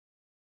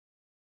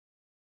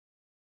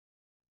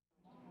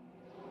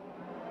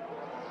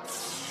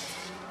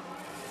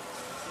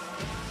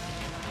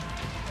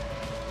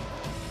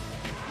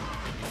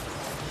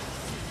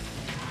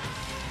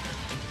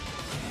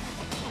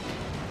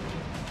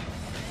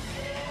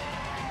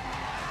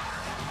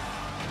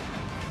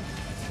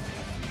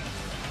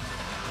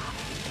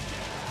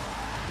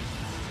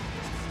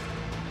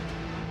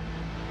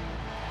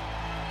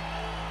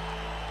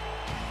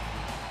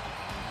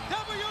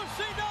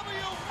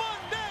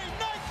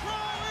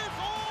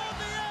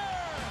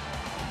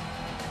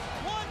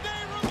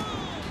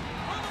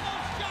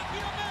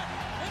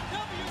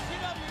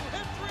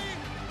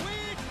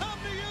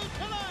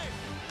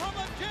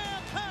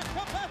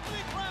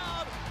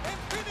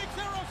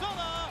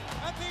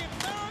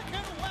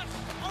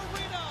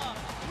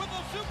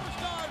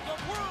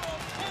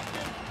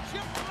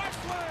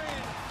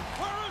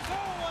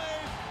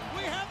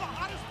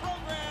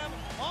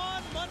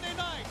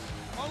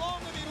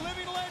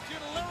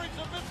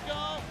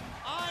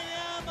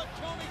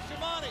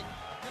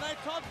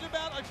talked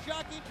about a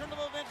shocking turn of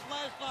events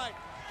last night.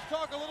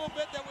 Talk a little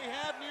bit that we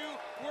have new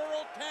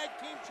World Tag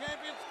Team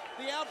Champions.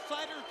 The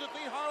Outsiders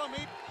defeat Harlem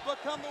Heat,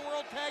 become the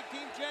World Tag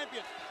Team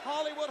Champions.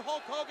 Hollywood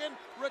Hulk Hogan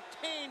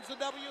retains the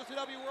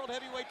WCW World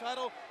Heavyweight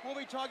title. We'll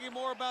be talking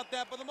more about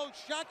that. But the most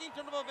shocking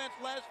turn of events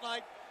last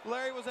night,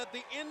 Larry, was at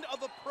the end of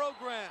the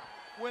program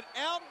when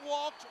out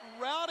walked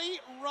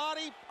Rowdy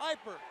Roddy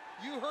Piper.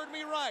 You heard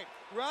me right.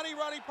 Rowdy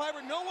Roddy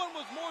Piper. No one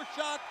was more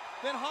shocked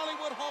than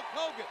Hollywood Hulk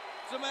Hogan.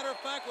 As a matter of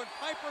fact, when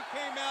Piper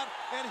came out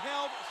and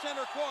held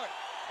center court.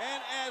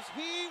 And as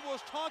he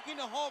was talking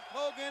to Hulk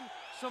Hogan,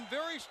 some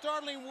very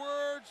startling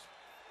words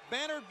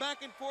bantered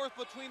back and forth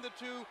between the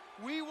two.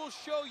 We will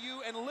show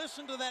you and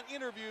listen to that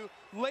interview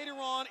later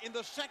on in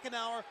the second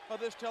hour of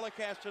this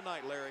telecast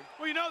tonight, Larry.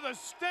 Well, you know, the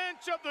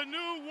stench of the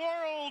New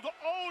World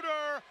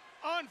Order,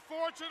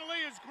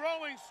 unfortunately, is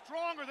growing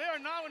stronger. They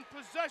are now in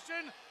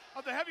possession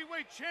of the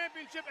Heavyweight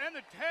Championship and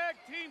the Tag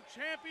Team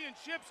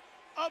Championships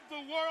of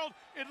the world.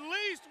 At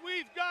least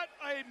we've got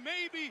a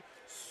maybe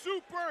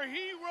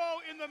superhero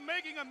in the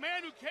making, a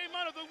man who came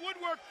out of the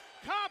woodwork.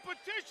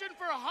 Competition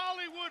for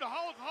Hollywood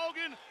Hulk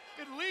Hogan.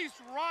 At least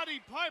Roddy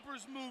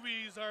Piper's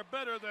movies are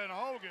better than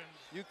Hogan's.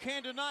 You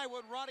can't deny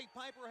what Roddy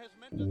Piper has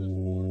meant to this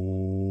sport.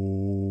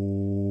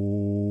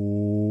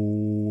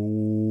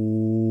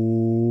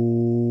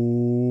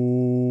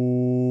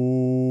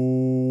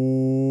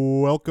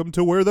 Welcome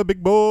to Where the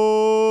Big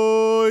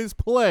Boys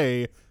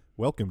Play.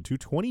 Welcome to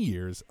 20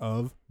 years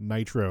of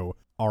Nitro,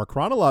 our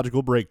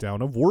chronological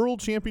breakdown of World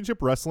Championship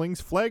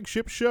Wrestling's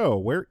flagship show,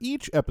 where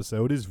each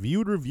episode is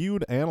viewed,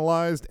 reviewed,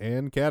 analyzed,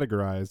 and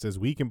categorized as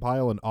we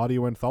compile an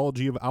audio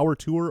anthology of our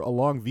tour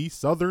along the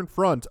southern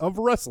front of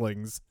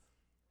wrestling's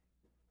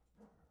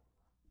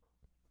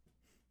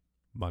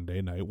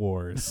Monday Night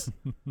Wars.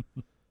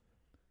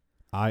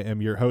 I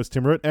am your host,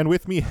 Tim Root, and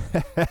with me,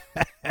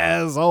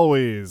 as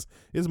always,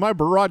 is my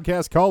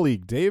broadcast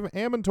colleague, Dave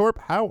Ammentorp.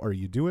 How are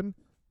you doing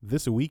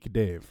this week,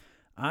 Dave?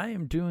 I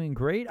am doing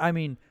great. I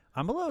mean,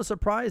 I'm a little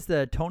surprised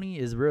that Tony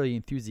is really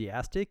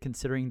enthusiastic,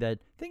 considering that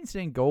things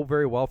didn't go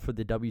very well for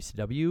the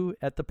WCW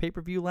at the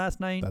pay-per-view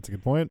last night. That's a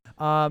good point.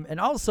 And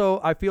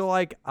also, I feel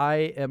like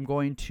I am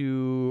going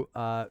to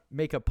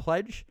make a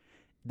pledge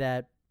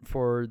that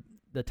for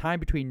the time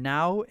between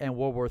now and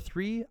World War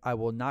III, I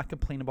will not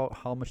complain about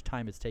how much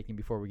time it's taking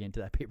before we get into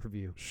that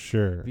pay-per-view.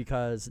 Sure.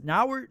 Because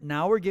now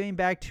we're getting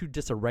back to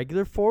just a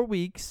regular 4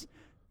 weeks,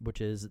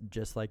 which is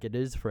just like it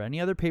is for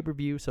any other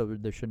pay-per-view, so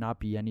there should not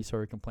be any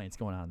sort of complaints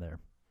going on there.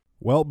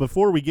 Well,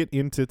 before we get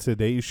into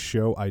today's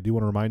show, I do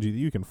want to remind you that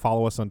you can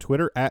follow us on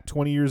Twitter at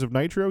 20 Years of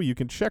Nitro. You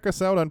can check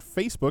us out on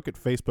Facebook at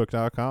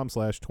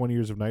facebook.com/20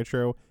 Years of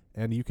Nitro.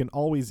 And you can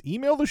always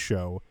email the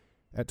show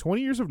at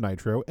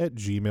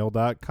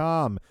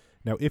 20yearsofnitro@gmail.com.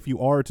 Now, if you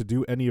are to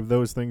do any of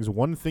those things,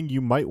 one thing you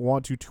might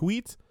want to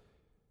tweet,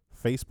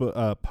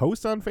 Facebook,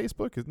 post on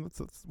Facebook, isn't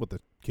that's what the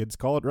kids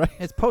call it, right?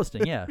 It's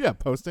posting, yeah. Yeah,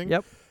 posting.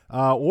 Yep.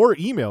 Or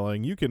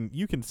emailing. You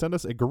can send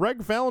us a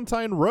Greg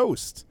Valentine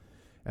roast.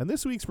 And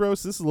this week's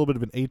roast, this is a little bit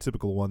of an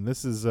atypical one.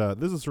 This is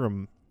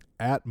from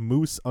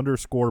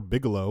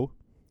 @Moose_Bigelow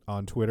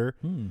on Twitter.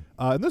 And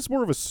this is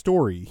more of a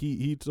story.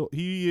 He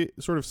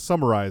sort of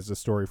summarized a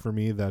story for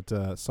me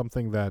that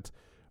something that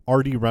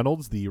R.D.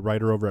 Reynolds, the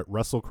writer over at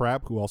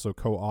WrestleCrap, who also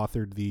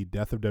co-authored The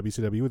Death of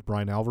WCW with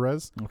Brian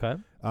Alvarez. Okay.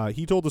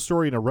 He told a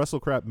story in a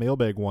WrestleCrap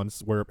mailbag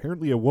once where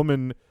apparently a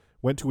woman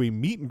went to a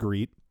meet and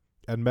greet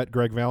and met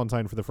Greg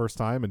Valentine for the first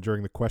time, and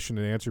during the question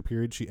and answer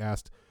period, she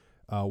asked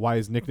why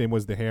his nickname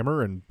was the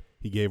Hammer, and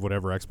he gave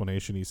whatever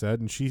explanation he said,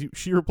 and she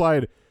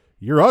replied,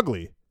 "You're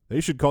ugly.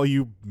 They should call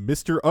you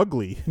Mr.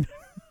 Ugly."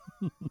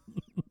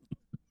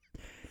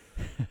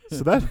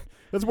 So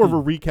that's more of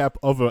a recap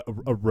of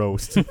a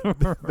roast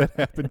that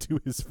happened to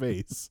his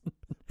face.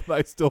 But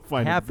I still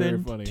find it very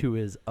funny. Happened to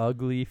his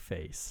ugly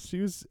face.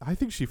 I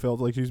think she felt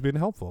like she was being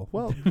helpful.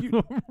 Well,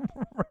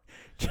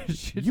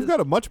 She you've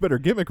got a much better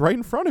gimmick right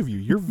in front of you.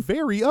 You're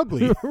very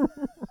ugly.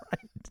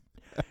 Right.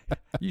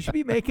 You should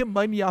be making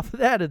money off of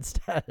that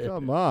instead.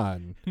 Come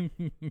on.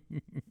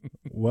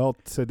 Well,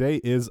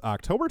 today is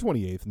October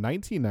 28th,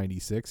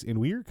 1996, and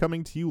we are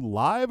coming to you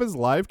live as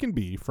live can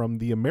be from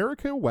the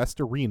America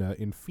West Arena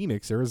in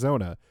Phoenix,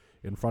 Arizona,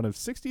 in front of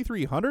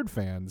 6,300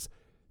 fans,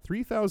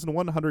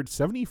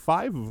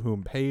 3,175 of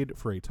whom paid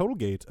for a total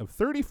gate of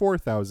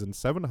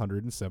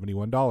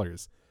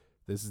 $34,771.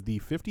 This is the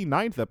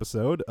 59th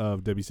episode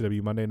of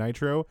WCW Monday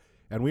Nitro,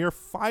 and we are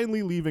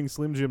finally leaving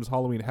Slim Jim's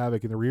Halloween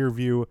Havoc in the rear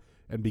view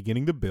and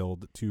beginning to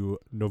build to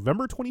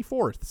November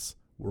 24th's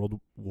World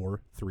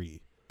War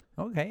III.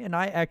 Okay, and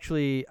I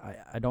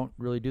don't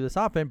really do this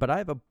often, but I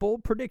have a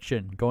bold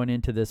prediction going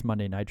into this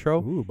Monday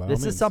Nitro. Ooh, by all this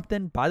is means.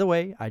 something, by the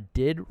way, I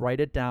did write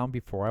it down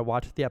before I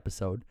watched the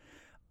episode.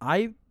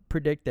 I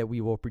predict that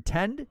we will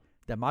pretend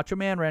that Macho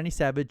Man Randy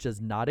Savage does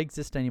not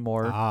exist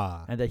anymore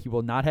and that he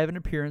will not have an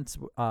appearance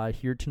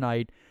here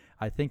tonight.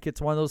 I think it's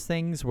one of those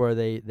things where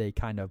they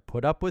kind of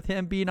put up with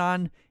him being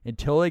on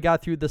until they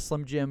got through the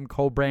Slim Jim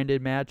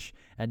co-branded match,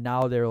 and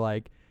now they're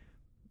like,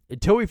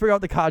 until we figure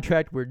out the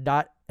contract, we're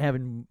not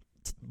having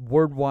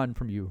word one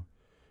from you.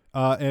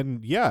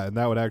 And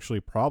that would actually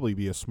probably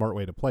be a smart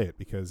way to play it,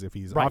 because if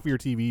he's off your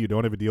TV, you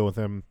don't have a deal with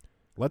him.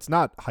 Let's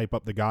not hype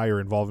up the guy or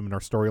involve him in our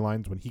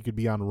storylines when he could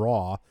be on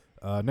Raw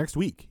next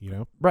week,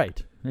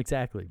 Right,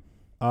 exactly.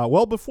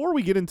 Well, before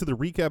we get into the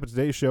recap of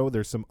today's show,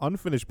 there's some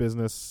unfinished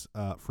business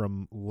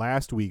from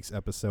last week's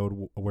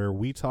episode where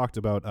we talked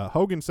about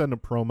Hogan sent a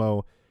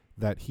promo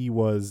that he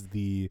was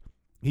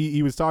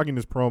he was talking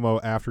his promo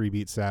after he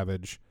beat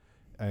Savage,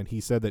 and he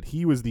said that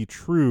he was the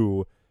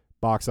true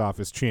box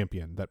office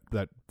champion,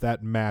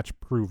 that match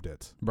proved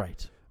it.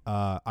 Right.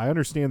 I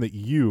understand that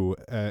you,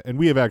 and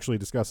we have actually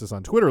discussed this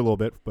on Twitter a little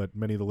bit, but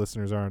many of the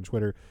listeners are on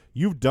Twitter.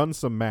 You've done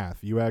some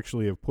math. You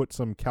actually have put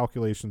some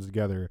calculations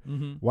together.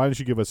 Mm-hmm. Why don't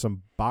you give us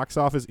some box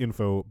office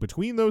info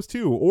between those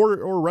two,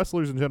 or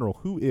wrestlers in general?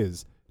 Who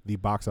is the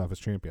box office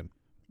champion?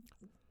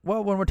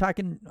 Well, when we're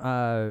talking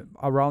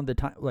around the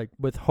time, like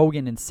with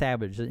Hogan and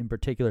Savage in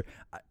particular,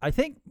 I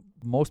think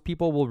most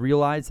people will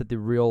realize that the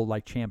real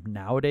champ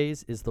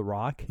nowadays is The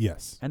Rock.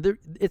 Yes. And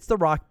it's The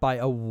Rock by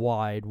a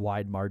wide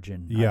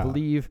margin. Yeah. I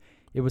believe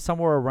it was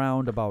somewhere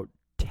around about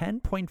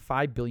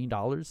 $10.5 billion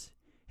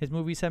his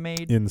movies have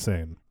made.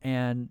 Insane.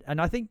 And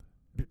I think,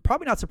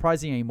 probably not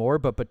surprising anymore,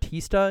 but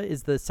Batista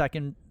is the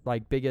second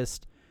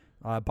biggest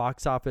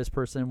box office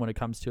person when it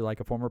comes to a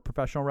former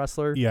professional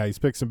wrestler. Yeah, he's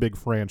picked some big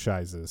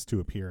franchises to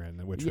appear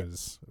in, which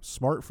is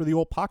smart for the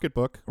old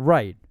pocketbook.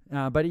 Right.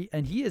 But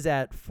he is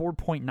at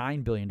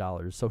 $4.9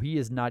 billion, so he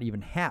is not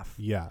even half.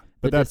 Yeah,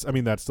 but that's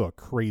still a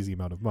crazy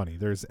amount of money.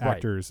 There's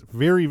actors,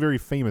 very, very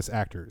famous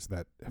actors,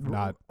 that have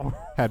not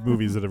had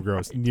movies that have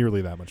grossed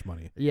nearly that much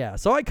money. Yeah,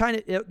 so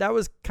that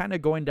was kind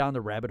of going down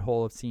the rabbit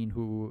hole of seeing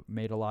who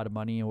made a lot of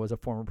money and was a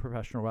former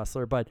professional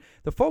wrestler. But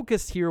the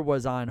focus here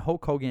was on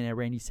Hulk Hogan and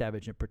Randy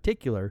Savage in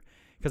particular,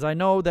 because I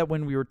know that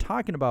when we were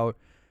talking about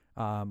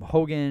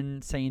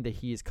Hogan saying that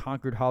he has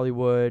conquered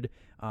Hollywood,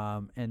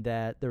 and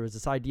that there was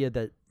this idea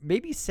that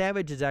maybe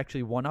Savage is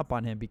actually one up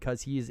on him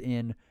because he's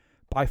in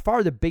by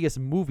far the biggest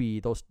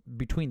movie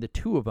between the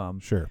two of them,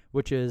 sure,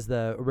 which is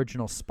the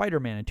original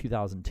Spider-Man in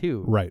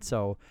 2002. Right.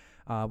 So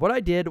what I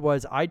did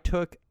was I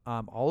took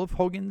all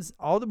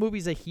the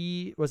movies that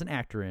he was an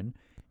actor in,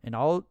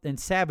 and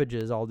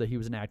Savage's all that he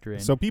was an actor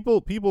in. So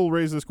people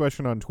raise this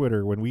question on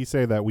Twitter. When we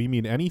say that, we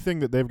mean anything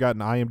that they've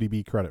gotten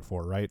IMDb credit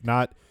for, right?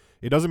 Not.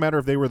 It doesn't matter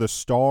if they were the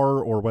star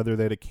or whether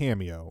they had a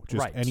cameo.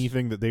 Just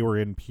anything that they were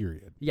in,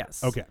 period.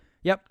 Yes. Okay.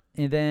 Yep.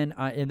 And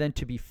then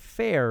to be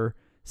fair,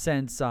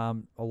 since a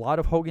lot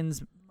of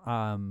Hogan's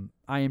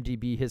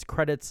IMDb, his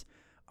credits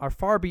are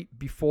far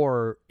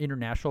before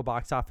international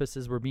box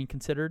offices were being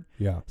considered.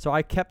 Yeah. So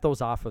I kept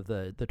those off of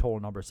the total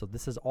number. So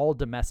this is all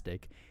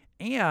domestic.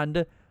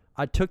 And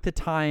I took the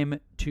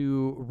time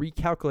to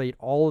recalculate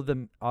all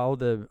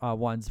the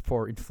ones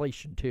for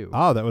inflation too.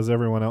 Oh, that was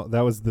everyone else.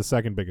 That was the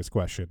second biggest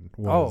question.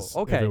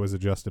 Okay. If it was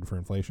adjusted for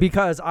inflation.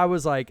 Because I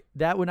was like,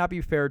 that would not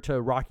be fair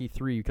to Rocky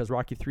 3, because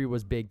Rocky 3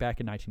 was big back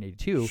in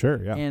 1982.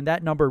 Sure, yeah. And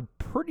that number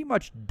pretty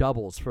much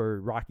doubles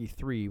for Rocky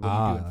 3 when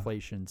you do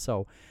inflation.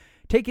 So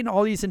taking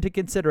all these into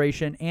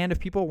consideration, and if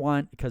people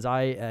want, because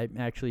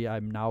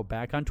I'm now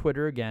back on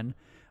Twitter again,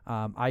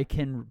 I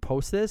can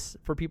post this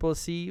for people to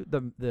see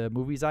the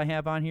movies I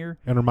have on here.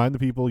 And remind the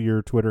people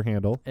your Twitter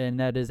handle. And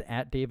that is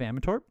at Dave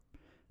Amatorp.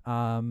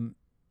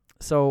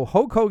 So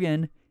Hulk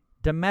Hogan,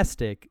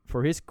 domestic,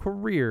 for his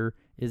career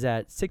is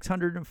at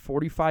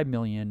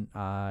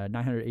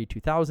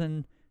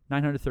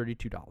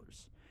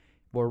 $645,982,932.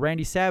 Where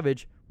Randy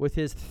Savage, with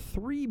his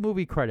 3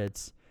 movie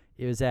credits,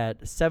 is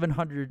at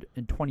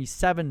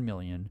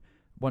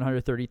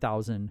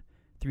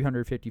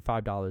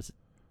 $727,130,355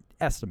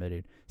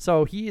 estimated.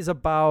 So he is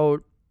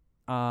about,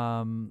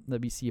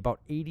 about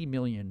 80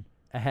 million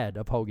ahead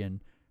of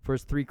Hogan for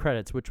his 3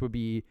 credits, which would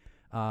be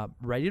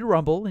Ready to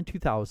Rumble in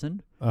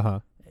 2000,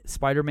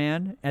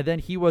 Spider-Man, and then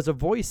he was a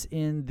voice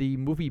in the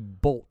movie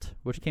Bolt,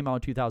 which came out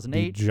in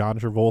 2008. The John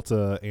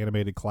Travolta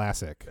animated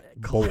classic,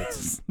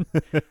 Bolt.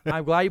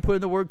 I'm glad you put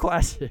in the word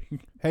classic.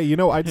 Hey,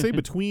 I'd say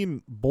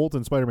between Bolt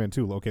and Spider-Man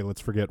 2, okay,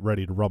 let's forget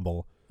Ready to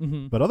Rumble.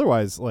 Mm-hmm. But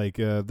otherwise,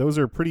 those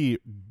are pretty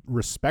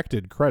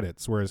respected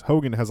credits, whereas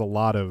Hogan has a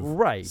lot of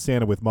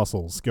Santa with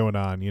muscles going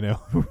on, And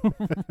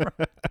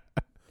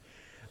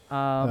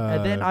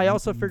then I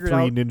also figured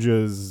out 3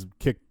 ninjas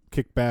kick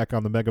back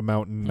on the Mega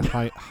Mountain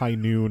high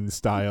noon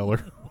style or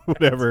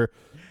whatever.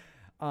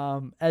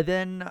 And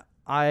then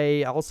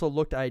I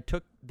also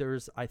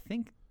there's I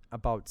think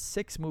about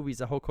 6 movies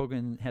that Hulk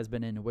Hogan has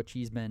been in which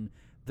he's been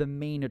the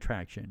main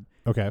attraction.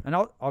 Okay. And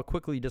I'll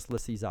quickly just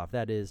list these off.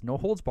 That is No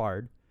Holds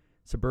Barred,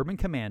 Suburban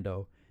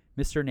Commando,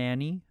 Mr.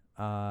 Nanny,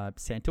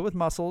 Santa with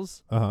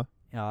Muscles, and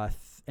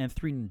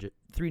Three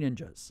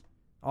Ninjas.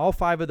 All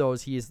 5 of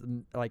those, he is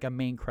like a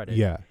main credit.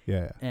 Yeah.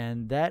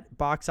 And that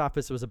box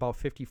office was about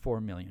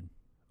 $54 million.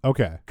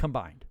 Okay.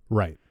 Combined.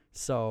 Right.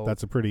 So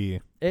that's a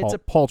pretty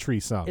paltry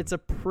sum. It's a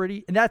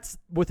pretty, and that's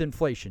with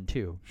inflation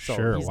too. So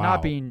sure. He's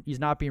not being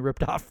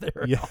ripped off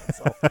there. Yeah.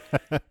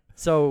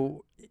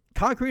 So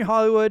conquering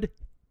Hollywood,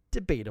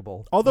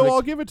 debatable. Although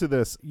I'll give it to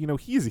this,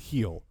 he is a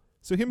heel.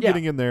 So him Yeah.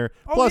 getting in there.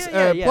 Oh, Plus,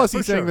 yeah, plus for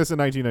he's saying sure. this in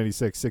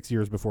 1996, 6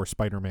 years before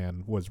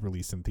Spider-Man was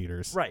released in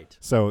theaters. Right.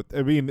 So,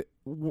 I mean,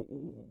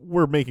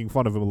 we're making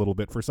fun of him a little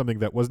bit for something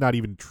that was not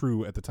even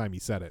true at the time he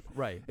said it.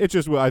 Right. It's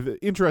just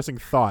interesting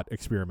thought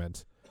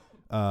experiment.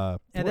 And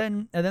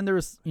then there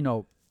was,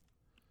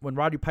 when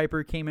Roddy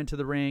Piper came into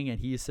the ring and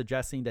he's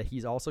suggesting that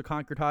he's also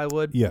conquered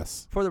Hollywood.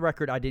 Yes. For the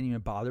record, I didn't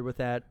even bother with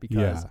that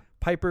because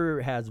Piper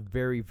has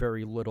very,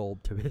 very little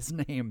to his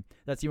name.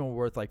 That's even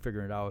worth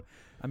figuring it out.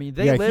 I mean,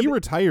 he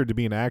retired to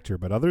be an actor,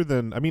 but other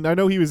than, I mean, I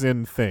know he was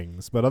in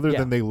things, but other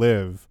than They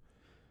Live,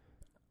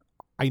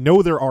 I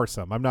know there are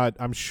some.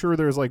 I'm sure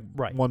there's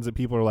ones that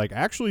people are like,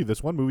 actually,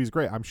 this one movie's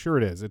great. I'm sure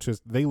it is. It's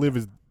just They Live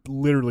is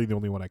literally the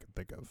only one I can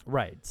think of.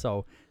 Right.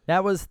 So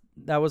that was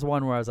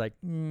one where I was like,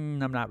 I'm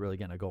not really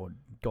gonna go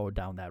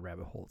down that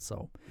rabbit hole.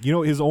 So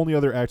his only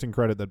other acting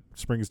credit that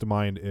springs to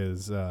mind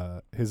is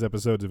his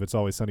episodes of It's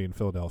Always Sunny in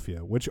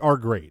Philadelphia, which are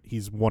great.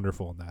 He's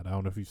wonderful in that. I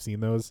don't know if you've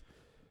seen those.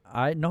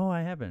 I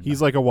haven't.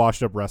 He's like a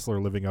washed-up wrestler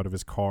living out of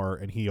his car,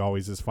 and he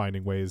always is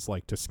finding ways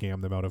to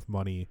scam them out of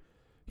money.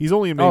 He's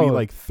only in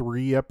maybe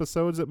 3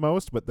 episodes at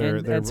most, but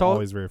they're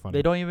always very funny.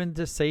 They don't even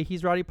just say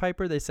he's Roddy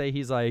Piper. They say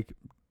he's like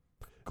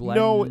Glenn.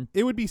 No,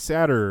 it would be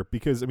sadder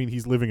because, I mean,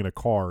 he's living in a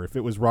car. If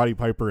it was Roddy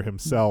Piper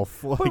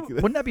himself,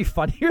 wouldn't that be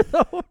funnier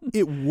though?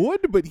 It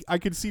would, but I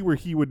could see where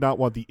he would not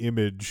want the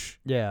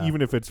image,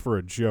 even if it's for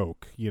a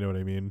joke. You know what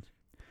I mean?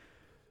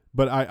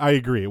 But I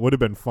agree. It would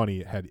have been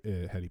funny had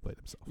he played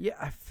himself.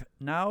 Yeah.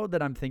 Now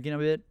that I'm thinking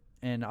of it,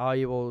 and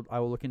I will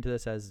look into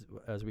this as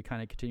we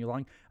kind of continue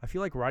along. I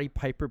feel like Roddy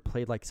Piper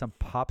played some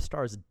pop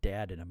star's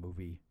dad in a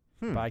movie,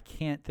 but I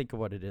can't think of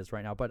what it is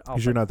right now. But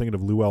because you're not thinking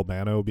of Lou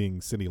Albano being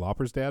Cyndi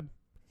Lauper's dad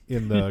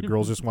in the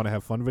 "Girls Just Want to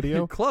Have Fun"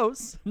 video.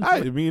 Close.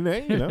 I mean,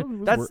 hey,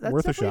 that's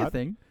worth a shot. A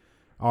thing.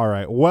 All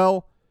right.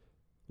 Well,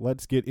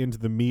 let's get into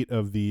the meat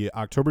of the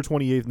October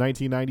 28th,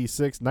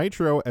 1996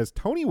 Nitro as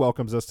Tony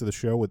welcomes us to the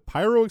show with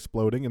pyro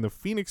exploding and the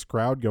Phoenix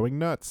crowd going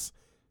nuts.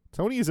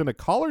 Tony is in a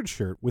collared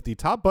shirt with the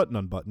top button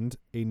unbuttoned,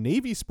 a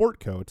navy sport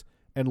coat,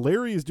 and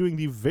Larry is doing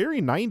the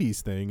very 90s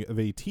thing of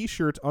a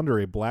t-shirt under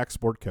a black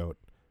sport coat.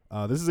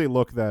 This is a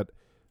look that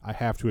I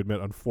have to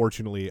admit,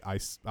 unfortunately,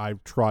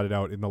 I've trotted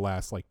out in the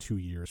last 2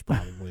 years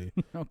probably.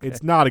 Okay.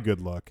 It's not a good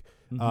look.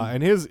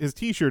 And his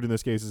t-shirt in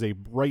this case is a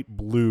bright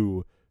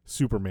blue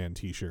Superman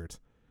t-shirt.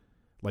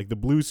 Like the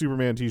blue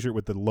Superman t-shirt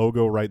with the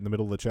logo right in the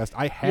middle of the chest.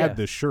 I had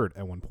this shirt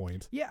at one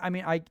point. Yeah, I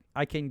mean,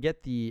 I can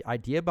get the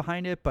idea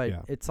behind it, but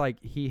it's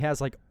he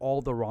has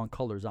all the wrong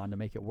colors on to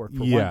make it work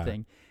for one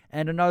thing.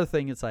 And another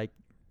thing, it's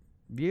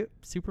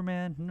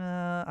Superman,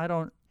 nah, I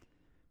don't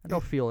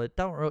feel it.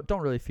 Don't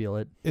really feel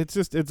it.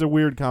 It's a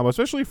weird combo,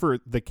 especially for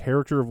the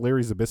character of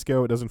Larry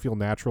Zbyszko. It doesn't feel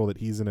natural that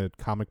he's in a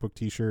comic book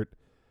t-shirt.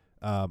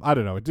 I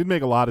don't know. It did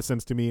make a lot of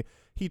sense to me.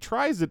 He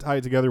tries to tie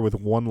it together with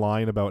one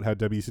line about how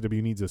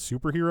WCW needs a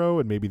superhero,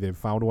 and maybe they've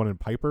found one in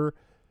Piper.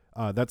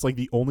 That's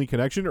the only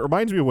connection. It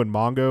reminds me of when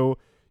Mongo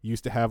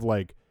used to have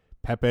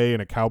Pepe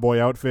in a cowboy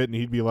outfit, and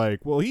he'd be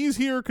like, well, he's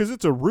here because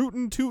it's a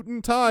rootin'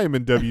 tootin' time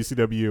in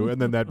WCW, and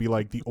then that'd be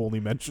the only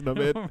mention of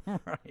it.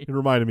 Right. It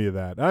reminded me of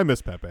that. I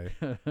miss Pepe.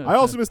 I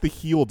also miss the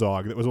heel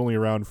dog that was only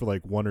around for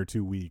 1 or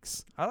 2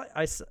 weeks.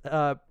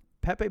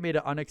 Pepe made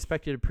an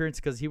unexpected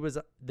appearance because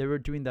they were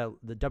doing the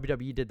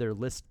WWE did their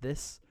list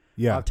this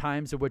of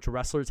times in which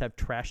wrestlers have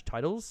trash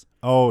titles.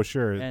 Oh,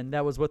 sure. And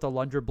that was with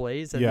Alundra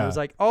Blaze. And it was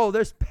oh,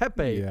 there's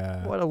Pepe.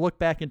 Yeah. What a look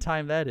back in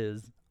time that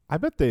is. I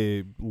bet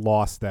they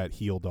lost that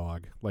heel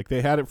dog.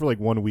 They had it for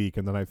 1 week,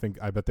 and then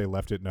I bet they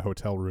left it in a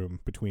hotel room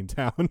between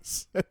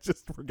towns.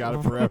 Just forgot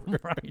it forever.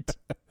 Right.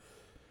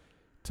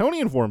 Tony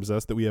informs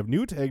us that we have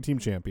new tag team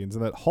champions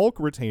and that Hulk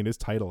retained his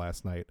title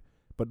last night.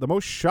 But the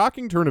most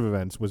shocking turn of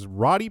events was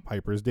Roddy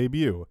Piper's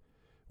debut.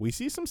 We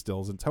see some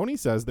stills, and Tony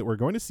says that we're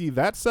going to see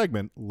that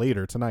segment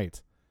later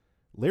tonight.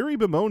 Larry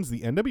bemoans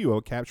the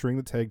NWO capturing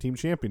the tag team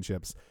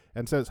championships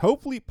and says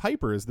hopefully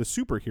Piper is the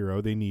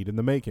superhero they need in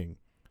the making.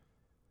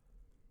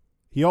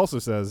 He also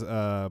says,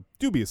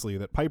 dubiously,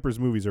 that Piper's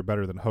movies are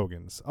better than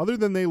Hogan's. Other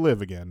than They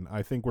Live Again,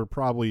 I think we're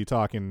probably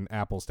talking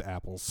apples to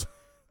apples.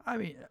 I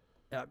mean,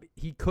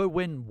 he could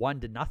win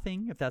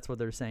 1-0 if that's what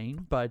they're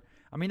saying, but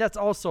I mean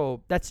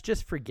that's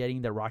just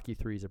forgetting that Rocky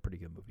III is a pretty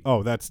good movie.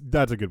 Oh, that's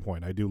a good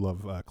point. I do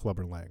love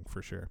Clubber Lang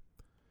for sure.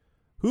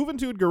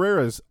 Juventud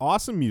Guerrera's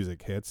awesome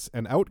music hits,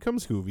 and out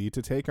comes Juvi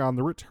to take on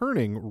the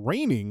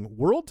reigning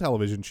World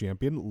Television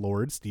Champion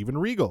Lord Steven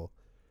Regal.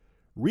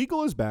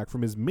 Regal is back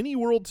from his mini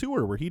world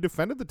tour where he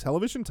defended the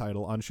television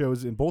title on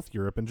shows in both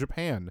Europe and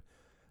Japan.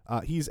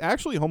 He's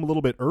actually home a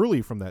little bit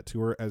early from that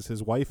tour as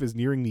his wife is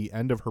nearing the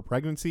end of her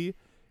pregnancy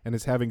and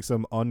is having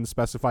some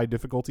unspecified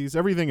difficulties.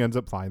 Everything ends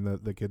up fine.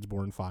 The kid's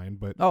born fine,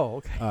 but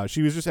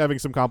she was just having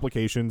some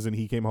complications, and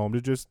he came home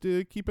to just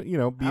keep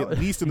it, be at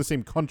least in the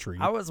same country.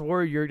 I was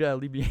worried you're gonna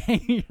leave me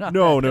hanging on.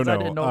 No. I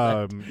didn't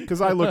know that.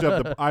 Because I looked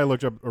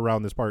up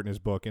around this part in his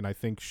book, and I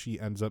think she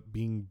ends up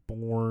being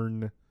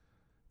born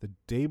the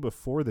day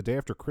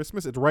after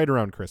Christmas. It's right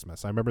around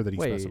Christmas. I remember that he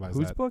specifies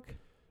that. Whose book?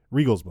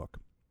 Regal's book.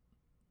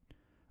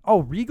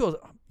 Oh, Regal's.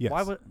 Yes.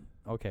 Why would?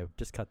 Okay,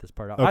 just cut this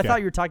part out. Okay. I thought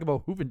you were talking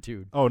about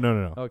Juventud. Oh,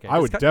 no. Okay, I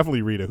would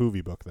definitely read a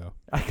Hoovy book, though.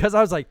 Because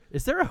I was like,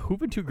 is there a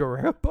Juventud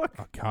Guerrero book?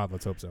 Oh, God,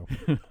 let's hope so.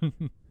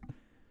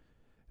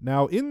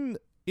 Now, in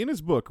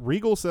his book,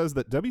 Regal says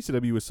that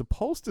WCW was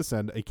supposed to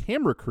send a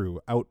camera crew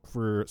out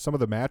for some of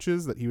the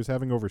matches that he was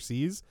having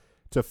overseas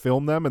to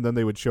film them, and then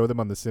they would show them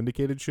on the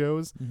syndicated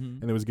shows.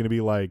 And it was going to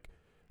be like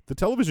the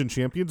Television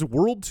Champions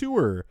World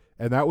Tour.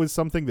 And that was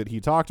something that he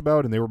talked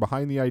about, and they were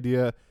behind the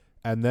idea.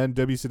 And then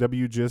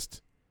WCW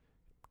just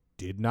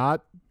did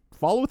not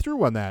follow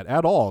through on that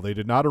at all. They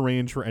did not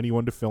arrange for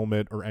anyone to film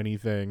it or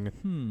anything.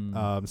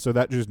 So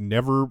that just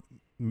never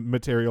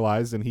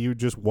materialized, and he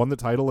just won the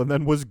title and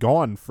then was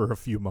gone for a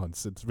few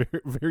months. It's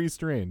very, very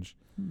strange.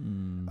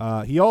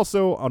 He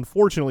also,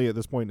 unfortunately, at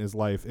this point in his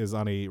life, is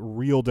on a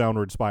real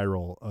downward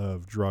spiral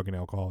of drug and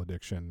alcohol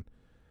addiction.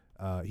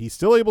 He's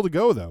still able to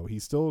go, though. He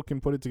still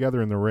can put it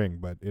together in the ring,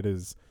 but it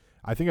is,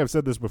 I think I've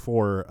said this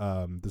before,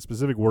 the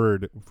specific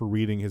word for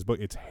reading his book,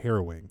 it's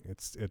harrowing.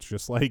 It's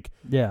just like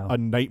a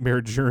nightmare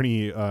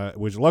journey,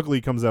 which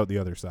luckily comes out the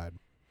other side.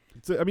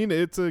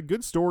 It's a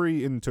good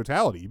story in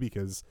totality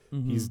because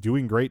he's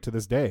doing great to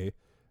this day,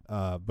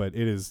 but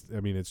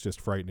it's just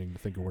frightening to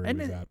think of where he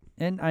was at.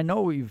 And I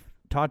know we've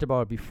talked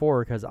about it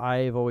before because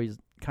I've always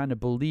kind of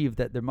believed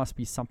that there must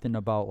be something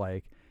about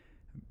like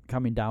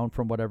coming down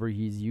from whatever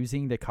he's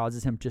using that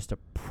causes him just to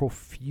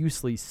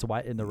profusely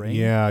sweat in the ring.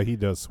 Yeah, he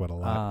does sweat a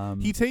lot.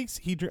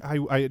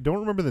 I don't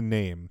remember the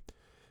name.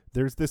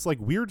 There's this like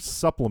weird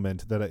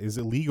supplement that is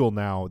illegal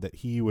now that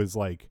he was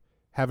like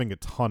having a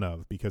ton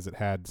of because it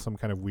had some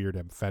kind of weird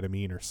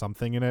amphetamine or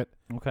something in it.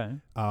 Okay.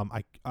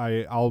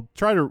 I'll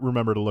try to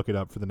remember to look it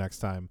up for the next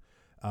time.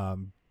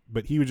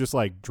 But he would just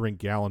like drink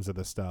gallons of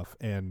this stuff,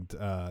 and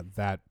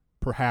that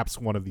perhaps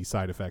one of the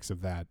side effects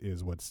of that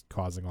is what's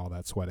causing all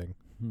that sweating.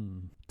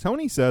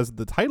 Tony says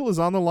the title is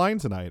on the line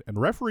tonight, and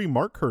referee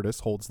Mark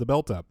Curtis holds the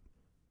belt up.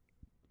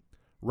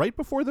 Right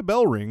before the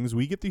bell rings,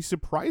 we get the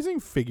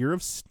surprising figure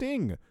of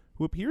Sting,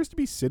 who appears to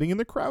be sitting in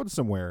the crowd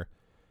somewhere.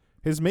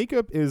 His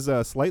makeup is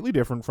slightly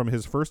different from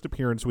his first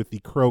appearance with the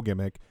Crow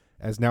gimmick,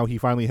 as now he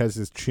finally has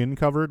his chin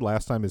covered.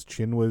 Last time his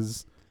chin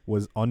was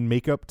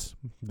unmakeuped.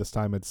 This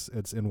time it's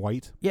in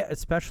white. Yeah,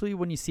 especially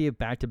when you see it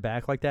back to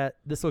back like that.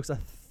 This looks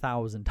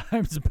 1,000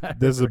 times better.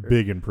 This is a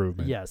big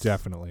improvement. Yes,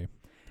 definitely.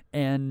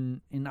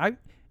 And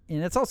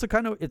it's also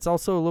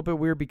a little bit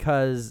weird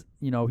because,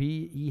 you know,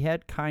 he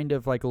had kind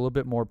of like a little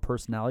bit more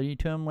personality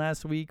to him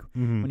last week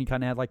when he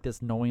kind of had like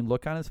this knowing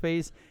look on his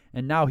face,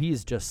 and now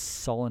he's just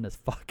sullen as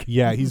fuck.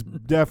 Yeah, he's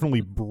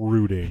definitely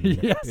brooding.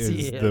 Yes,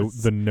 he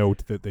is. The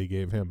note that they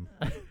gave him.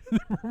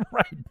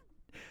 Right.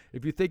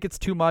 If you think it's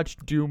too much,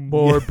 do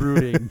more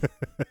brooding.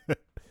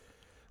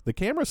 The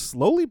camera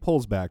slowly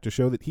pulls back to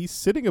show that he's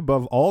sitting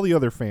above all the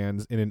other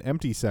fans in an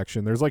empty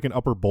section. There's like an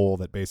upper bowl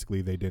that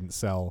basically they didn't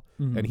sell,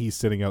 and he's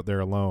sitting out there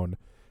alone.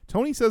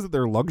 Tony says that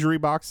they're luxury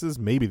boxes.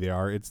 Maybe they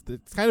are. It's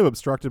kind of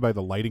obstructed by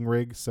the lighting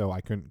rig, so I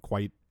couldn't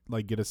quite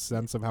like get a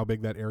sense of how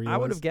big that area was. I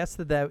would have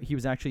guessed that he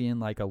was actually in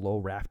like a low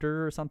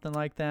rafter or something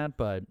like that,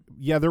 but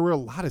yeah, there were a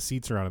lot of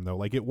seats around him though.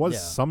 Like it was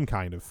some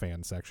kind of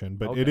fan section,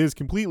 but it is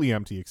completely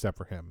empty except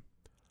for him.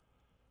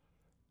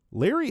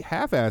 Larry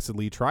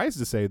half-assedly tries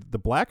to say that the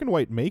black and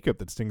white makeup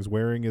that Sting's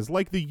wearing is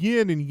like the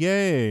yin and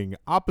yang,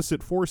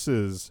 opposite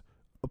forces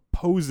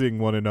opposing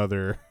one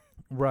another.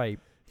 Right.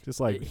 Just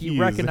like he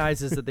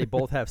recognizes that they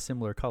both have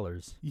similar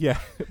colors. Yeah,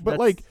 but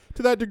like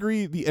to that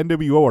degree, the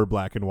NWO are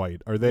black and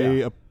white. Are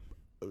they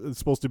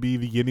supposed to be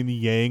the yin and the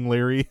yang,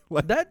 Larry?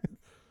 That.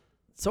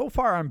 So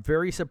far, I'm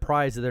very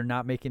surprised that they're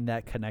not making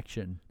that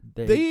connection.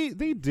 They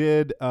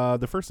did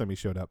the first time he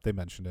showed up. They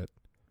mentioned it.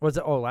 Was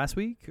it last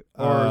week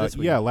or this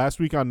week? Yeah, last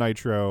week on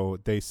Nitro,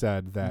 they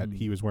said that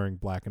he was wearing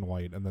black and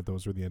white and that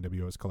those were the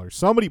NWO's colors.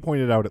 Somebody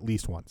pointed out at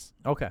least once.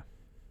 Okay.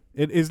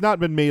 It has not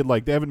been made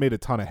they haven't made a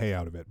ton of hay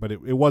out of it, but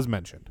it was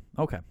mentioned.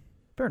 Okay.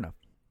 Fair enough.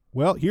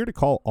 Well, here to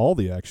call all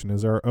the action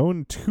is our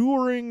own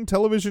touring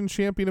television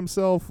champion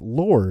himself,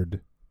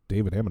 Lord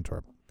David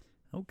Ammentorp.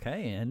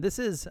 Okay, and this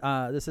is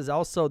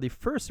also the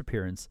first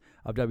appearance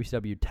of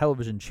WCW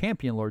television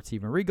champion Lord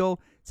Steven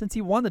Regal since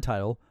he won the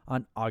title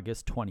on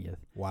August 20th.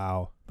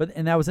 Wow.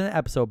 And that was an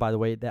episode, by the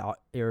way, that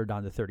aired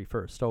on the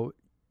 31st, so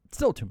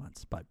still 2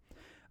 months. But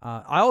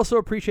I also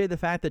appreciate the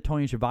fact that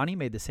Tony Schiavone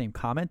made the same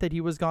comment that he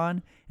was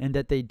gone, and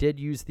that they did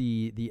use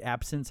the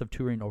absence of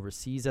touring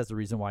overseas as the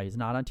reason why he's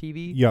not on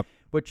TV. Yep.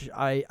 Which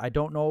I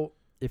don't know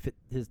if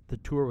the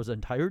tour was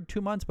entire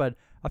 2 months, but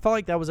I felt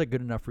like that was a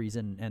good enough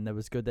reason, and it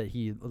was good that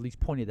he at least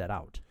pointed that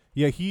out.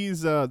 Yeah, he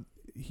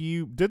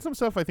did some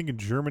stuff I think in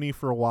Germany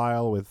for a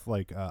while with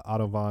like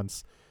Otto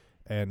Vance,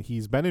 and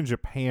he's been in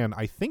Japan.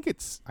 I think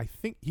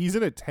he's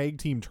in a tag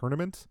team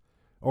tournament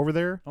over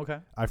there. Okay.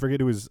 I forget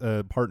who his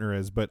partner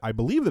is, but I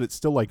believe that it's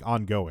still like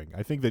ongoing.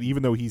 I think that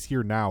even though he's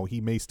here now,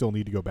 he may still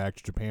need to go back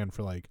to Japan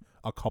for like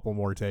a couple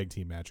more tag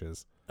team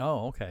matches.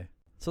 Oh, okay.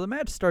 So the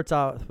match starts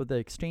out with the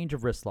exchange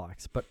of wrist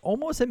locks, but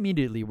almost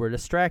immediately we're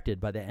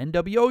distracted by the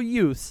NWO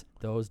youths.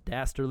 Those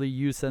dastardly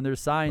youths and their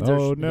signs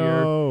are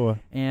no.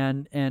 here.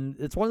 And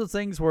it's one of those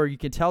things where you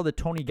can tell that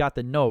Tony got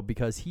the note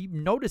because he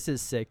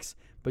notices Six,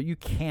 but you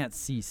can't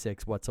see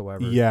Six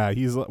whatsoever. Yeah,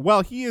 he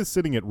is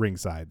sitting at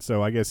ringside,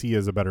 so I guess he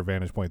has a better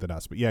vantage point than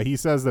us. But yeah, he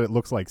says that it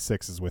looks like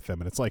Six is with him,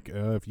 and it's like,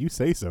 if you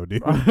say so,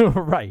 dude.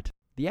 Right.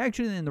 The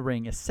action in the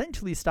ring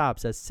essentially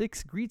stops as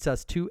Six greets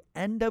us to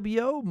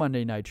NWO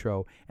Monday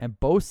Nitro and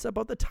boasts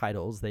about the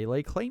titles they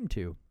lay claim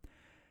to.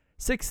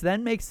 Six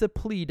then makes the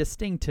plea to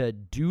Sting to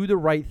do the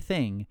right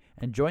thing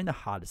and join the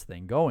hottest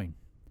thing going.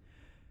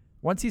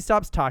 Once he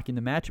stops talking, the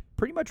match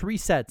pretty much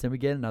resets and we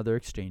get another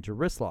exchange of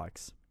wrist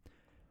locks.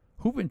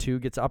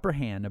 Juventud gets upper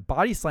hand and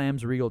body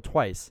slams Regal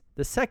twice,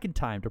 the second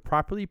time to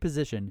properly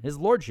position his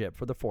lordship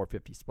for the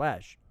 450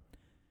 splash.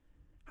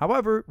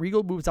 However,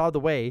 Regal moves out of the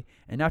way,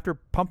 and after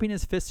pumping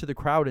his fist to the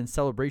crowd in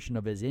celebration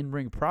of his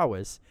in-ring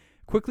prowess,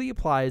 quickly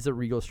applies a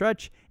Regal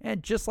stretch,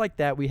 and just like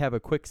that, we have a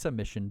quick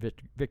submission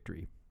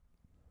victory.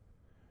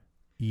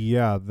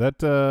 Yeah,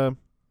 that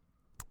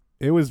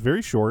it was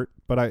very short,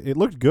 but it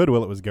looked good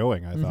while it was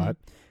going, I thought.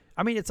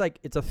 I mean, it's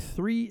about a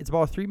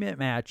 3-minute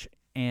match,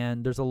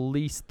 and there's at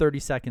least 30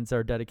 seconds that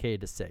are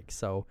dedicated to Six.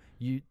 So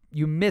you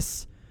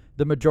miss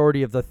the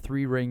majority of the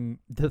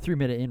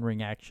 3-minute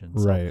in-ring action.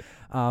 So, right.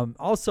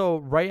 Also,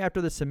 right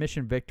after the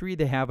submission victory,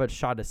 they have a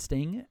shot of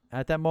Sting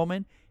at that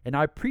moment, and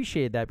I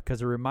appreciate that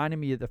because it reminded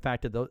me of the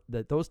fact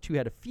that those two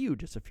had a feud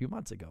just a few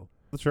months ago.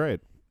 That's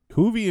right.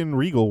 Juvi and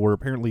Regal were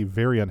apparently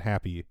very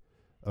unhappy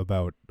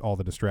about all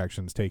the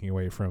distractions taking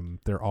away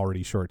from their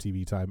already short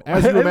TV time,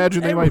 as you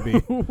imagine they might be.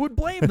 Who would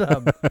blame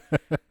them?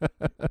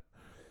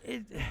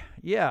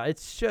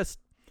 It's just,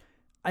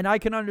 and I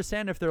can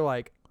understand if they're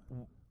like,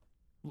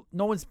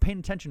 no one's paying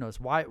attention to us.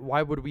 Why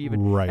would we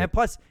even? Right. And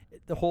plus,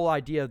 the whole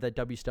idea that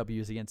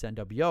WCW is against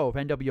NWO, if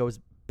NWO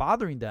is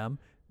bothering them,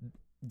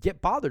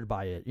 get bothered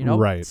by it.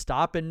 Right.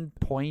 Stop and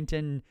point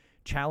and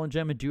challenge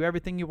them and do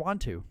everything you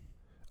want to.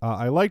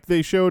 I liked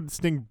they showed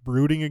Sting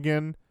brooding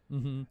again,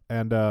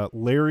 and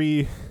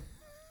Larry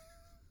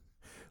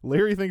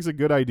thinks a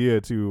good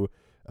idea to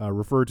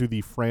refer to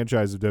the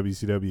franchise of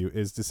WCW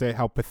is to say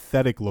how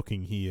pathetic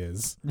looking he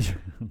is.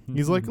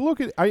 He's like, look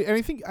at,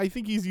 I think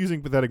he's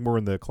using pathetic more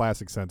in the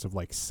classic sense of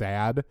like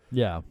sad.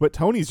 Yeah. But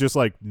Tony's just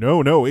like,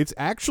 no, it's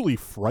actually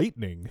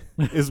frightening,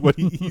 is what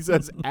he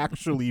says,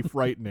 actually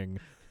frightening.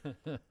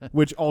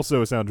 Which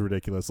also sounds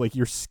ridiculous. Like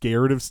you're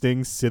scared of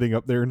Sting sitting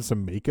up there in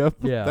some makeup.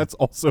 Yeah. That's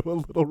also a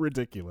little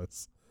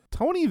ridiculous.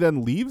 Tony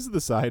then leaves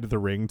the side of the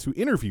ring to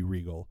interview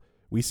Regal.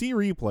 We see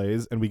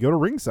replays and we go to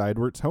ringside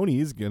where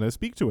Tony's going to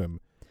speak to him.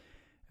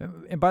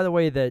 And by the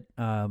way, that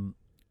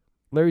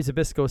Larry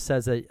Zbyszko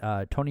says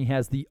that Tony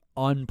has the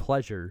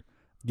unpleasure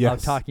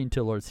of talking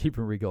to Lord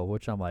Stephen Regal,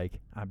 which I'm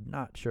like, I'm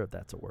not sure if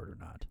that's a word or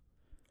not.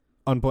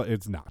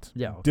 It's not.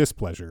 Yeah.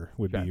 Displeasure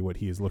would be what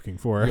he is looking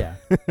for. Yeah.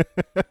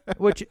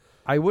 Which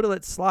I would have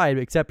let slide,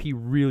 except he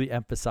really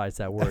emphasized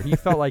that word. He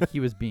felt like he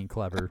was being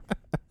clever.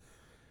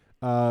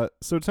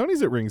 So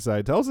Tony's at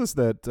ringside, tells us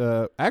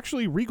that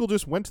actually Regal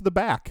just went to the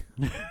back.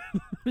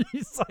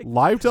 He's like,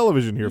 live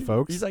television here,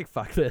 folks. He's like,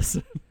 fuck this.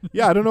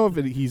 Yeah, I don't know if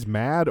he's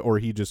mad or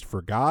he just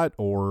forgot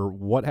or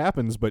what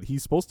happens, but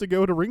he's supposed to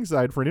go to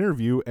ringside for an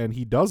interview and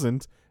he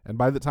doesn't. And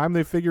by the time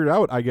they figure it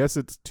out, I guess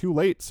it's too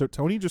late. So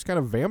Tony just kind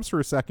of vamps for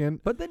a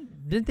second. But then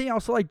didn't they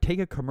also like take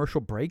a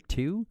commercial break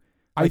too?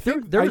 I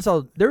think there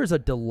was a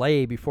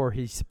delay before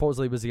he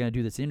supposedly was going to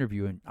do this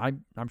interview, and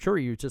I'm sure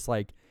he was just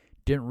like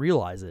didn't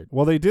realize it.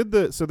 Well, they did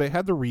they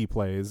had the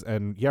replays,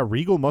 and yeah,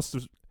 Regal must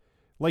have,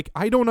 like,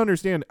 I don't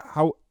understand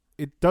how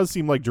it does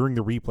seem like during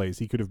the replays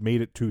he could have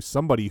made it to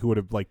somebody who would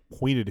have like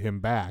pointed him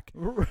back,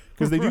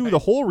 because they do the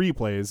whole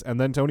replays, and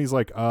then Tony's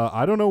like,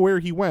 I don't know where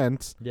he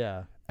went.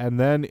 Yeah. And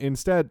then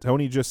instead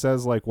Tony just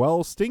says like,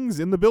 well, Sting's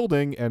in the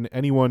building, and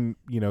anyone,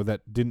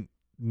 that didn't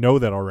know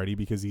that already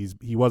because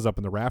he was up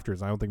in the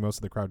rafters. I don't think most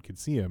of the crowd could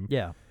see him.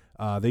 Yeah.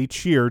 They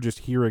cheer just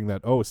hearing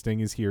that, oh,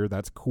 Sting is here.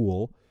 That's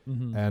cool.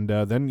 Mm-hmm. And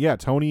then, yeah,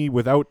 Tony,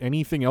 without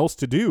anything else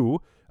to do,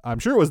 I'm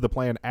sure it was the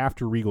plan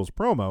after Regal's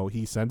promo,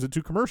 he sends it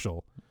to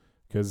commercial.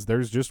 Because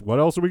there's just, what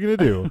else are we going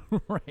to do?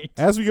 Right.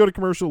 As we go to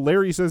commercial,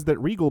 Larry says that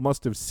Regal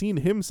must have seen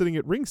him sitting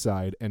at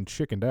ringside and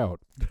chickened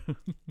out.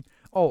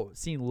 Oh,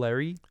 seen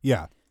Larry?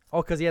 Yeah.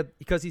 Oh,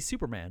 because he's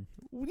Superman.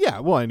 Yeah,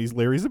 well, and he's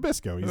Larry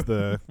Zbyszko. He's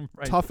the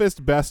right.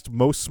 toughest, best,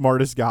 most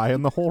smartest guy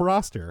in the whole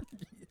roster.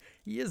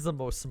 He is the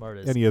most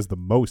smartest. And he has the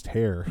most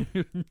hair.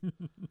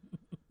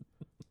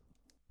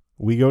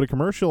 We go to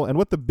commercial, and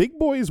what the big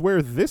boys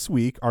wear this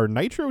week are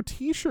Nitro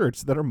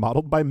t-shirts that are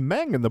modeled by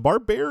Meng and the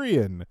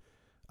Barbarian.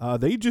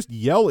 They just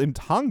yell in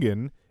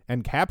Tongan,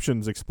 and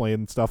captions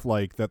explain stuff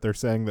like that they're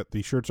saying that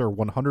the shirts are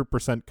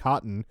 100%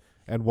 cotton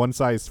and one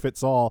size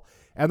fits all.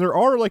 And there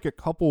are like a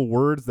couple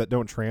words that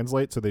don't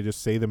translate, so they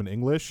just say them in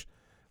English,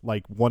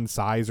 like one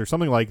size or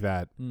something like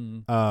that.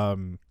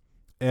 And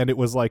it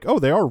was like, oh,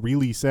 they are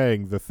really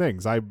saying the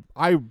things. I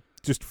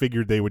just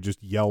figured they would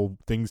just yell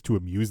things to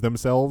amuse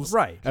themselves.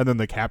 Right. And then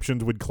the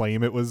captions would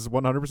claim it was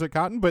 100%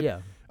 cotton. But yeah.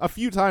 a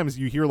few times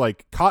you hear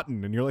like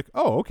cotton and you're like,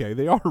 oh, okay,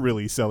 they are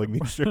really selling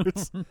these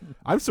shirts.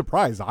 I'm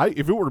surprised.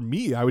 If it were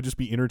me, I would just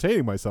be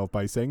entertaining myself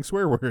by saying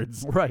swear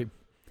words. Right.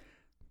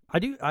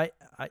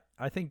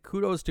 I think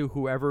kudos to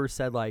whoever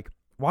said like,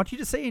 why don't you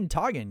just say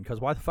Intagen? Because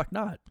why the fuck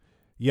not?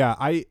 Yeah,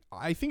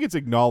 I think it's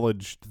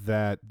acknowledged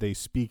that they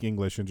speak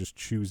English and just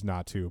choose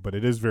not to, but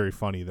it is very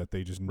funny that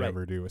they just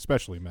never do,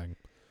 especially Meng.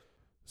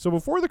 So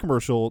before the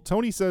commercial,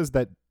 Tony says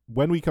that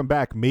when we come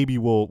back, maybe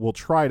we'll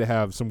try to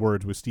have some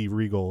words with Steve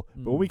Regal.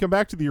 But when we come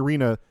back to the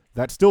arena,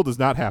 that still does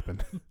not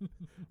happen.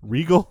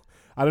 Regal,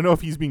 I don't know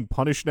if he's being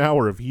punished now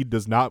or if he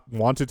does not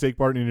want to take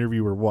part in an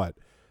interview or what.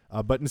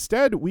 But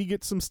instead, we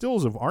get some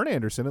stills of Arn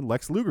Anderson and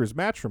Lex Luger's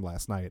match from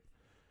last night.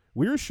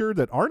 We're assured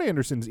that Arn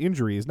Anderson's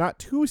injury is not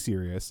too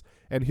serious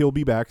and he'll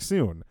be back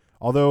soon.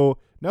 Although,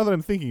 now that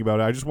I'm thinking about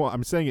it,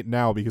 I'm saying it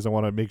now because I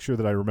want to make sure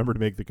that I remember to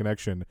make the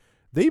connection.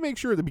 They make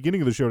sure at the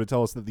beginning of the show to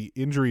tell us that the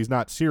injury is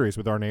not serious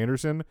with Arn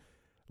Anderson.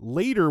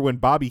 Later, when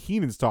Bobby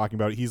Heenan's talking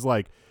about it, he's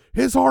like,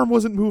 his arm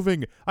wasn't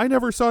moving. I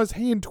never saw his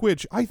hand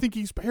twitch. I think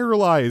he's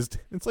paralyzed.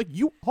 It's like,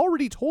 you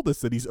already told us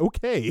that he's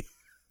okay.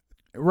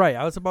 Right.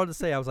 I was about to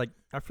say, I was like,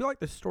 I feel like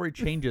the story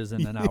changes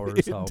in an hour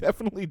or so. It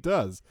definitely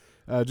does.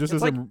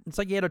 It's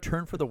like he had a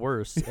turn for the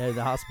worse at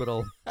the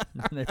hospital,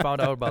 and they found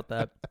out about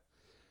that.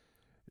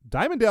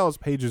 Diamond Dallas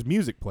Page's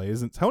music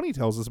plays, and Tony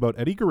tells us about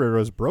Eddie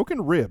Guerrero's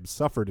broken ribs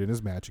suffered in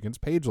his match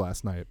against Page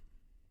last night.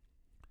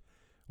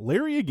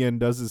 Larry again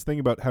does his thing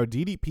about how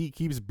DDP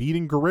keeps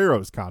beating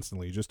Guerreros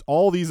constantly, just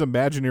all these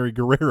imaginary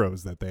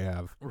Guerreros that they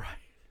have. Right.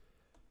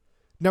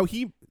 Now,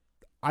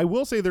 I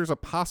will say there's a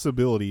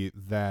possibility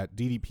that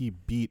DDP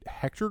beat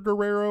Hector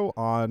Guerrero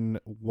on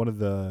one of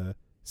the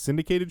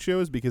syndicated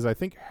shows because I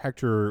think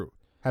Hector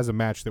has a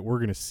match that we're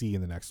going to see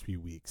in the next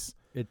few weeks.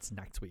 It's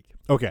next week.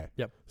 Okay.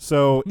 Yep.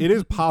 So it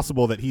is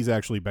possible that he's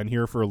actually been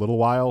here for a little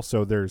while.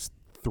 So there's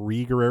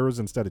 3 Guerreros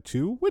instead of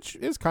 2, which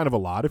is kind of a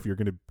lot if you're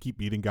going to keep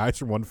beating guys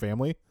from one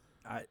family.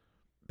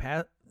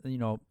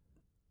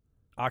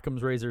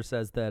 Occam's razor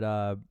says that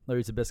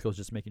Larry Zbyszko's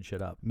just making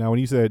shit up. Now, when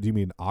you said, do you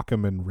mean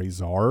Occam and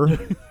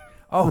Razor?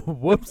 Oh,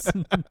 whoops.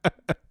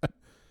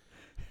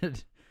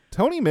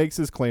 Tony makes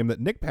his claim that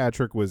Nick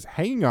Patrick was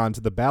hanging on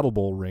to the Battle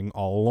Bowl ring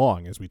all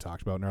along, as we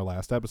talked about in our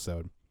last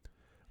episode.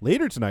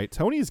 Later tonight,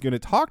 Tony is going to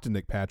talk to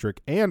Nick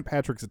Patrick and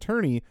Patrick's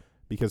attorney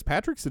because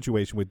Patrick's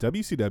situation with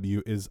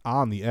WCW is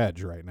on the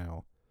edge right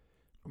now.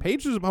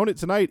 Page's opponent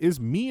tonight is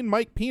Mean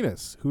Mike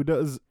Penis, who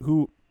is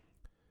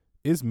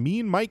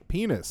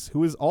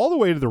all the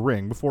way to the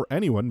ring before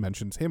anyone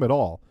mentions him at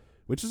all,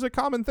 which is a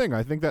common thing.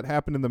 I think that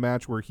happened in the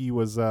match where he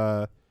was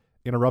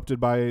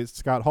interrupted by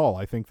Scott Hall.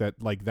 I think that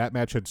that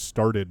match had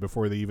started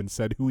before they even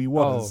said who he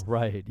was. Oh,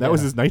 right. That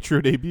was his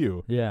Nitro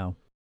debut. Yeah.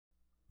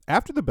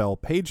 After the bell,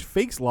 Page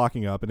fakes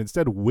locking up and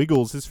instead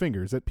wiggles his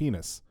fingers at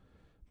Penis.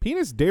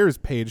 Penis dares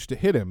Page to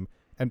hit him,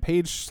 and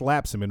Page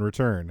slaps him in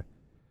return.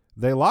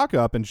 They lock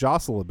up and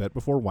jostle a bit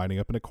before winding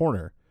up in a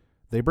corner.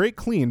 They break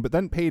clean, but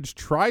then Page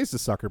tries to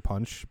sucker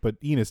punch, but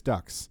Enos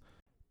ducks.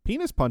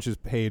 Penis punches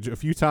Page a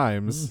few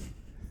times.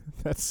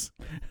 That's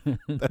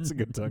a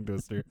good tongue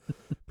twister.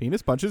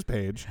 Penis punches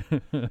Page,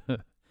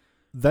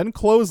 then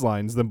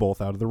clotheslines them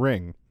both out of the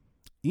ring.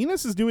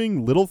 Enos is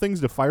doing little things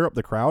to fire up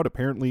the crowd.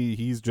 Apparently,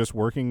 he's just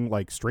working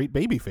like straight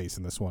babyface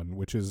in this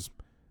one,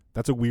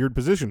 that's a weird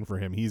position for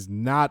him. He's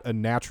not a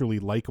naturally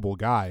likable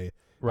guy.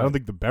 Right. I don't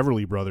think the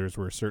Beverly Brothers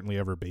were certainly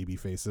ever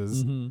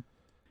babyfaces. Mm-hmm.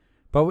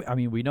 But,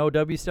 we know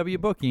WCW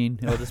booking.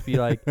 It'll just be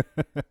like,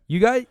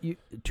 you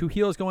 2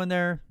 heels go in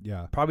there.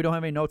 Yeah. Probably don't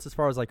have any notes as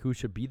far as, who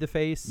should be the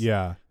face.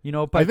 Yeah.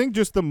 But I think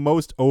just the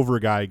most over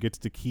guy gets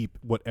to keep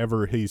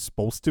whatever he's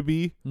supposed to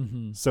be.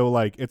 Mm-hmm. So,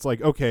 it's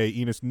like, okay,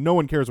 Enos, no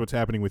one cares what's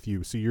happening with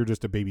you, so you're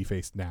just a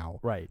babyface now.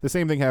 Right. The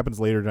same thing happens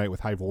later tonight with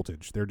High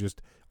Voltage. They're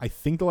just, I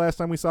think the last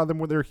time we saw them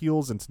were their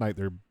heels, and tonight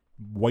they're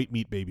white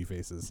meat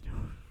babyfaces.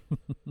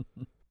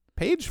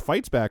 Page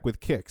fights back with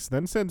kicks,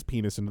 then sends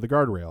Penis into the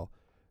guardrail.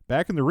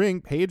 Back in the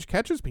ring, Page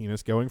catches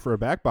Penis going for a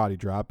back body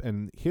drop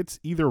and hits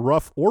either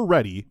Ruff or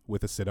Reddy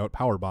with a sit-out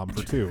powerbomb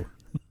for 2.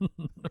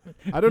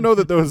 I don't know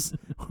that those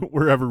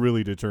were ever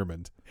really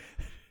determined.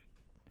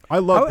 I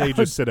love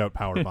Page's sit-out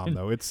powerbomb,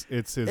 though. It's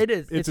his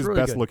his really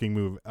best-looking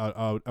move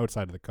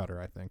outside of the cutter,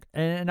 I think.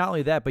 And not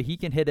only that, but he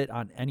can hit it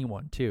on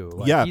anyone, too.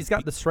 He's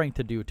got the strength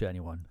to do it to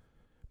anyone.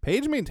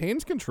 Page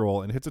maintains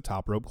control and hits a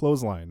top rope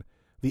clothesline.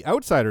 The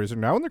Outsiders are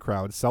now in the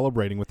crowd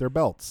celebrating with their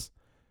belts.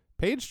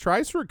 Page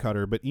tries for a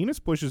cutter, but Enos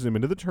pushes him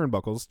into the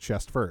turnbuckles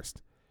chest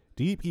first.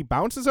 DDP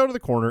bounces out of the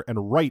corner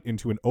and right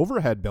into an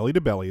overhead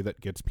belly-to-belly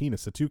that gets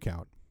Penis a 2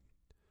 count.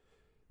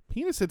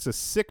 Penis hits a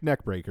sick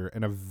neck breaker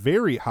and a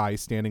very high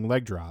standing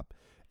leg drop.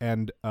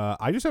 And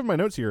I just have my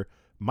notes here.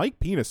 Mike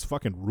Penis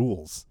fucking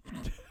rules.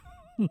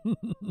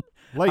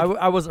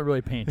 I wasn't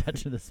really paying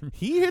attention to this.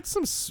 He hits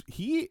some...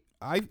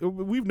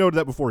 We've noted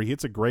that before. He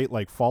hits a great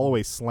fall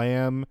away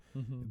slam.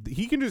 Mm-hmm.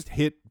 He can just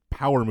hit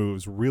power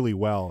moves really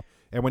well.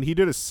 And when he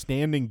did a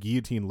standing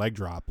guillotine leg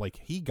drop,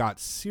 he got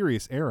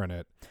serious air in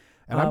it.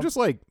 And I'm just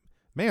like,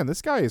 man,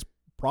 this guy is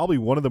probably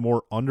one of the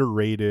more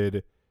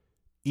underrated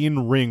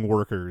in-ring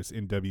workers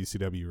in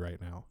WCW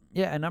right now.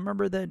 Yeah, and I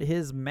remember that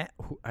his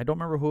I don't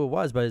remember who it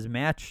was, but his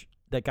match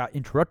that got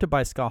interrupted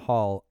by Scott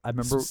Hall, I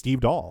remember Steve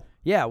Dahl.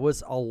 Yeah, it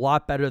was a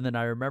lot better than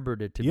I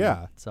remembered it to be.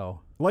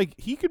 So like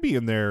he could be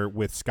in there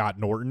with Scott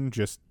Norton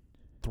just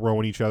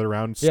throwing each other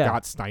around. Yeah.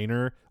 Scott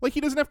Steiner. Like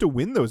he doesn't have to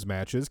win those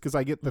matches because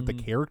I get that the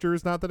character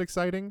is not that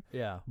exciting.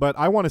 Yeah. But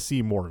I want to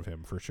see more of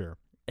him for sure.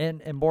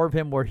 And more of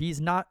him where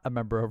he's not a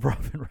member of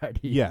Rough and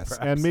Ready. Yes,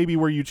 perhaps. and maybe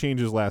where you change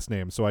his last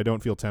name so I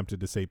don't feel tempted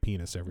to say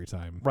penis every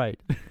time. Right.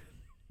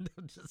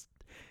 Just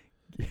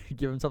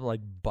give him something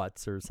like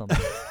Butts or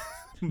something.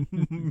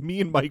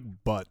 Me and Mike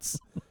Butts.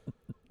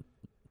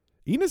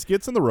 Enos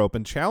gets in the rope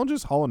and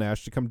challenges Hall and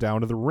Nash to come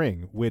down to the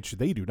ring, which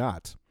they do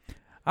not.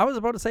 I was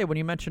about to say, when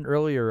you mentioned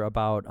earlier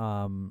about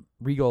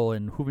Regal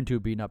and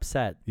Juventud being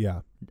upset,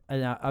 Yeah.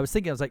 and I was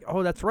thinking, I was like,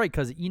 oh, that's right,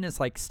 because Enos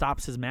like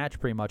stops his match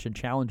pretty much and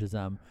challenges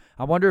them.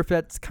 I wonder if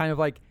that's kind of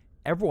like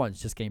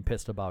everyone's just getting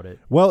pissed about it.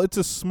 Well, it's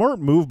a smart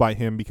move by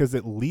him because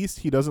at least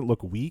he doesn't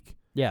look weak.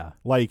 Yeah.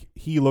 Like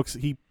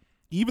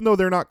even though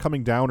they're not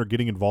coming down or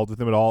getting involved with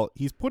him at all,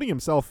 he's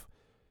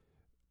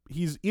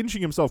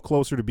inching himself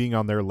closer to being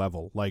on their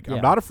level. Like, Yeah.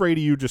 I'm not afraid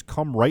of you. Just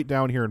come right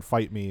down here and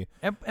fight me.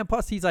 And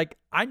plus, he's like,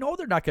 I know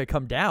they're not going to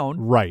come down.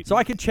 Right. So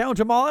I can challenge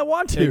them all I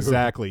want to.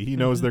 Exactly. He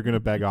knows they're going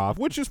to beg off,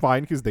 which is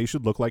fine because they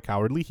should look like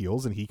cowardly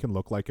heels and he can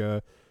look like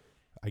a,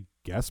 I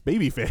guess,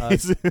 baby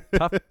face.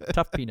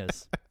 Tough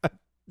penis.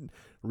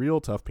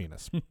 Real tough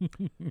penis.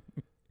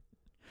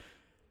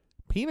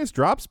 Penis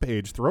drops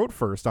Page throat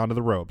first onto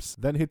the ropes,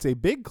 then hits a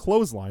big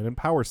clothesline and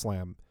power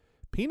slam.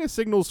 Penis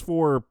signals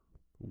for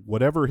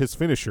whatever his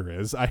finisher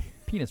is.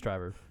 Penis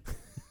driver.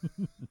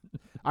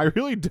 I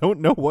really don't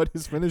know what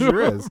his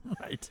finisher is.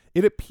 Right.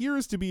 It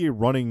appears to be a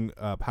running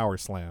power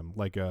slam,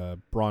 like a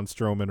Braun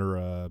Strowman or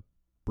a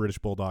British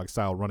Bulldog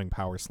style running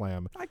power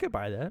slam. I could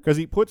buy that. Because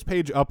he puts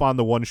Page up on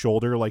the one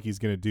shoulder like he's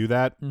going to do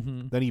that.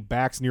 Mm-hmm. Then he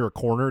backs near a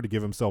corner to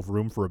give himself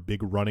room for a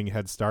big running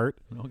head start.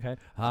 Okay.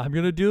 I'm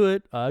going to do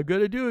it. I'm going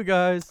to do it,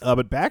 guys.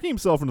 But backing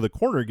himself into the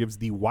corner gives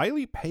the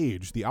wily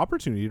Page the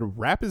opportunity to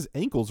wrap his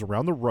ankles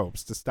around the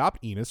ropes to stop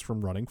Enos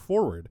from running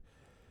forward.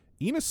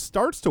 Enos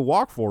starts to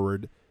walk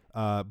forward,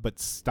 but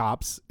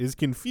stops, is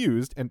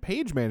confused, and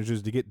Page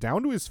manages to get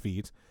down to his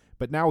feet.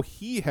 But now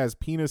he has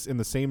Penis in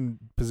the same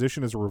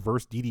position as a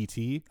reverse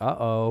DDT.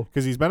 Uh-oh.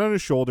 Because he's been on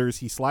his shoulders.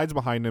 He slides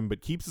behind him, but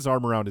keeps his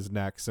arm around his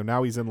neck. So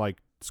now he's in like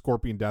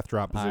Scorpion Death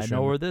Drop position. I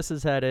know where this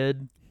is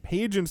headed.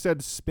 Page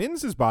instead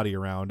spins his body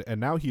around,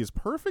 and now he is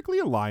perfectly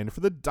aligned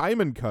for the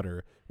Diamond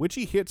Cutter, which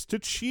he hits to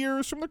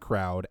cheers from the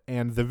crowd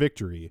and the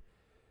victory.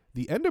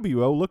 The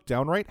NWO look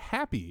downright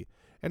happy,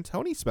 and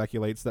Tony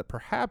speculates that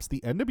perhaps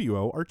the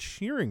NWO are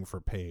cheering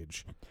for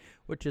Page.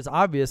 Which is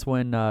obvious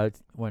when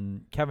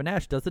Kevin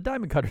Nash does the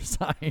Diamond Cutter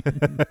sign.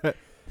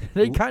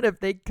 they kind of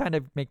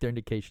make their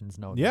indications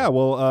known. Yeah,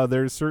 well,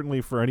 there's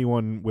certainly, for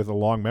anyone with a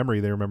long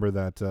memory, they remember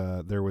that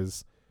there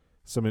was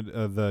some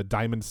the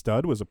Diamond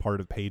Stud was a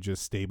part of Page's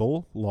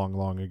stable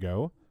long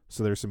ago.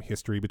 So there's some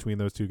history between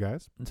those two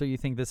guys. And so you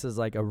think this is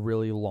like a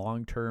really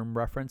long-term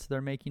reference they're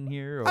making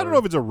here? Or? I don't know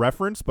if it's a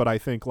reference, but I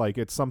think like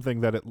it's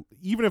something that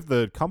even if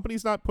the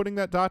company's not putting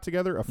that dot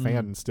together, a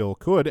fan still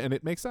could, and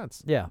it makes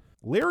sense. Yeah.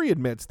 Larry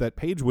admits that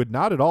Page would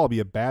not at all be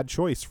a bad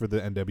choice for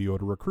the NWO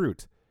to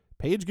recruit.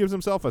 Page gives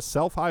himself a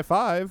self-high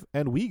five,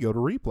 and we go to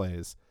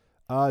replays.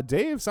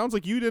 Dave, sounds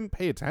like you didn't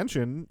pay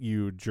attention,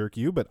 you jerk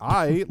you, but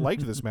I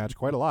liked this match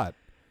quite a lot.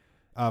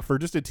 For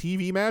just a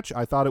TV match,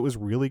 I thought it was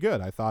really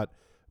good. I thought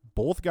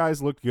both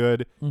guys looked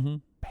good. Mm-hmm.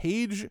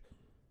 Page,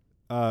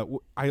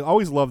 I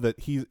always love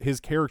that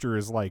his character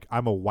is like,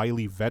 I'm a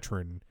wily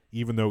veteran,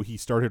 even though he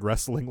started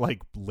wrestling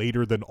like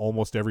later than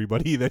almost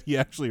everybody that he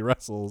actually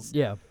wrestles.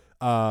 Yeah.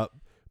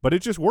 But it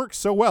just works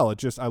so well.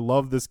 I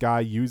love this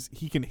guy.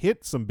 He can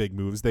hit some big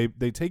moves. They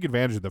take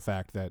advantage of the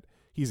fact that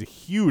he's a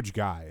huge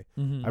guy.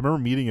 Mm-hmm. I remember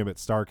meeting him at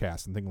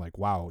StarCast and thinking like,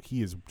 wow,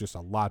 he is just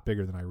a lot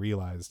bigger than I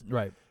realized.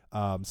 Right.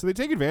 So they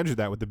take advantage of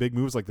that with the big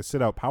moves like the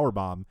sit-out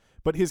powerbomb.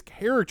 But his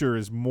character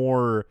is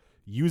more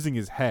using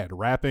his head,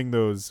 wrapping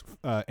those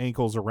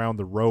ankles around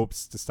the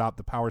ropes to stop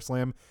the power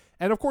slam.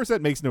 And, of course,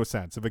 that makes no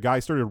sense. If a guy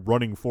started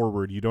running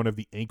forward, you don't have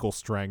the ankle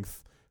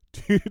strength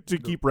to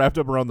keep wrapped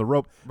up around the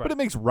rope. Right. But it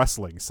makes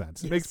wrestling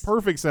sense. It makes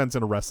perfect sense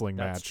in a wrestling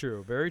match. That's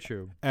true. Very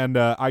true. And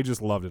I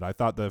just loved it. I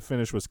thought the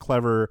finish was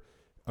clever.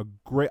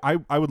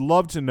 I would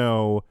love to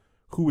know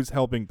who is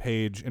helping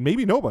Page, and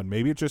maybe no one,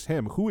 maybe it's just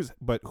him.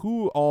 But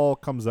who all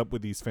comes up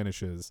with these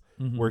finishes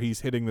where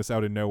he's hitting this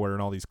out of nowhere in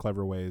all these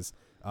clever ways?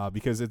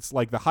 Because it's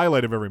like the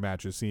highlight of every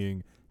match is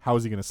seeing how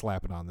is he going to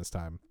slap it on this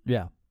time.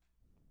 Yeah.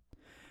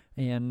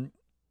 And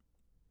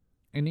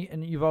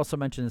you've also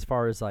mentioned as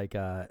far as like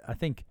I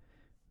think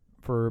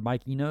for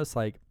Mike Enos,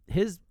 like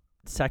his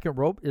second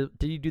rope, did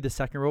he do the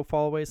second rope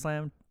fall away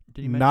slam?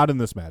 Did you mention? Not in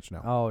this match,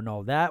 no. Oh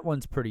no,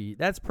 that's pretty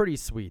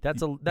sweet.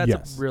 That's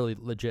Yes. a really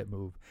legit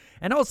move.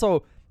 And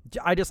also,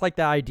 I just like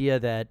the idea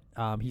that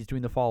he's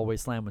doing the fall away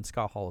slam when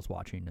Scott Hall is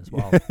watching as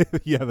well.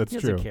 Yeah, that's he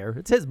true. doesn't care.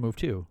 It's his move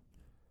too.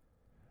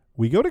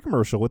 We go to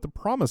commercial with the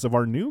promise of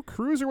our new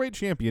Cruiserweight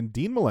champion,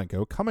 Dean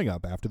Malenko, coming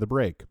up after the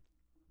break.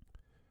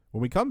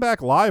 When we come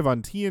back live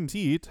on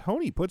TNT,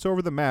 Tony puts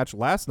over the match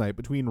last night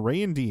between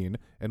Ray and Dean,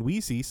 and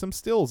we see some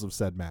stills of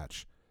said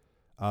match.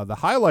 The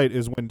highlight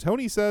is when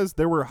Tony says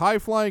there were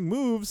high-flying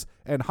moves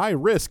and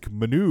high-risk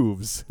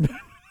maneuvers.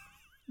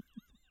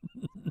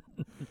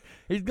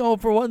 He's going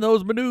for one of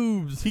those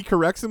maneuvers. He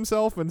corrects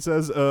himself and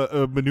says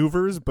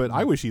maneuvers, but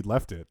I wish he'd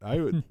left it.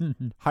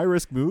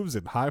 High-risk moves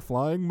and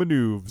high-flying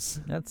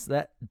maneuvers.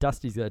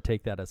 Dusty's going to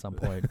take that at some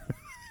point.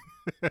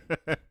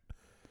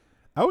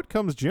 Out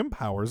comes Jim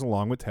Powers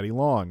along with Teddy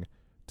Long.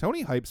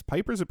 Tony hypes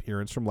Piper's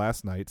appearance from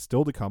last night,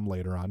 still to come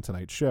later on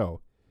tonight's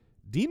show.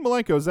 Dean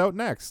Malenko's out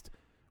next.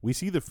 We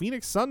see the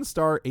Phoenix Sun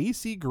star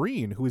AC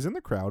Green, who is in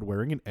the crowd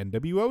wearing an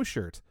NWO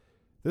shirt.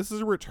 This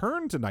is a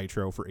return to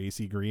Nitro for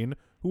AC Green,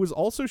 who was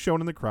also shown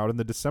in the crowd in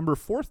the December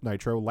 4th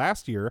Nitro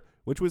last year,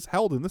 which was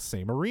held in the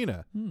same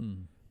arena.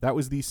 That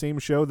was the same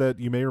show that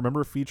you may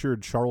remember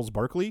featured Charles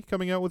Barkley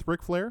coming out with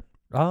Ric Flair.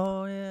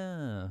 Oh,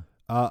 yeah.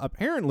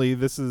 Apparently,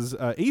 this is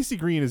AC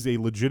Green is a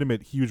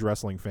legitimate huge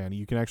wrestling fan.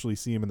 You can actually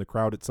see him in the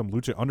crowd at some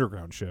Lucha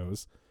Underground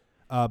shows.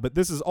 But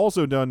this is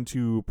also done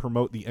to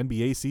promote the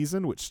NBA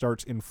season, which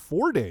starts in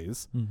 4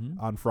 days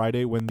on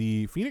Friday when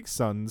the Phoenix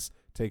Suns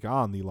take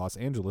on the Los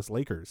Angeles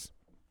Lakers.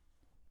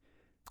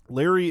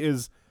 Larry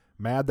is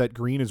mad that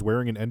Green is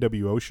wearing an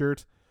NWO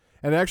shirt,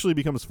 and it actually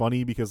becomes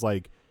funny because,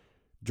 like,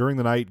 during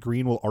the night,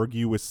 Green will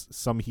argue with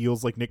some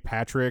heels like Nick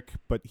Patrick,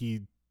 but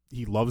he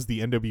loves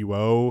the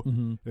NWO.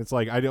 And it's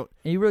like, and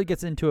he really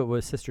gets into it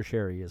with Sister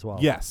Sherry as well.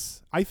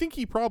 Yes. I think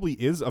he probably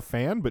is a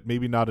fan, but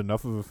maybe not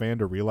enough of a fan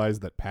to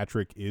realize that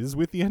Patrick is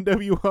with the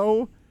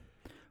NWO.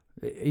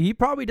 He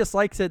probably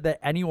dislikes it that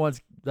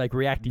anyone's like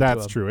reacting to him.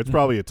 That's true. It's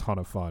probably a ton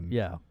of fun.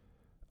 Yeah.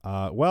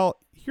 Well,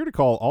 here to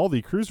call all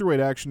the cruiserweight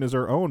action is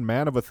our own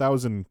man of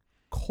 1,000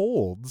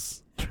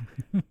 colds.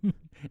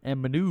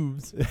 And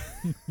maneuvers.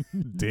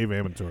 Dave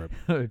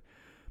Amantorp.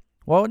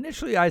 Well,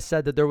 initially I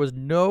said that there was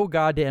no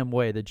goddamn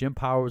way that Jim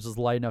Powers was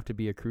light enough to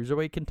be a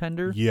cruiserweight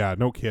contender. Yeah,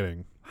 no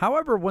kidding.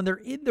 However, when they're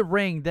in the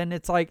ring, then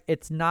it's like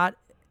it's not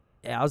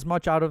as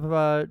much out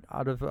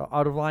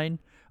of line.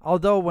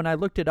 Although when I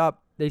looked it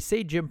up, they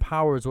say Jim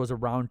Powers was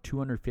around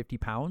 250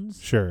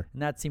 pounds. Sure.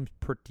 And that seems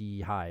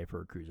pretty high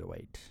for a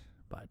cruiserweight.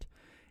 But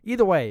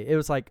either way, it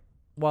was like,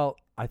 well,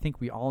 I think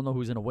we all know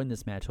who's going to win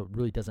this match, so it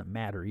really doesn't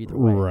matter either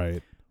way.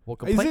 Right. We'll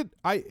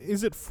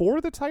Is it for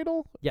the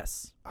title?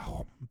 Yes.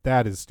 Oh,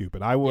 that is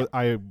stupid. I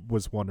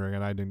was wondering,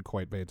 and I didn't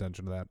quite pay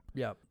attention to that.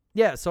 Yeah.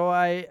 Yeah, so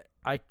I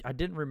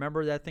didn't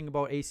remember that thing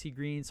about AC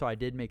Green, so I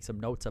did make some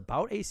notes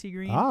about AC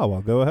Green. Ah,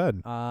 well, go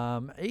ahead.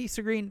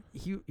 AC Green,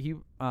 he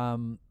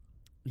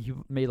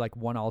made like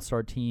one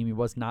All-Star team. He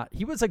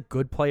was a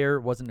good player,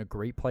 wasn't a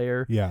great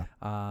player. Yeah.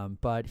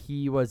 But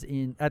he was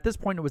at this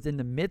point, it was in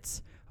the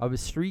midst of a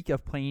streak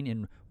of playing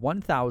in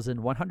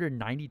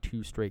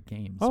 1,192 straight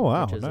games. Oh,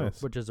 wow,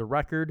 nice. Which is a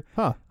record.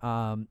 Huh.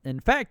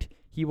 In fact,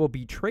 he will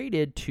be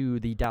traded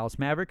to the Dallas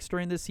Mavericks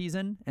during this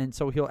season, and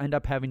so he'll end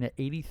up having an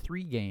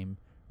 83-game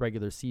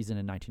regular season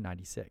in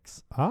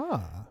 1996.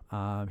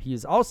 He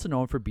is also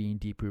known for being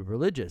deeply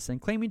religious and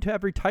claiming to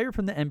have retired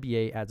from the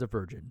NBA as a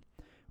virgin,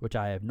 which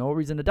I have no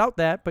reason to doubt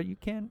that, but you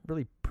can't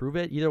really prove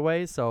it either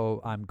way,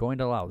 so I'm going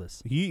to allow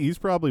this. He's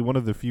probably one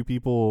of the few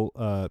people,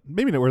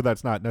 maybe not where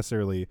that's not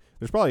necessarily,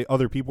 there's probably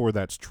other people where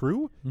that's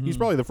true. He's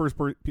probably the first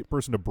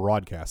person to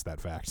broadcast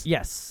that fact.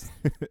 Yes.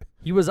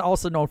 He was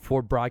also known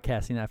for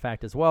broadcasting that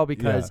fact as well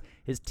because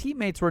his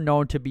teammates were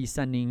known to be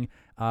sending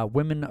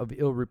women of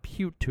ill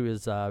repute to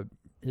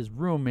his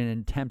room in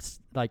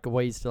attempts, like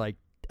ways to like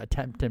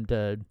attempt him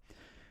to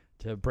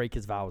break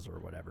his vows or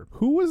whatever.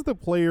 Who was the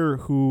player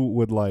who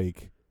would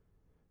like...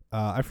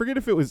 I forget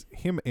if it was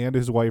him and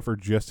his wife or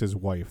just his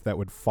wife that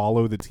would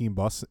follow the team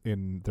bus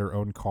in their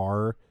own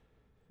car.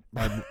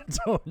 And,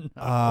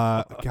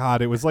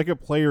 God, it was like a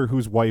player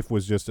whose wife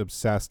was just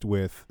obsessed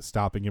with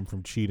stopping him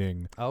from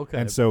cheating. Okay.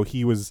 And so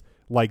he was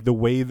like, the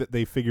way that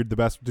they figured the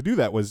best to do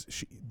that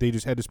was they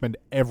just had to spend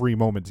every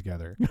moment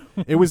together.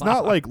 It was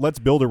not like, let's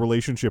build a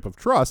relationship of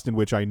trust in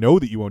which I know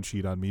that you won't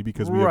cheat on me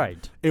because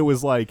it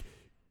was like,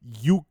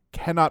 you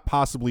cannot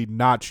possibly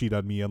not cheat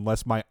on me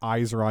unless my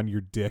eyes are on your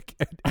dick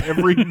at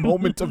every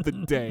moment of the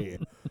day.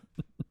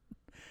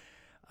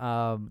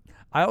 I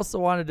also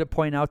wanted to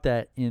point out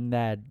that in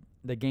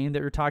the game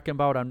that we're talking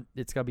about,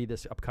 it's going to be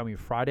this upcoming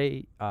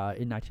Friday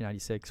in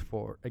 1996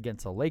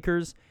 against the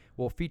Lakers,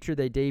 will feature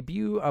the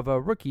debut of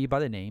a rookie by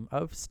the name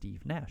of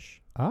Steve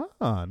Nash.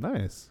 Ah,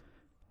 nice.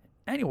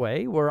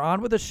 Anyway, we're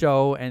on with the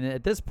show, and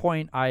at this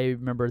point, I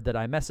remembered that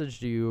I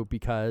messaged you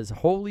because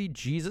holy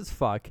Jesus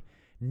fuck,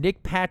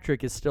 Nick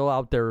Patrick is still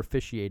out there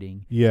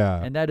officiating.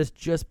 Yeah. And that is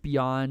just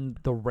beyond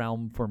the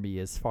realm for me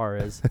as far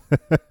as...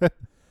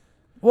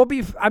 Well,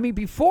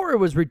 before it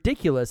was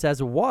ridiculous as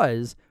it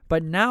was,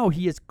 but now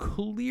he has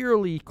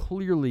clearly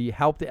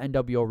helped the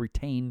NWO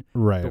retain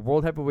the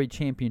World Heavyweight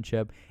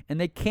Championship,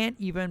 and they can't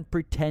even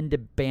pretend to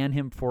ban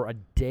him for a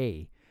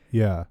day.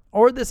 Yeah.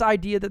 Or this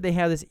idea that they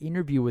have this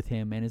interview with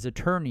him and his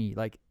attorney,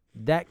 like,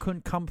 that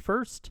couldn't come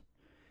first.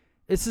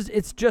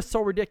 It's just so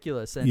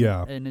ridiculous.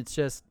 And it's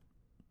just...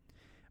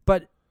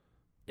 But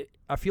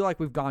I feel like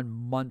we've gone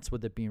months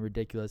with it being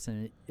ridiculous,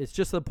 and it's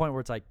just to the point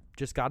where it's like,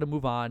 just got to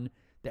move on.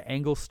 The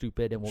angle's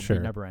stupid and will be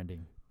never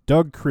ending.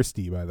 Doug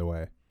Christie, by the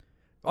way.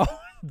 Oh,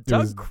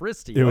 Doug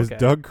Christie. It was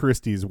Doug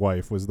Christie's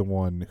wife was the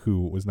one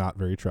who was not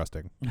very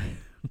trusting.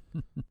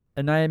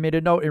 And I made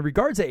a note in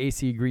regards to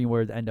AC Green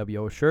wearing the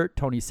NWO shirt.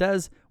 Tony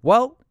says,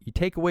 well, you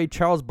take away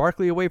Charles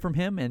Barkley away from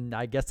him, and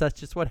I guess that's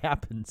just what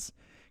happens.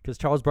 Because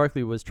Charles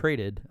Barkley was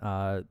traded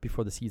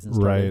before the season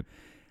started. Right.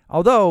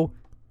 Although,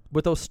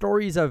 with those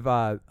stories of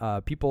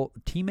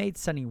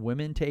teammates sending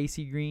women to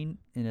AC Green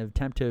in an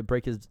attempt to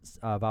break his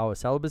vow of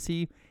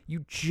celibacy,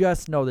 you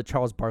just know that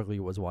Charles Barkley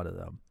was one of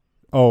them.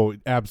 Oh,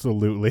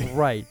 absolutely.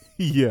 Right.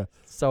 Yeah.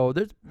 So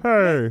there's...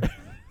 Hey.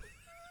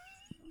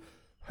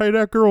 Hey,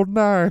 that girl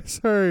nice.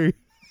 Hey.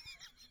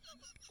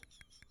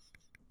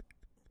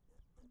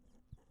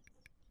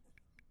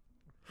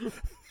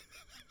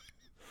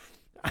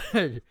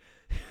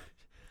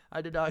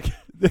 I did not...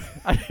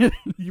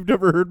 You've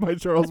never heard my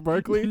Charles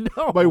Barkley?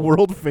 No. My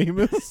world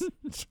famous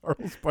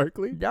Charles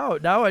Barkley? No,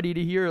 now I need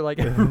to hear like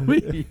every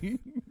week.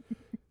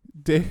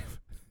 Dave,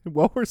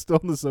 while we're still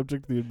on the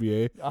subject of the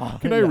NBA,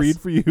 can I yes. read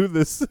for you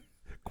this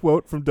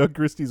quote from Doug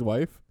Christie's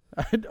wife?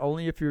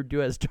 Only if you're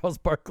due as Charles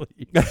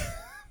Barkley.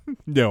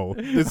 No.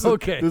 This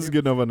is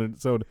good enough on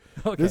its own.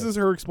 Okay. This is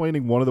her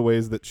explaining one of the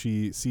ways that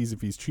she sees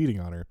if he's cheating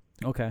on her.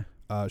 Okay.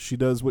 She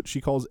does what she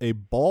calls a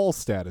ball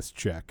status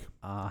check.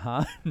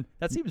 Uh-huh.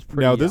 That seems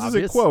pretty Now, this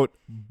obvious. is a quote.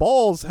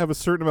 Balls have a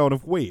certain amount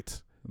of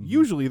weight.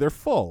 Usually they're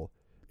full.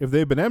 If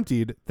they've been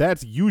emptied,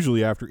 that's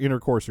usually after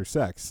intercourse or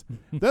sex.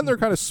 Then they're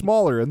kind of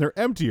smaller and they're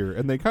emptier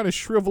and they kind of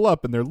shrivel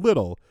up and they're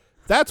little.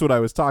 That's what I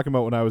was talking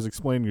about when I was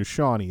explaining to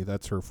Shawnee.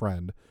 That's her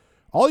friend.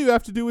 All you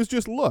have to do is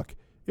just look.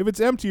 If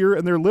it's emptier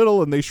and they're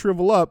little and they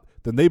shrivel up,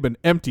 then they've been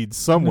emptied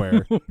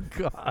somewhere. Oh,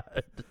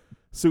 God.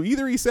 So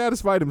either he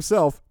satisfied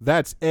himself,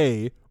 that's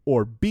A,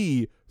 or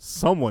B,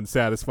 someone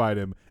satisfied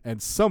him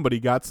and somebody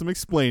got some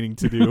explaining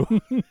to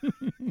do.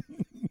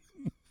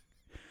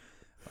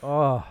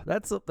 Oh,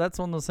 that's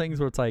one of those things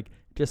where it's like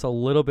just a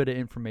little bit of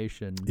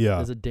information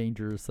is a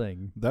dangerous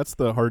thing. That's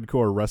the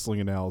hardcore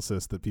wrestling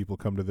analysis that people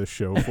come to this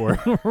show for.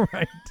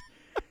 Right.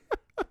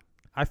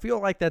 I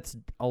feel like that's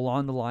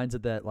along the lines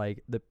of that,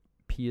 like the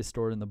pee is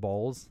stored in the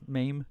balls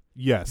meme.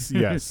 Yes.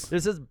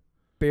 This is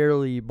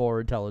barely more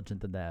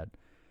intelligent than that.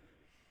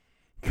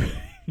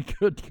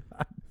 Good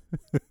God.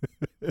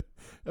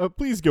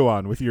 Please go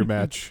on with your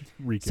match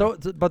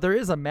recap. But there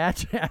is a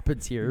match that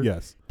happens here.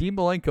 Yes. Dean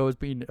Malenko is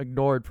being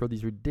ignored for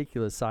these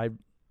ridiculous side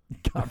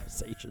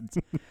conversations.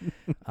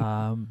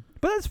 But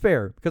that's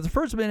fair because the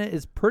first minute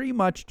is pretty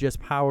much just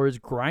Powers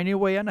grinding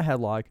away on a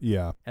headlock.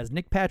 Yeah. As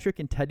Nick Patrick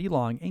and Teddy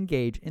Long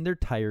engage in their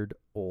tired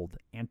old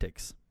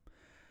antics.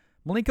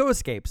 Malenko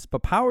escapes,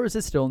 but Powers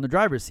is still in the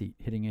driver's seat,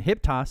 hitting a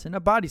hip toss and a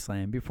body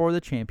slam before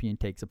the champion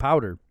takes a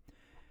powder.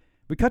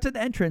 We cut to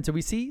the entrance and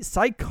we see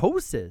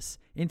Psychosis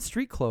in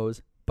street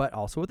clothes, but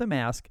also with a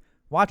mask,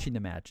 watching the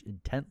match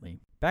intently.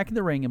 Back in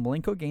the ring, and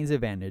Malenko gains the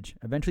advantage,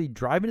 eventually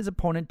driving his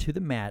opponent to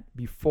the mat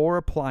before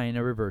applying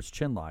a reverse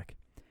chinlock.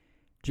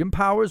 Jim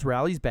Powers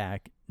rallies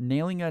back,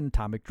 nailing an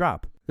atomic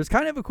drop. There's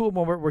kind of a cool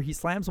moment where he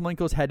slams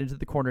Malenko's head into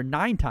the corner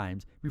 9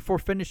 times before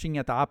finishing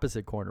at the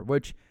opposite corner,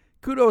 which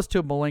kudos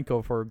to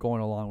Malenko for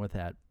going along with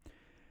that.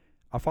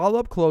 A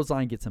follow-up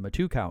clothesline gets him a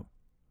 2 count.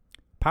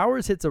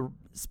 Powers hits a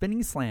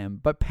spinning slam,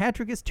 but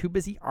Patrick is too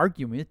busy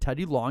arguing with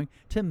Teddy Long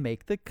to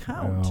make the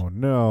count. Oh,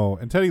 no.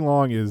 And Teddy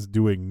Long is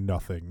doing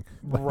nothing.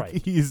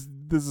 Right.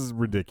 This is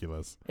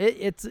ridiculous.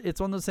 It's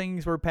one of those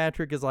things where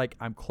Patrick is like,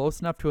 I'm close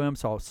enough to him,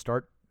 so I'll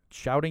start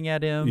shouting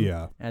at him.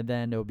 Yeah. And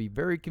then it'll be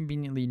very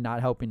conveniently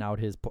not helping out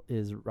his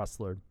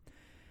wrestler.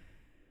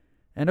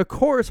 And of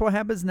course, what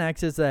happens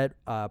next is that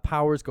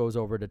Powers goes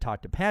over to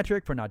talk to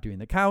Patrick for not doing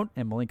the count,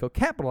 and Malenko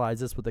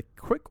capitalizes with a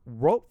quick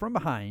rope from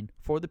behind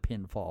for the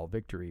pinfall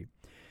victory.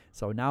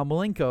 So now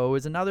Malenko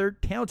is another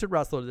talented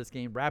wrestler of this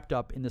game, wrapped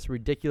up in this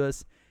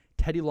ridiculous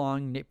Teddy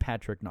Long, Nick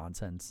Patrick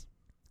nonsense.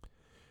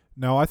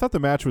 Now, I thought the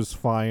match was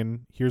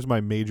fine. Here's my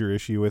major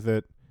issue with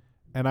it.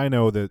 And I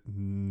know that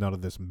none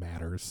of this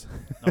matters.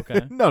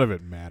 Okay. None of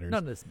it matters. None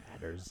of this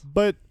matters.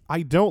 But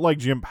I don't like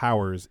Jim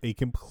Powers, a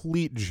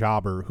complete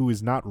jobber who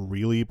is not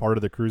really part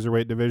of the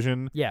cruiserweight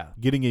division,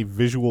 getting a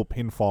visual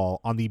pinfall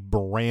on the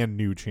brand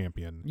new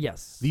champion.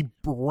 Yes. The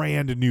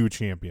brand new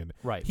champion.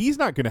 Right. He's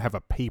not going to have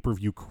a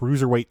pay-per-view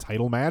cruiserweight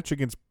title match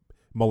against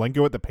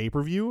Malenko at the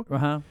pay-per-view.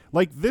 Uh-huh.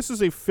 Like, this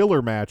is a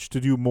filler match to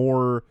do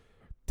more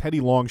Teddy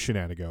Long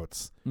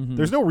shenanigans. Mm-hmm.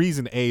 There's no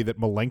reason, A, that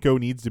Malenko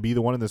needs to be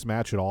the one in this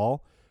match at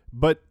all.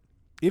 But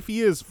if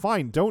he is,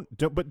 fine. Don't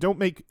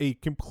make a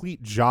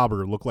complete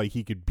jobber look like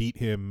he could beat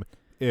him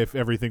if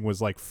everything was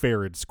like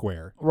fair and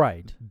square.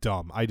 Right.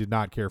 Dumb. I did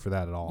not care for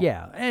that at all.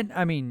 Yeah, and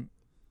I mean,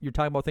 you're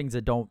talking about things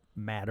that don't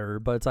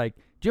matter, but it's like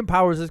Jim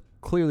Powers is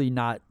clearly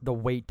not the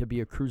weight to be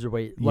a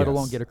cruiserweight, let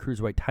alone get a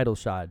cruiserweight title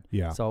shot.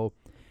 Yeah. So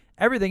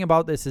everything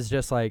about this is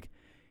just like,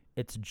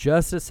 it's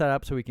just a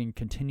setup so we can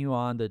continue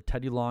on the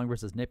Teddy Long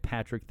versus Nick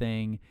Patrick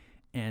thing,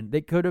 and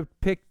they could have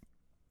picked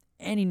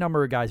any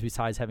number of guys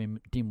besides having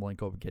Dean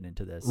Malenko get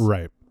into this.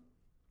 Right.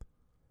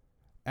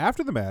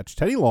 After the match,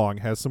 Teddy Long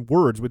has some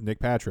words with Nick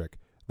Patrick.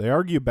 They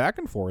argue back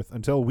and forth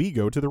until we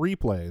go to the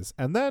replays,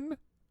 and then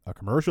a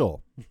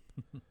commercial.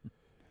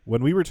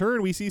 When we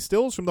return, we see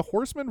stills from the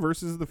Horsemen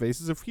versus the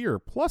Faces of Fear,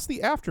 plus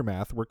the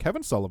aftermath where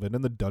Kevin Sullivan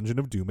and the Dungeon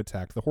of Doom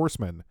attacked the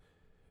Horsemen.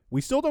 We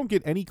still don't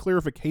get any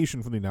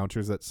clarification from the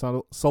announcers that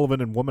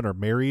Sullivan and Woman are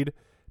married.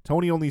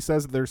 Tony only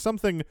says that there's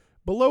something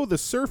below the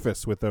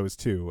surface with those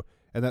two,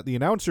 and that the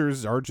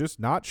announcers are just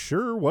not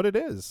sure what it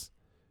is.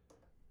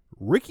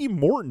 Ricky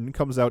Morton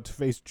comes out to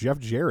face Jeff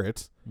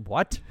Jarrett.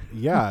 What?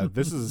 Yeah,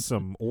 this is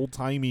some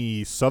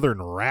old-timey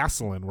Southern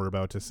wrestling we're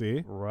about to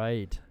see.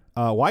 Right.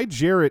 Why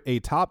Jarrett, a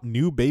top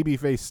new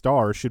babyface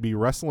star, should be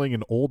wrestling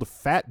an old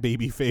fat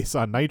babyface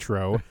on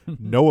Nitro.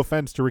 No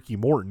offense to Ricky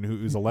Morton,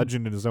 who's a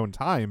legend in his own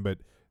time, but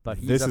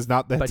this is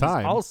not that but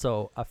time. He's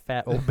also a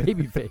fat old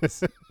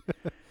babyface.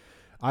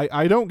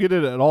 I don't get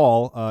it at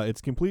all.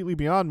 It's completely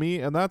beyond me,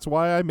 and that's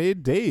why I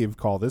made Dave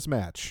call this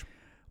match.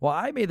 Well,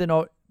 I made the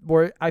note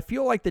where I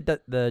feel like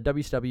the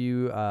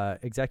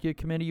WCW executive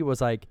committee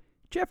was like,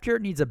 Jeff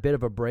Jarrett needs a bit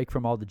of a break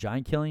from all the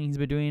giant killing he's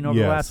been doing over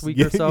the last week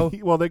or so.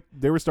 Well,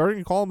 they were starting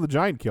to call him the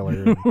Giant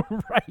Killer.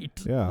 Right.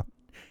 Yeah.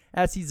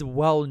 As he's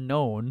well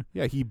known.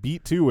 Yeah, he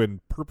beat two and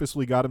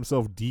purposely got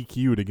himself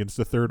DQ'd against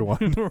the third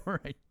one.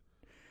 Right.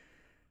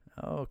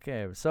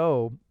 Okay,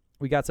 so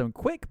we got some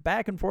quick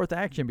back and forth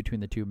action between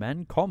the two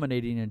men,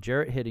 culminating in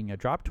Jarrett hitting a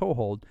drop toe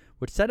hold,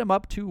 which set him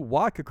up to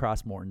walk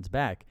across Morton's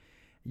back.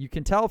 You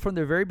can tell from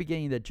the very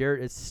beginning that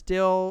Jarrett is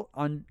still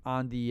on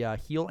the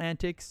heel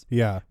antics.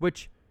 Yeah.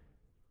 Which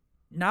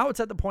now it's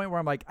at the point where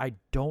I'm like, I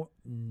don't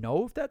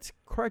know if that's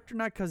correct or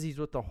not because he's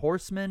with the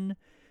Horsemen,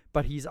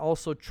 but he's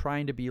also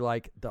trying to be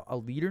like a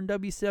leader in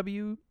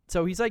WCW.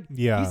 So he's like,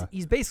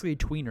 he's basically a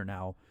tweener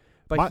now,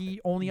 but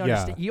he only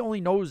understands. He only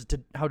knows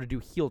how to do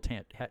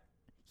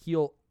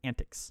heel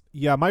antics.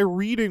 Yeah, my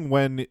reading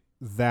when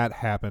that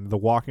happened, the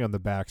walking on the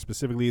back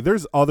specifically,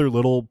 there's other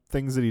little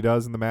things that he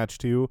does in the match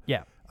too.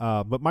 Yeah.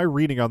 But my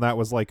reading on that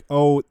was like,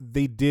 oh,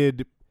 they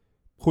did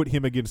put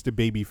him against a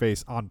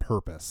babyface on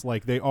purpose.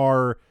 Like they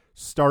are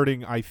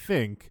starting, I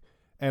think,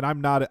 and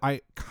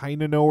I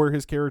kind of know where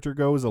his character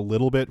goes a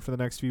little bit for the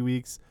next few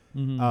weeks.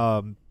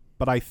 Mm-hmm.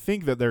 But I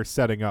think that they're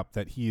setting up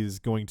that he is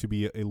going to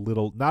be a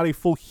little, not a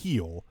full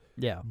heel,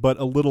 but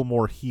a little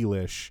more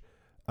heelish.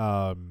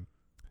 And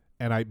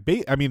I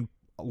mean,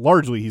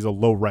 largely he's a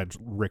low rent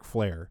Ric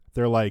Flair.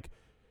 They're like,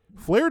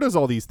 Flair does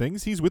all these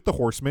things. He's with the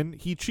Horsemen.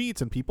 He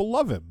cheats and people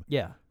love him.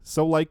 Yeah.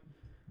 So like,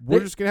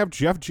 we're just going to have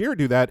Jeff Jarrett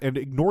do that and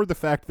ignore the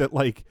fact that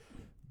like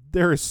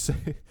there is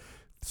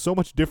so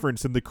much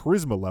difference in the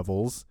charisma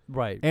levels.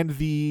 Right. And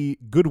the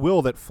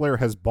goodwill that Flair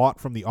has bought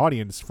from the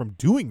audience from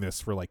doing this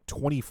for like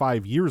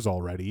 25 years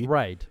already.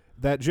 Right.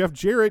 That Jeff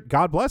Jarrett,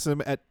 God bless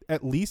him,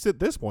 at least at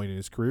this point in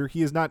his career,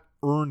 he has not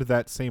earned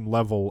that same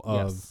level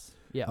of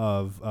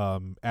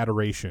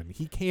adoration.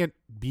 He can't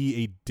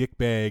be a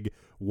dickbag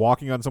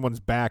walking on someone's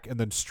back and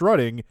then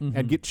strutting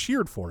and get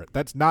cheered for it.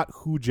 That's not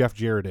who Jeff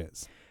Jarrett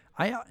is.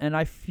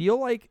 I feel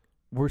like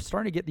we're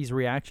starting to get these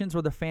reactions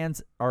where the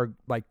fans are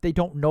like, they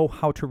don't know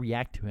how to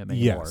react to him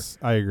anymore. Yes,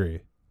 I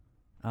agree.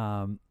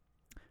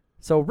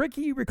 So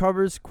Ricky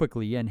recovers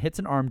quickly and hits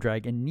an arm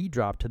drag and knee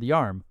drop to the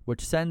arm,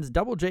 which sends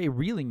Double J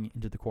reeling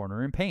into the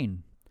corner in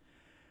pain.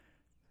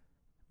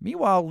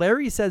 Meanwhile,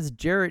 Larry says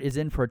Jarrett is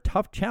in for a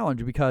tough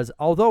challenge because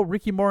although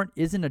Ricky Morton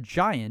isn't a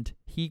giant,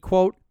 he,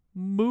 quote,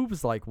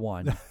 moves like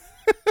one.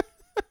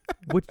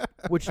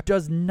 which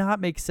does not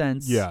make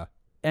sense. Yeah.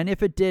 And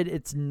if it did,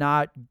 it's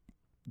not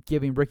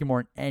giving Ricky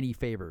Morton any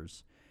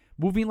favors.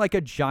 Moving like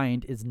a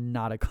giant is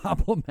not a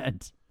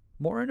compliment.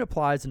 Morton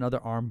applies another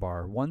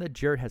armbar, one that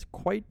Jarrett has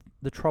quite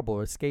the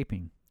trouble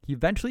escaping. He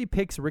eventually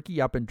picks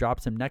Ricky up and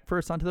drops him neck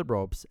first onto the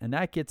ropes, and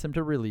that gets him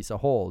to release a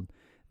hold.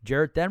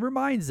 Jarrett then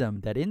reminds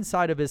him that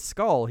inside of his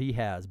skull he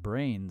has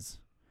brains.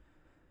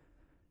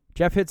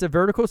 Jeff hits a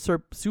vertical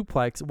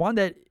suplex, one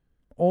that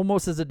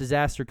almost is a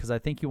disaster because I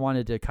think he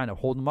wanted to kind of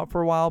hold him up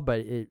for a while, but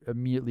it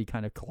immediately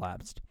kind of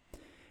collapsed.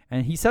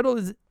 And he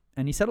settles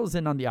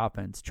in on the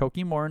offense,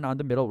 choking Morton on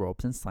the middle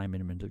ropes and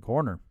slamming him into the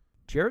corner.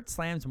 Jarrett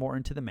slams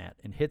Morton to the mat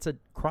and hits a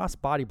cross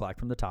body block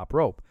from the top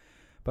rope,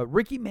 but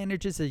Ricky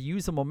manages to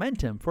use the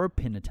momentum for a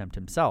pin attempt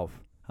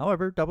himself.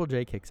 However, Double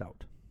J kicks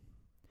out.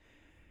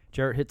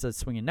 Jarrett hits a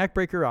swinging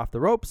neckbreaker off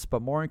the ropes,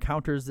 but Morton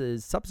counters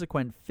his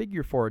subsequent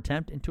figure 4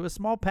 attempt into a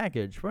small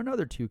package for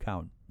another 2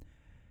 count.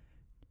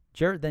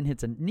 Jarrett then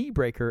hits a knee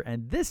breaker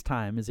and this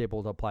time is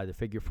able to apply the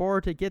figure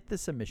 4 to get the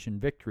submission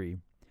victory.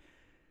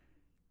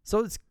 So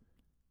it's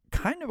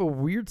kind of a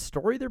weird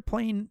story they're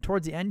playing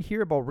towards the end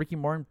here about Ricky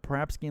Morton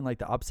perhaps getting like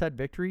the upset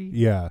victory.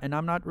 Yeah. And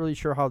I'm not really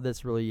sure how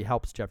this really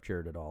helps Jeff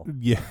Jarrett at all.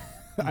 Yeah,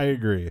 I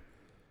agree.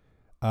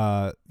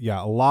 A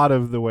lot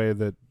of the way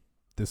that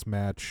this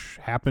match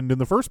happened in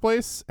the first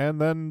place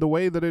and then the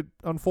way that it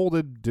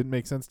unfolded didn't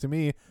make sense to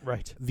me.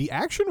 Right. The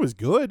action was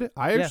good.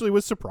 I actually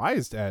was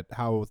surprised at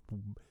how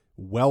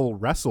well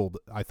wrestled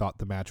I thought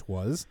the match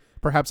was.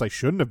 Perhaps I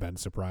shouldn't have been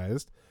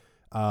surprised.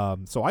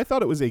 So I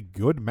thought it was a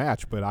good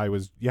match, but I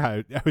was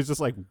just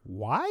like,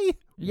 why?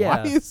 Yeah.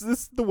 Why is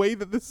this the way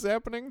that this is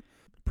happening?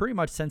 pretty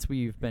much since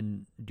we've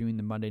been doing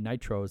the Monday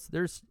Nitros,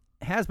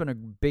 has been a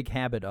big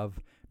habit of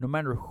no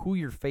matter who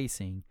you're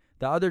facing,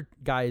 the other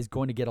guy is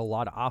going to get a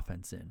lot of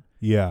offense in.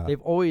 Yeah.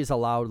 They've always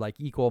allowed like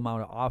equal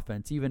amount of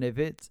offense, even if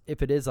it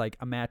is like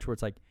a match where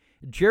it's like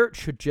Jarrett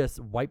should just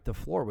wipe the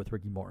floor with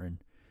Ricky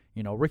Morton.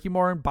 You know, Ricky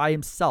Morton by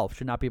himself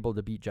should not be able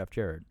to beat Jeff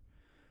Jarrett.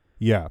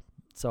 Yeah.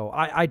 So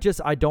I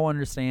don't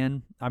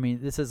understand. I mean,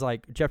 this is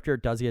like Jeff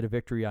Jarrett does get a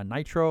victory on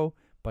Nitro,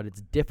 but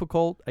it's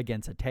difficult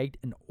against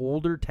an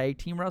older tag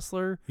team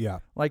wrestler. Yeah.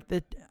 Like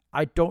that,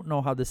 I don't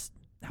know how this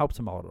helps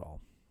him out at all.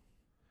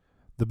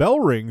 The bell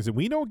rings, and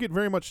we don't get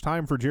very much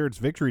time for Jarrett's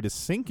victory to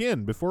sink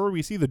in before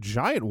we see the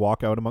Giant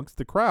walk out amongst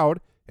the crowd,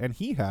 and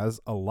he has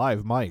a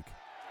live mic.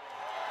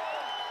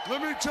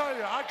 Let me tell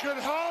you, I could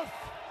huff,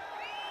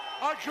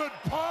 I could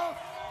puff,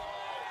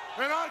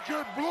 and I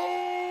could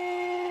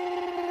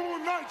blow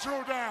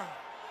Nitro down.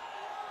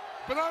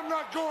 But I'm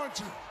not going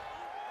to.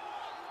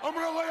 I'm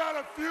going to lay out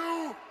a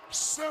few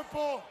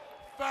simple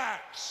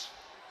facts.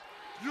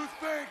 You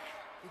think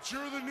that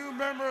you're the new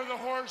member of the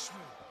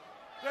Horsemen.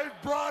 They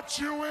brought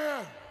you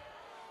in.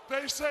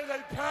 They say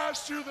they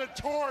passed you the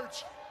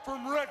torch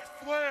from Ric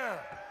Flair.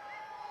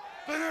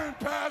 They didn't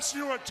pass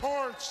you a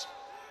torch.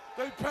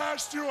 They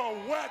passed you a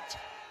wet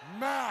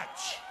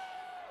match.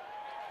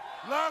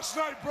 Last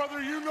night,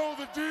 brother, you know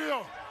the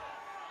deal.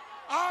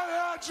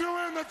 I had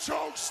you in the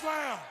choke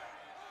slam.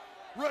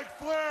 Ric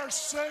Flair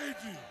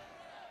saved you.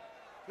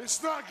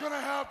 It's not going to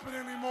happen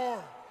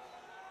anymore.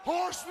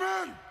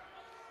 Horsemen,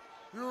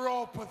 you're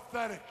all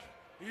pathetic,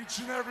 each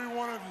and every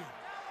one of you.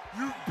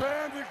 You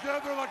band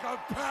together like a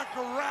pack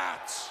of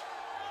rats.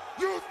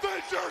 You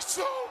think you're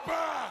so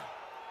bad.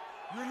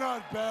 You're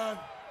not bad.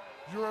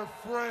 You're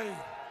afraid.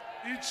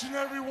 Each and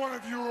every one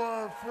of you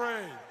are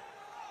afraid.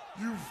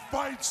 You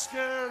fight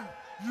scared,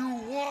 you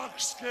walk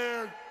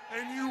scared,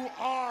 and you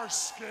are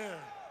scared.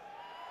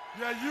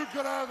 Yeah, you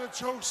got out of the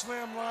choke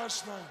slam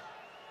last night,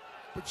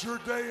 but your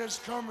day is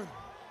coming.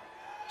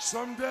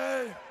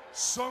 Someday,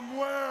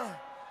 somewhere,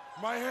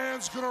 my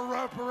hand's gonna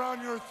wrap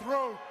around your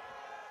throat.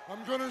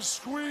 I'm gonna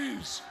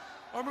squeeze.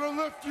 I'm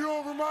gonna lift you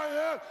over my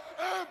head,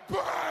 and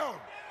bam!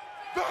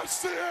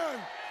 That's the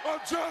end of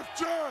Jeff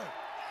Jarrett.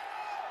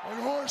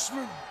 And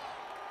Horseman,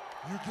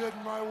 you get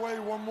in my way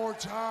one more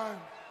time,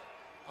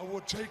 I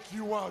will take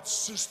you out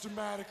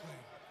systematically.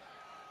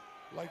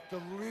 Like the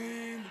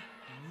lean,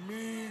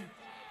 mean,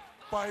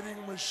 fighting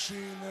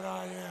machine that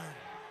I am.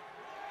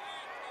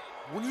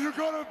 When you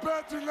go to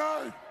bed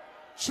tonight,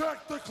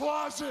 check the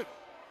closet,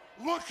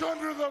 look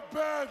under the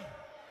bed,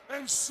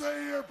 and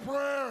say your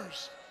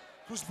prayers.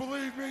 Because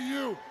believe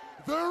me,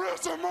 there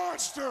is a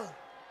monster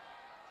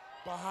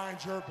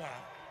behind your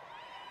back.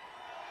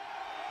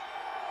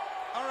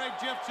 All right,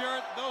 Jeff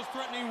Jarrett, those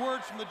threatening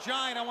words from the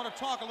Giant. I want to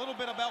talk a little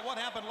bit about what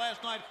happened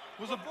last night.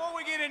 Before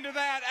we get into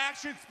that,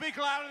 actions speak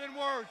louder than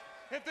words.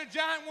 If the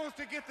Giant wants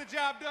to get the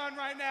job done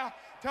right now,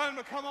 tell him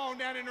to come on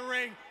down in the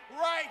ring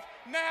right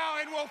now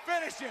and we'll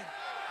finish it.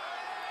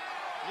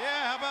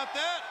 Yeah, how about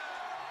that?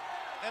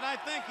 And I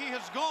think he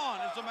has gone,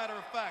 as a matter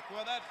of fact.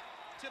 Well, that's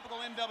typical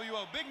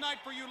NWO. Big night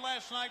for you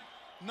last night.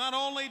 Not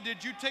only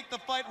did you take the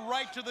fight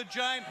right to the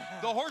Giant,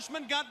 the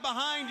Horsemen got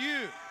behind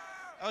you.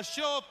 A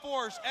show of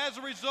force. As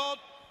a result,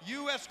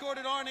 you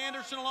escorted Arn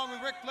Anderson along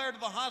with Ric Flair to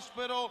the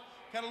hospital.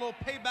 Got a little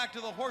payback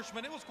to the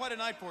Horsemen. It was quite a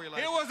night for you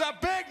last night. It was a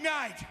big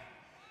night.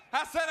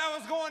 I said I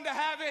was going to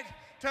have it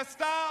to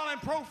style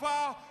and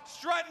profile,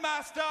 strut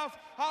my stuff,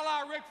 a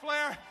la Ric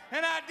Flair,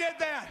 and I did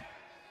that.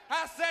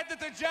 I said that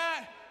the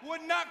Giant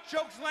would not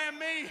chokeslam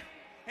me,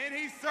 and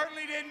he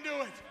certainly didn't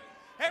do it.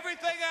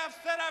 Everything I've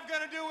said I'm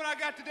going to do when I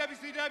got to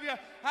WCW,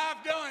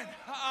 I've done.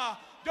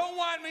 Don't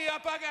wind me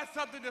up. I got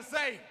something to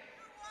say.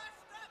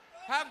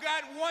 I've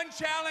got one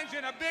challenge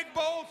and a big,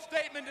 bold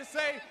statement to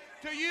say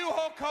to you,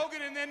 Hulk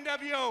Hogan and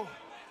NWO.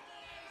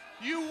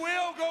 You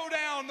will go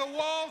down. The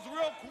walls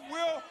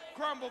will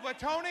crumble. But,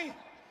 Tony,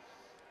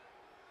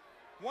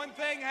 one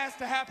thing has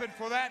to happen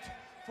for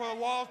the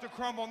walls to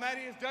crumble, and that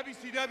is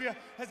WCW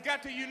has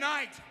got to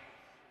unite.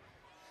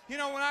 You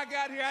know, when I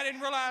got here, I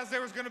didn't realize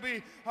there was going to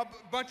be a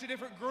bunch of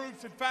different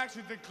groups and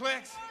factions and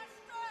cliques.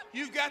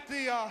 You've got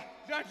the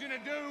Dungeon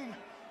of Doom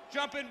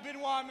jumping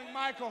Benoit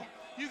McMichael.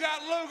 You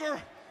got Luger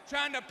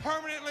trying to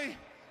permanently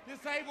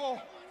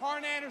disable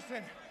Arn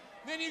Anderson.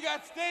 Then you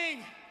got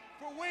Sting.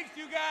 For weeks,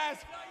 you guys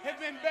have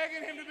been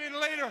begging him to be the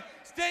leader.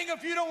 Sting,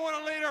 if you don't want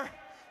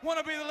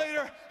to be the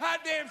leader, I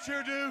damn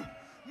sure do.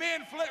 Me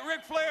and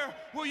Ric Flair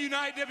will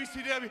unite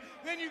WCW.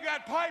 Then you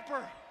got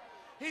Piper.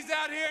 He's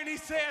out here and he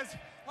says,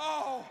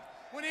 oh,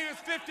 when he was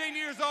 15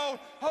 years old,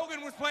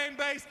 Hogan was playing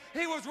bass,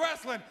 he was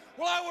wrestling.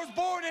 Well, I was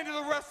born into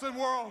the wrestling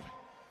world.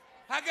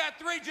 I got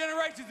 3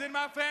 generations in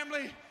my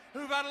family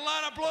who've had a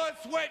lot of blood,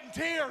 sweat, and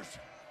tears.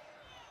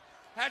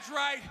 That's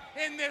right,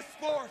 in this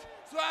sport.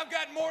 So I've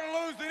got more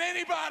to lose than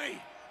anybody.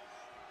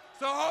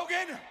 So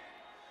Hogan,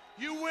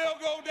 you will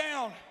go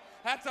down.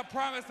 That's a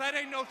promise. That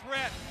ain't no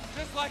threat.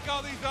 Just like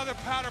all these other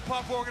powder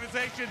puff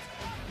organizations,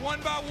 one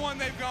by one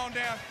they've gone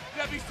down.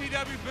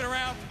 WCW's been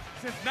around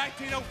since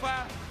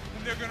 1905, and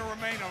they're going to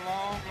remain a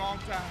long, long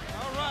time.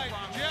 All right,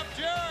 Jeff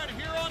Jarrett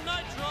here on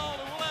Nitro,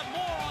 and we'll have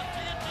more on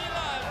TNT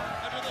Live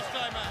after this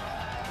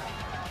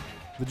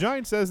timeout. The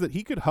Giant says that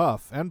he could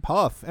huff and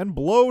puff and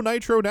blow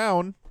Nitro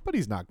down, but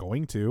he's not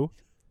going to.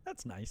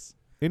 That's nice.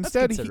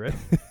 Instead,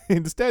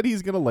 instead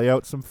he's going to lay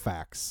out some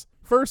facts.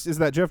 First is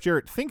that Jeff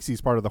Jarrett thinks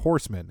he's part of the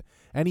Horsemen,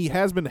 and he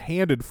has been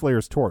handed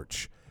Flair's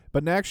torch.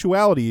 But in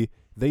actuality,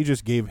 they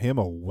just gave him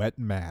a wet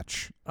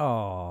match.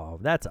 Oh,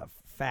 that's a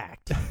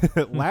fact.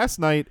 Last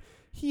night,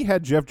 he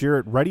had Jeff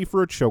Jarrett ready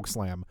for a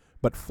chokeslam,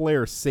 but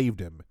Flair saved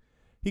him.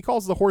 He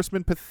calls the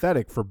Horsemen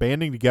pathetic for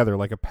banding together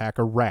like a pack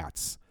of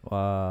rats.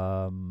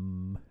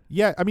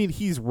 Yeah, I mean,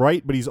 he's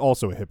right, but he's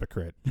also a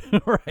hypocrite,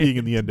 right. being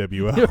in the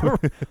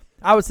NWO.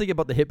 I was thinking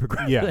about the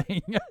hypocrite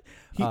thing.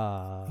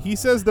 He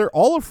says they're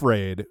all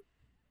afraid.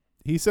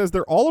 He says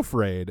they're all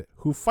afraid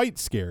who fight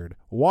scared,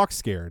 walk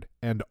scared,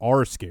 and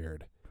are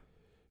scared.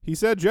 He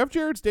said Jeff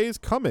Jarrett's day is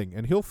coming,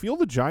 and he'll feel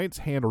the Giant's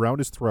hand around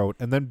his throat,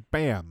 and then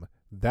bam,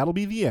 that'll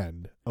be the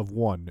end of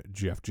one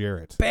Jeff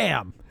Jarrett.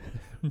 Bam!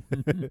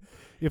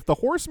 If the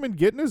Horsemen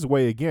get in his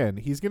way again,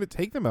 he's going to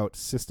take them out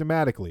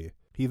systematically.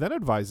 He then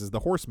advises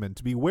the Horsemen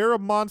to beware a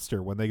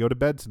monster when they go to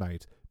bed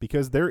tonight,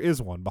 because there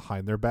is one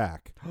behind their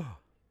back.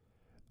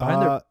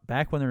 Behind their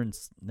back when they're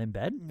in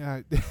bed?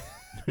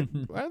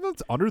 Well,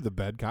 that's under the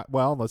bed.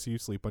 Well, unless you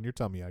sleep on your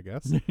tummy, I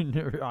guess.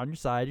 On your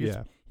side.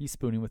 He's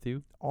spooning with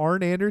you.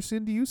 Arn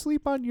Anderson, do you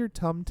sleep on your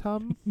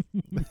tum-tum?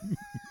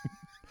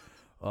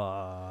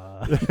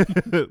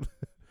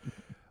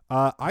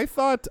 I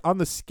thought on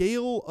the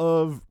scale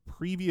of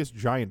previous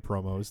Giant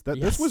promos that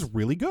this was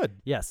really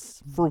good.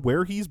 Yes. For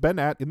where he's been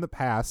at in the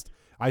past,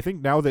 I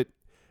think now that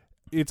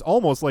it's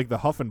almost like the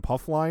Huff and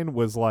Puff line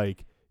was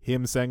like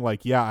him saying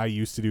like, yeah, I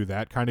used to do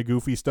that kind of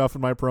goofy stuff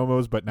in my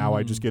promos, but now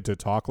I just get to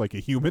talk like a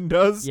human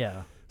does.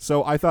 Yeah.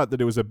 So I thought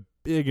that it was a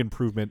big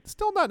improvement.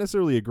 Still not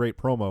necessarily a great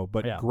promo,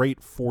 but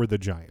great for the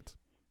Giant.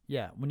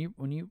 Yeah, when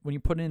you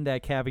put in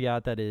that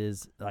caveat that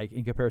is like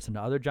in comparison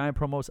to other Giant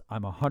promos,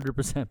 I'm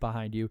 100%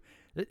 behind you.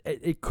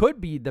 It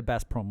could be the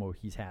best promo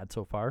he's had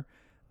so far.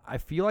 I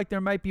feel like there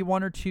might be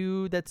one or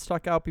two that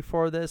stuck out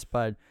before this,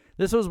 but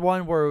this was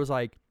one where it was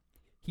like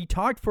he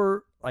talked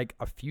for like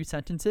a few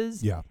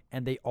sentences,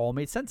 and they all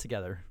made sense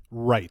together.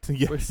 Right.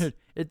 Yes.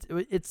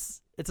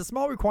 It's a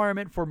small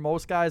requirement for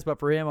most guys, but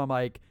for him, I'm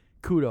like,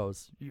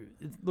 kudos.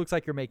 It looks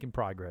like you're making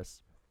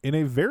progress. In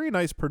a very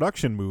nice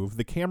production move,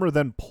 the camera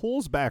then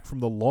pulls back from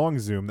the long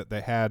zoom that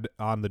they had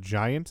on the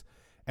Giant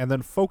and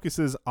then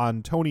focuses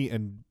on Tony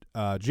and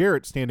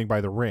Jarrett standing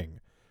by the ring.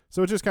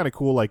 So it's just kind of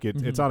cool. Like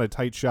it's on a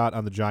tight shot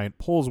on the Giant,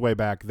 pulls way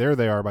back. There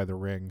they are by the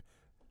ring.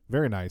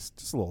 Very nice.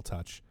 Just a little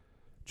touch.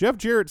 Jeff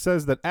Jarrett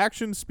says that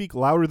actions speak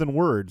louder than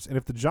words, and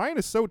if the Giant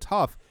is so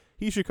tough,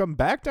 he should come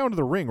back down to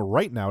the ring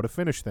right now to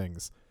finish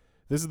things.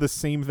 This is the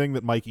same thing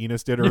that Mike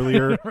Enos did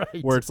earlier,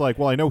 right. Where it's like,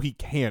 well, I know he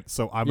can't,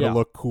 so I'm going to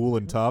look cool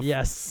and tough.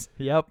 Yes.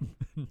 Yep.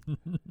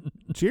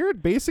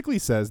 Jarrett basically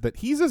says that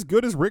he's as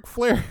good as Ric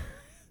Flair.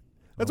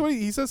 That's what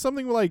he says,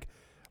 something like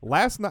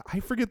last night.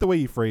 I forget the way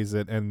he phrased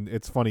it, and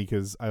it's funny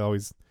because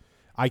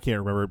I can't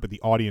remember it, but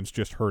the audience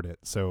just heard it.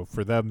 So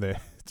for them,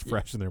 it's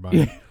fresh in their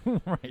mind.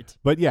 Right.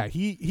 But yeah,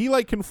 he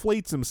like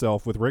conflates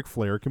himself with Ric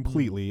Flair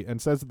completely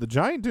and says that the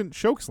Giant didn't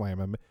chokeslam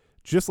him,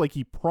 just like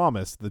he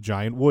promised the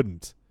Giant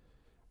wouldn't.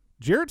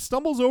 Jarrett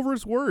stumbles over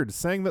his words,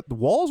 saying that the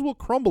walls will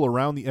crumble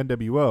around the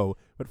NWO,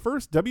 but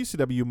first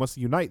WCW must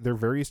unite their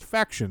various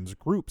factions,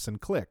 groups,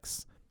 and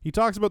cliques. He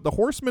talks about the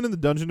Horsemen in the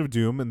Dungeon of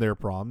Doom and their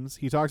problems.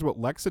 He talks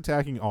about Lex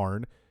attacking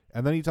Arn,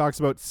 and then he talks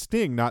about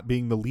Sting not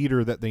being the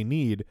leader that they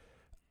need.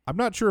 I'm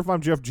not sure if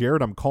I'm Jeff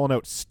Jarrett. I'm calling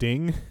out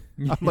Sting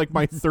on like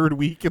my third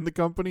week in the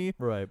company.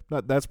 Right.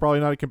 That's probably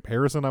not a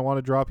comparison I want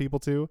to draw people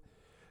to.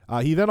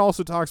 He then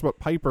also talks about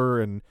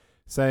Piper and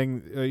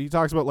saying he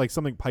talks about like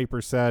something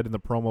Piper said in the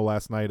promo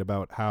last night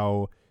about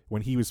how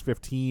when he was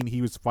 15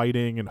 he was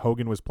fighting and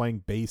Hogan was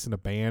playing bass in a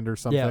band or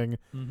something.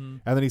 And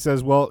then he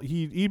says, well,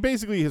 he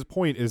basically, his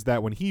point is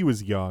that when he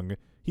was young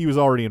he was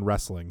already in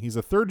wrestling. He's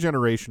a third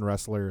generation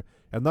wrestler,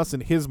 and thus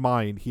in his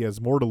mind he has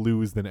more to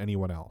lose than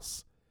anyone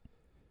else.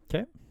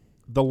 Okay.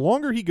 The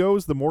longer he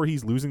goes, the more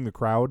he's losing the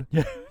crowd.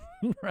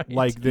 Right.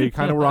 Like they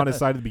kind of were on his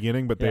side at the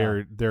beginning, but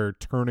they're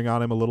turning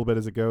on him a little bit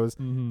as it goes.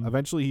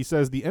 Eventually, he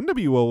says the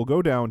NWO will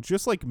go down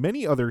just like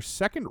many other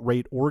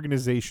second-rate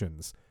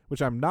organizations,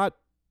 which I'm not.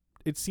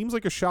 It seems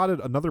like a shot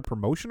at another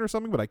promotion or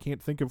something, but I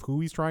can't think of who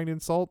he's trying to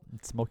insult.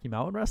 Smoky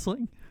Mountain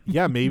Wrestling.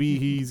 Yeah, maybe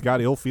he's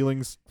got ill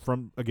feelings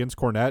against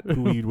Cornette,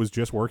 who he was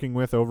just working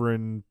with over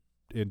in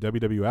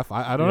WWF.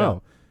 I don't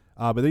know.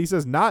 But then he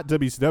says not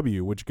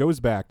WCW, which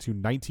goes back to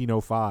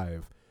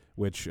 1905.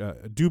 Which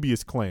a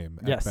dubious claim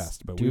at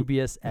best. But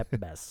dubious at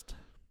best.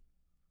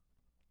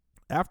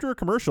 After a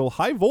commercial,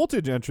 High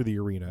Voltage enter the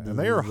arena, and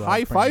they are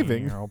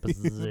high-fiving.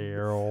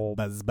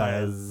 Buzz,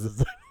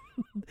 buzz.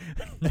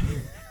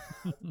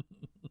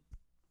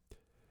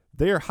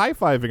 They are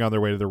high-fiving on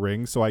their way to the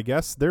ring, so I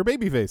guess they're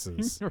baby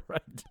faces.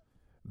 Right.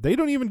 They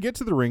don't even get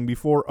to the ring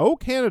before Oh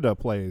Canada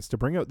plays to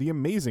bring out the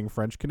amazing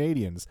French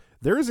Canadians.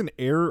 There is an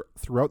air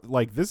throughout,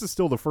 like this is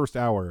still the first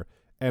hour,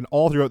 And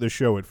all throughout the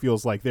show, it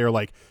feels like they're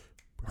like,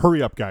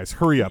 hurry up, guys,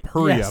 hurry up.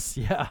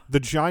 Yeah.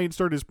 The Giant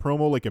started his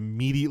promo like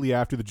immediately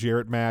after the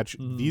Jarrett match.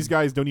 These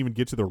guys don't even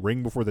get to the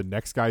ring before the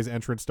next guy's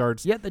entrance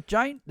starts. Yeah, the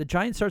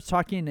Giant starts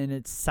talking, and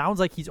it sounds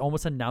like he's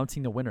almost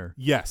announcing the winner.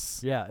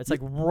 Yes. Yeah, it's like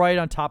right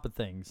on top of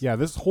things. Yeah,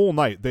 this whole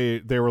night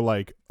they were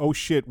like, oh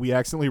shit, we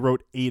accidentally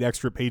wrote 8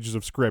 extra pages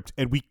of script,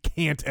 and we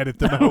can't edit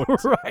them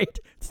out. Right.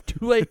 It's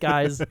too late,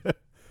 guys.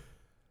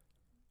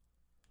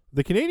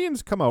 The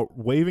Canadians come out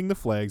waving the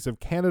flags of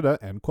Canada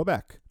and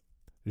Quebec.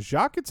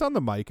 Jacques gets on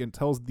the mic and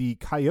tells the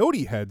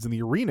Coyote heads in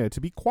the arena to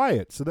be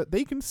quiet so that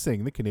they can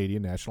sing the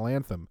Canadian national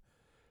anthem.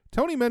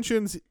 Tony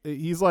mentions,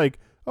 he's like,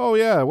 oh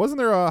yeah, wasn't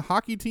there a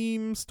hockey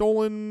team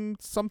stolen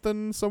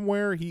something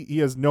somewhere? He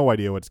has no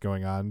idea what's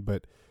going on,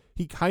 but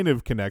he kind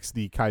of connects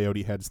the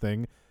Coyote heads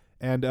thing.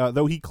 And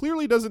though he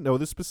clearly doesn't know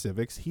the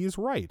specifics, he is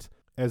right,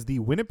 as the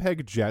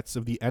Winnipeg Jets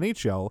of the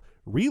NHL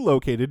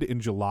relocated in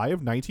July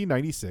of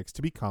 1996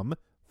 to become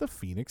the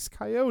Phoenix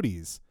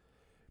Coyotes.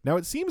 Now,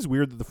 it seems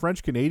weird that the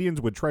French Canadians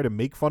would try to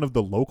make fun of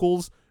the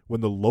locals when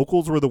the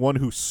locals were the one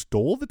who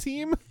stole the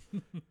team.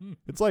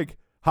 It's like,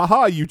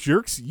 haha, you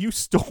jerks, you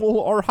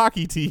stole our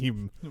hockey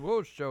team.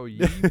 We'll show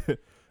you.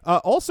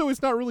 Also,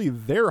 it's not really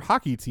their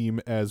hockey team,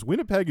 as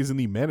Winnipeg is in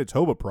the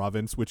Manitoba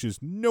province, which is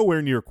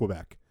nowhere near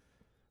Quebec.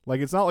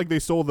 Like, it's not like they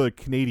stole the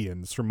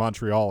Canadians from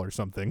Montreal or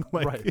something.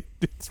 Like, right.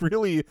 It's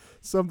really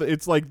something.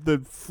 It's like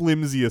the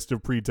flimsiest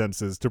of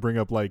pretenses to bring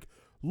up, like,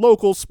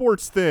 local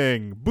sports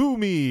thing. Boo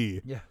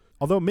me. Yeah.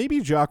 Although maybe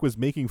Jacques was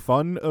making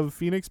fun of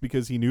Phoenix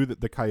because he knew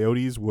that the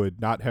Coyotes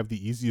would not have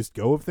the easiest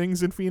go of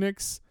things in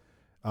Phoenix.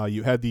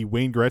 You had the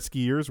Wayne Gretzky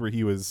years where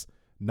he was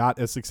not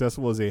as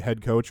successful as a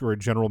head coach or a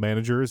general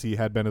manager as he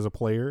had been as a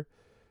player.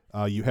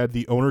 You had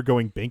the owner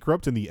going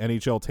bankrupt and the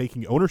NHL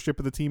taking ownership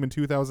of the team in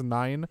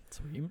 2009.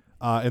 Sweet.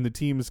 And the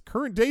team's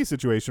current day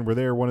situation where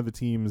they're one of the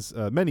teams,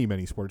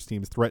 many sports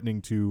teams,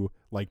 threatening to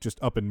like just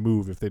up and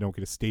move if they don't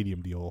get a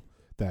stadium deal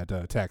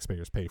that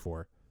taxpayers pay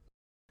for.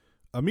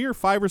 A mere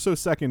 5 or so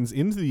seconds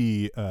into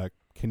the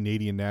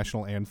Canadian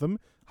national anthem,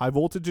 High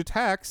Voltage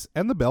attacks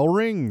and the bell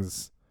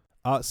rings.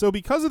 So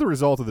because of the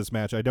result of this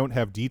match, I don't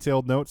have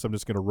detailed notes. I'm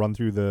just going to run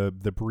through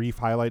the brief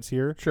highlights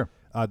here. Sure.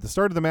 At the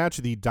start of the match,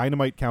 the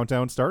Dynamite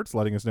countdown starts,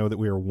 letting us know that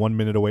we are 1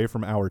 minute away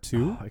from hour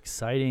 2. Oh,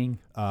 exciting.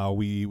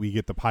 We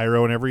get the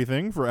pyro and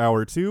everything for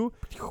hour 2.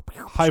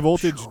 High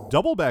Voltage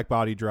double back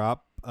body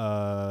drop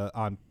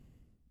on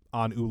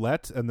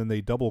Ouellette, and then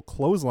they double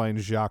clothesline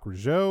Jacques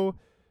Rougeau.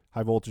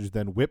 High Voltage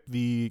then whip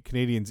the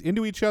Canadians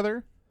into each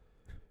other.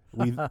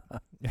 We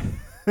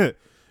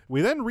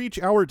we then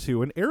reach hour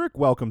 2, and Eric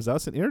welcomes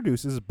us and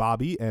introduces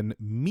Bobby and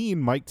Mean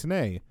Mike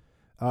Tenay.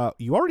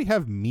 You already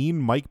have Mean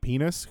Mike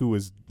Penis, who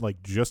is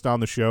like just on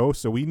the show,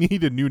 so we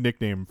need a new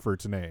nickname for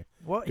Tenay.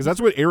 Because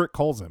that's what Eric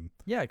calls him.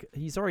 Yeah,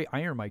 he's already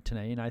Iron Mike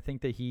Tenay, and I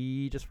think that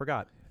he just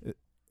forgot.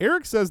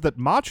 Eric says that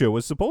Macho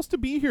was supposed to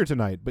be here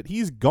tonight, but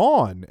he's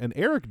gone, and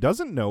Eric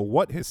doesn't know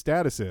what his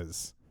status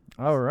is.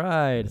 All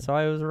right, so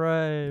I was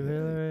right.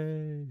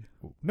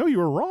 No, you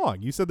were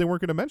wrong. You said they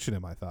weren't going to mention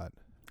him, I thought.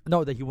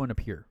 No, that he wouldn't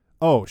appear.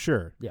 Oh,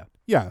 sure.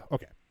 Yeah,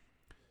 okay.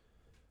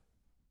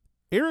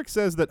 Eric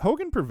says that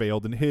Hogan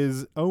prevailed in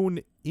his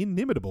own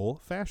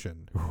inimitable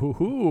fashion.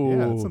 Ooh.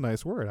 Yeah, that's a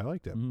nice word. I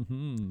liked it.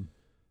 Mm-hmm.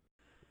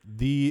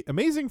 The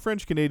amazing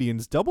French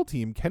Canadians double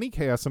team Kenny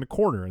Chaos in a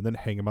corner and then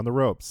hang him on the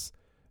ropes.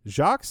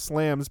 Jacques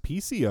slams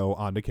PCO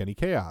onto Kenny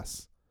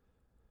Chaos.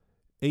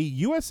 A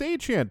USA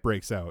chant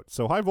breaks out,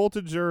 so High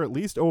Voltage are at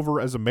least over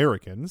as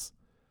Americans.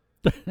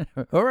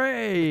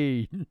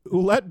 Hooray!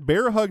 Ouellette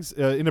bear hugs,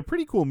 in a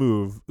pretty cool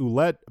move,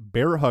 Ouellette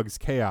bear hugs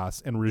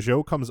Chaos, and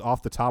Rougeau comes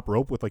off the top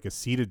rope with like a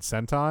seated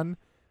senton.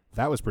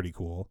 That was pretty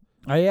cool.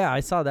 Oh, yeah,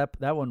 I saw that.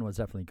 That one was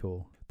definitely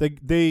cool.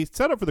 They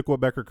set up for the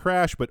Quebecer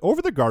crash, but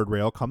over the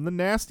guardrail come the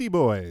Nasty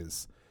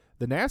Boys.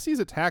 The Nasties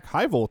attack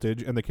High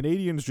Voltage, and the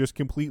Canadians just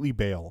completely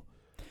bail.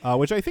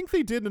 Which I think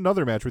they did in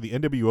another match where the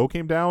NWO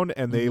came down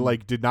and they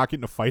like did not get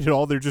in a fight at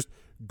all. They're just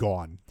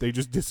gone. They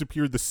just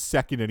disappeared the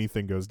second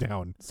anything goes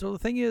down. So the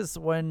thing is,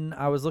 when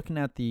I was looking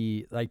at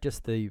the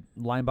just the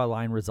line by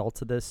line results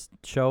of this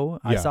show,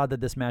 I saw that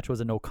this match was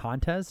a no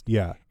contest.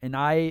 Yeah. And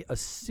I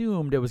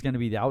assumed it was going to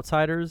be the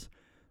Outsiders.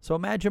 So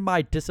imagine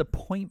my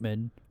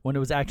disappointment when it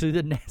was actually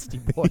the Nasty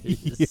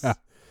Boys.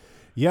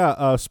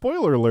 Yeah,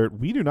 spoiler alert,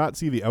 we do not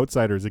see the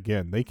Outsiders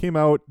again. They came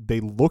out,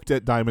 they looked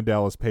at Diamond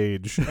Dallas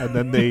Page, and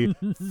then they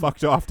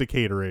fucked off to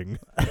catering.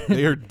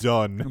 They are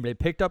done. They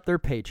picked up their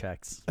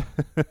paychecks.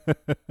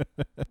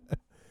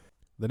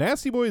 The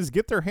Nasty Boys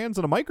get their hands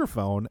on a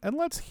microphone, and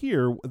let's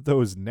hear what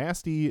those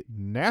nasty,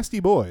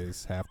 nasty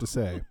boys have to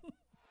say.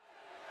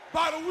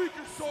 About a week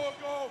or so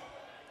ago,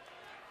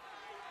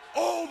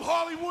 old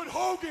Hollywood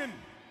Hogan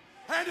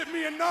handed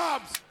me a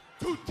Knobs,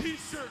 2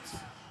 T-shirts,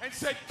 and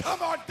said,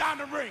 come on down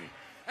the ring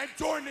and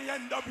join the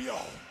NWO.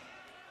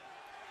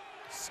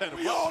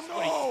 We all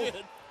know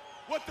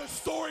what the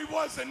story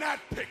was in that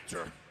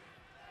picture.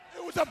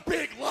 It was a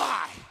big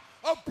lie,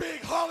 a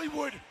big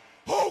Hollywood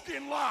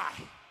Hogan lie.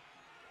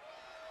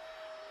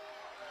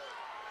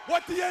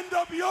 What the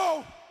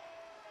NWO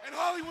and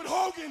Hollywood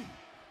Hogan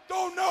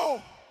don't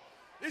know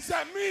is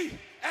that me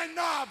and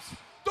Knobbs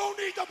don't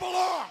need to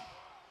belong.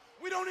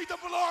 We don't need to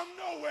belong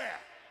nowhere.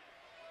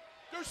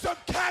 There's some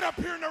cat up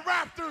here in the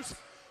rafters.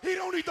 He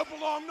don't need to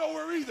belong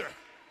nowhere either.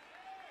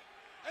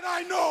 And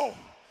I know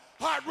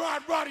Hot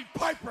Rod Roddy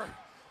Piper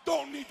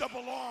don't need to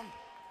belong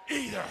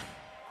either.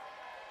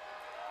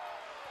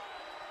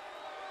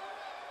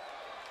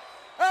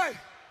 Hey,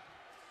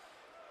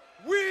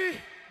 we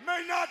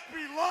may not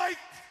be liked.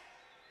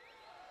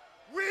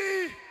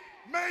 We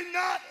may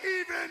not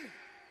even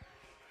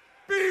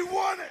be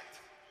wanted.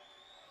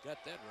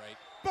 Got that right.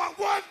 But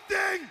one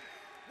thing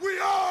we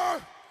are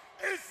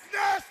is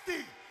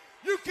nasty.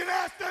 You can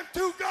ask them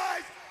two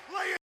guys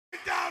laying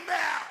down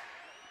there.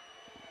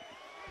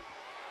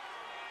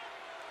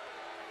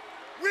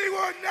 We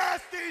were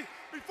nasty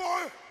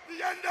before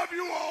the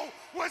NWO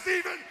was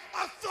even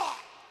a thought.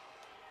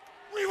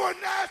 We were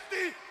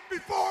nasty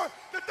before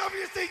the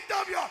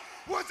WCW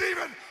was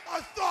even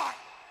a thought.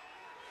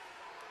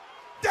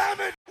 Damn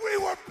it, we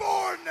were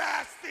born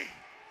nasty.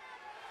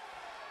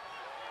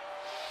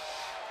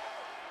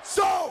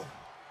 So,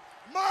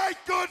 my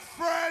good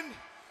friend,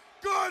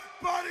 good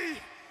buddy,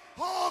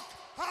 Hulk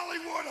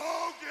Hollywood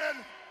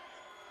Hogan.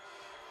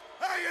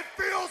 Hey, it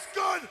feels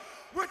good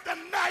with the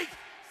knife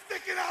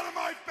sticking out of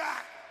my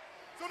back.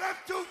 So them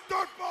two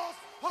dirtballs,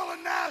 Hall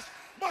and Nash,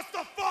 must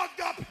have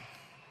fogged up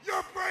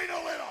your brain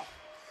a little.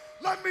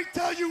 Let me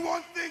tell you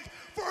one thing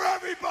for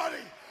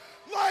everybody.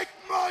 Like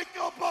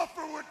Michael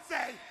Buffer would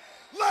say,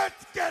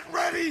 let's get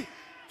ready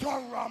to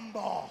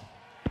rumble.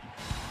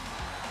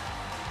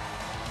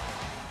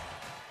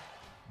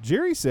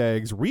 Jerry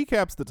Saggs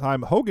recaps the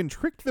time Hogan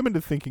tricked them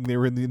into thinking they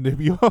were in the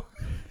NWO.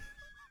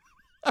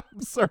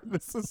 I'm sorry,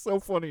 this is so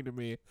funny to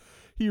me.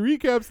 He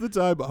recaps the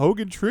time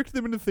Hogan tricked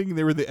them into thinking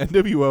they were the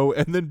NWO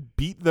and then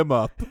beat them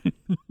up.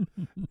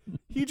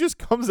 He just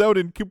comes out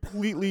and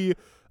completely,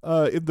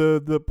 in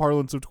the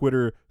parlance of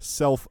Twitter,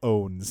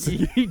 self-owns.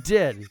 He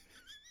did.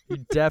 He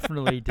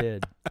definitely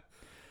did.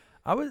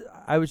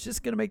 I was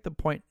just gonna make the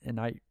point, and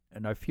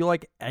I feel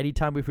like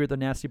anytime we hear the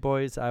Nasty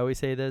Boys, I always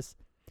say this.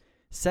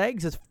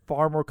 Saggs is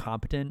far more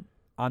competent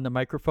on the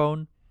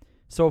microphone,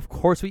 so of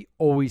course we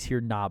always hear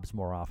Knobbs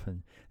more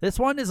often. This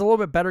one is a little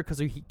bit better because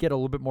we get a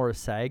little bit more of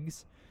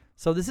Saggs.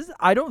 So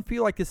I don't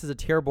feel like this is a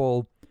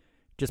terrible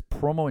just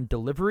promo and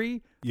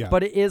delivery,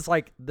 but it is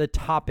like the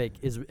topic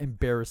is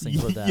embarrassing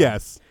for them.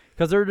 Yes.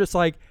 Because they're just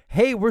like,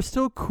 hey, we're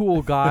still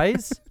cool,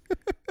 guys.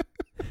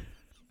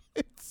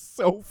 It's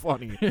so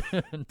funny.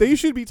 They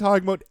should be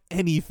talking about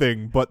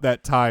anything but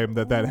that time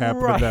that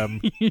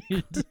happened to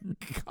them.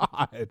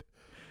 God.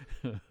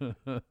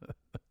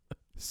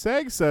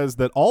 Saggs says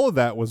that all of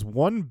that was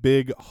one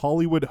big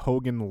Hollywood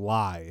Hogan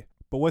lie.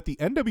 But what the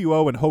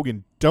NWO and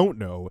Hogan don't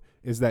know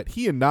is that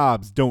he and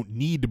Knobbs don't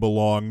need to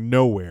belong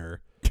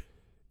nowhere.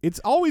 It's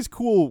always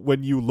cool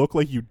when you look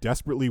like you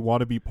desperately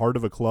want to be part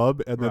of a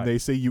club and then they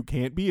say you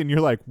can't be and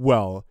you're like,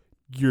 well,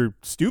 you're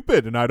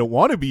stupid and I don't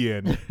want to be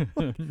in.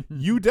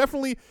 You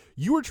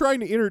were trying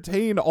to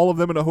entertain all of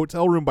them in a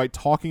hotel room by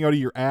talking out of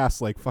your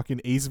ass like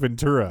fucking Ace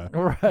Ventura.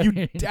 Right.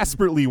 You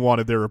desperately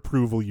wanted their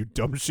approval, you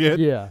dumb shit.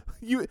 Yeah.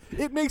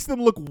 It makes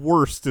them look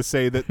worse to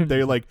say that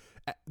they're like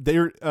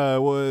they're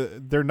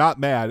not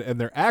mad and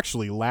they're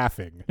actually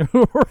laughing.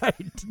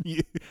 Right.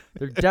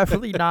 They're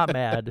definitely not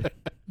mad.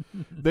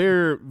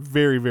 They're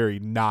very, very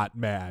not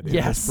mad in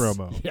this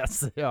promo. Yes,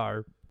 they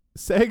are.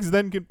 Saggs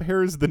then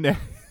compares the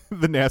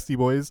Nasty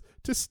Boys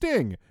to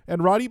Sting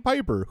and Roddy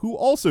Piper, who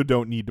also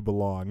don't need to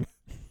belong.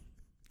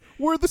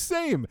 We're the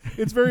same.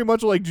 It's very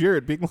much like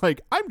Jarrett being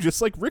like, I'm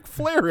just like Ric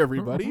Flair,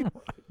 everybody.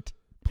 Right.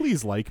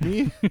 Please like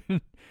me.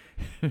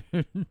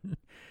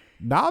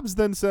 Knobbs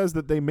then says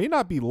that they may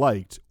not be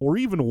liked or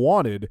even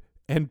wanted,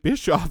 and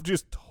Bischoff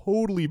just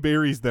totally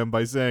buries them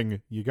by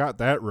saying, you got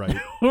that right,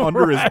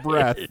 under his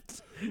breath.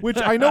 Which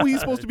I know he's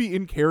supposed to be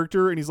in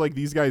character, and he's like,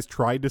 these guys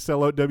tried to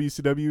sell out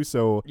WCW,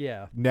 so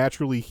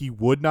naturally he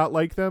would not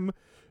like them.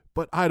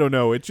 But I don't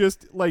know. It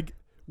just, like,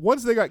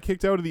 once they got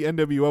kicked out of the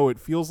NWO, it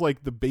feels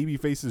like the baby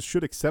faces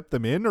should accept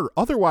them in, or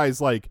otherwise,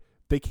 like,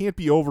 they can't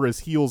be over as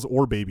heels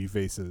or baby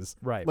faces.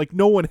 Right. Like,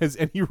 no one has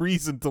any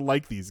reason to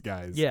like these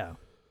guys. Yeah.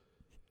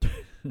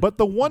 But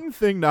the one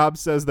thing Knobbs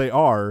says they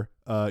are,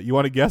 you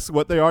want to guess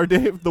what they are,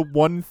 Dave? The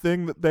one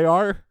thing that they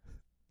are?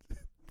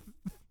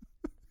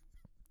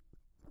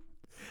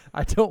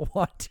 I don't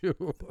want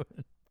to.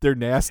 They're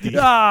nasty. They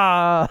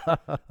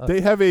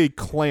have a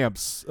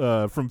Clamps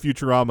from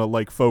Futurama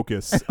like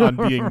focus on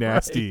being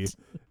nasty.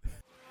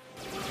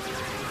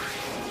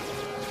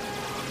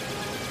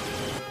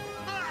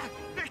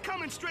 They're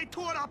coming straight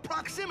toward our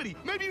proximity.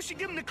 Maybe you should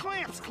give them the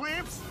clamps,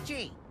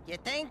 Gee, you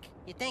think?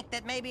 You think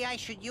that maybe I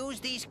should use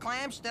these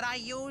clamps that I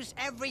use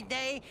every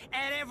day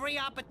at every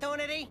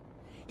opportunity?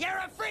 You're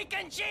a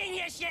freaking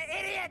genius, you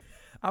idiot!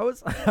 I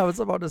was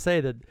about to say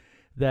that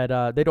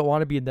they don't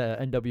want to be in the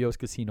NWO's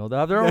casino. They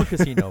have their own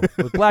casino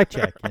with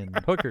blackjack and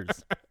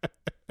hookers.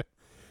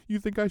 You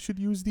think I should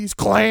use these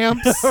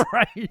clamps?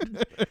 Right.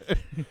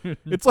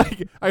 It's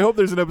like, I hope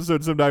there's an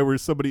episode someday where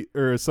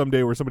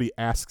somebody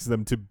asks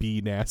them to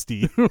be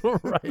nasty.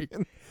 Right.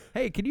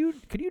 Hey, can you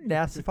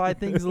nastify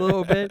things a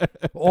little bit?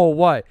 Oh,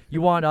 what?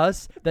 You want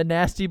us, the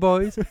nasty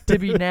boys, to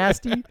be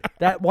nasty?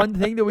 That one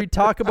thing that we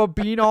talk about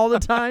being all the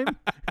time?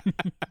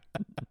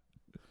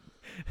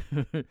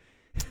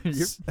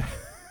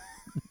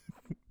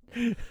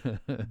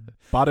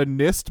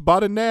 Botanist,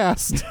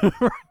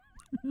 botanast.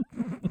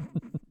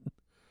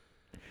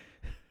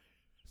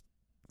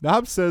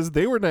 Knobbs says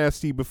they were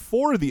nasty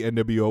before the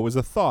NWO was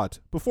a thought,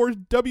 before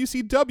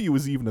WCW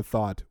was even a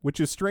thought, which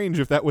is strange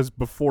if that was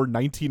before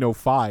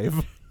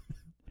 1905.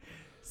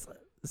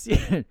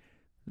 See,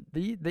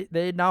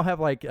 they now have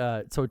like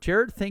so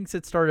Jarrett thinks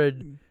it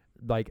started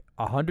like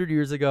 100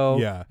 years ago.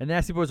 Yeah. And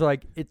Nasty Boys are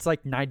like, it's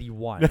like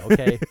 91,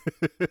 okay?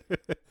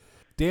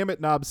 Damn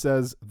it, Knobbs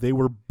says they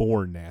were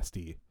born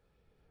nasty.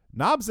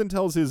 Knobbs then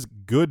tells his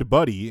good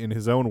buddy, in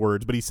his own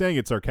words, but he's saying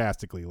it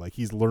sarcastically, like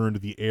he's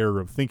learned the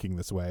error of thinking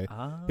this way,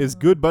 his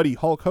good buddy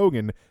Hulk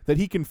Hogan, that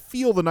he can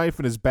feel the knife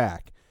in his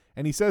back.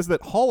 And he says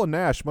that Hall and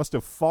Nash must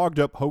have fogged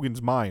up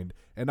Hogan's mind.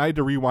 And I had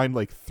to rewind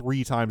like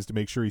 3 times to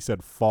make sure he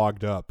said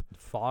fogged up.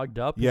 Fogged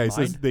up? Yeah, he his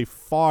mind? says they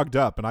fogged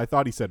up, and I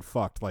thought he said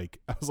fucked. Like,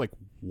 I was like,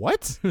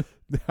 what?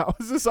 How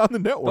is this on the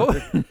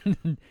network?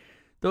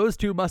 Those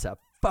two must have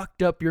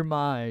fucked up your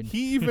mind.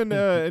 He even,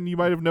 and you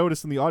might have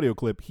noticed in the audio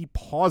clip, he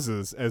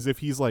pauses as if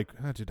he's like,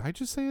 did I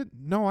just say it?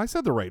 No, I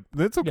said the right.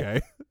 That's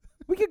okay. Yeah.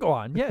 We could go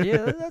on.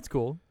 Yeah, that's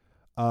cool.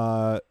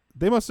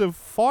 They must have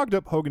fogged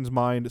up Hogan's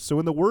mind, so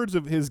in the words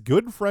of his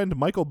good friend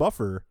Michael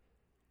Buffer,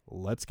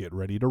 let's get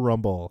ready to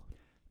rumble.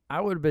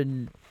 I would have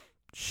been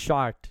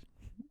shocked.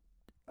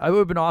 I would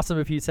have been awesome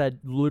if he said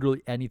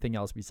literally anything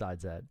else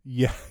besides that.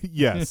 Yeah,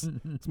 yes. So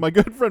my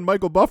good friend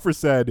Michael Buffer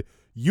said,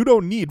 you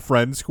don't need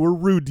friends who are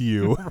rude to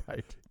you.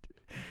 Right.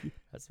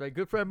 That's my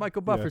good friend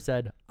Michael Buffer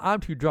said, I'm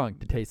too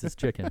drunk to taste this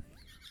chicken.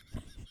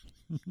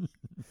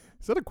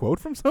 Is that a quote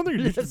from something? Or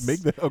did you just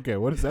make that? Okay,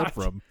 what is that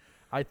from?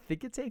 I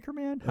think it's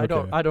Anchorman.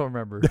 Okay. I don't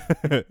remember.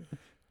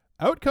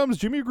 Out comes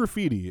Jimmy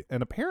Graffiti,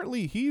 and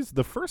apparently he's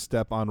the first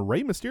step on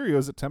Rey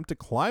Mysterio's attempt to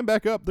climb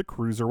back up the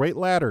cruiserweight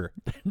ladder.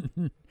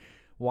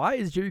 Why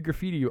is Jimmy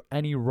Graffiti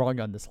any rung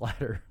on this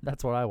ladder?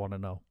 That's what I want to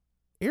know.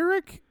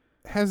 Eric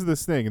has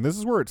this thing, and this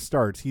is where it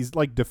starts. He's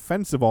like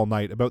defensive all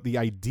night about the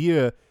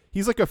idea.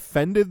 He's like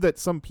offended that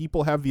some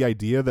people have the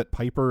idea that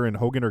Piper and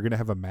Hogan are going to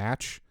have a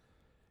match.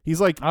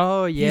 He's like,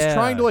 oh yeah, he's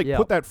trying to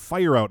put that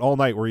fire out all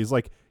night where he's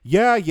like,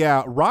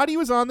 yeah, Roddy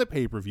was on the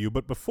pay-per-view,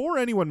 but before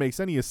anyone makes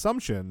any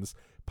assumptions,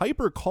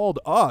 Piper called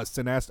us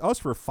and asked us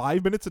for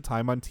 5 minutes of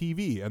time on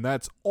TV, and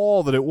that's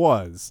all that it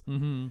was.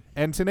 Mm-hmm.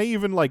 And Tenay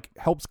even like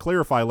helps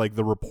clarify like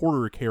the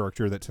reporter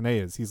character that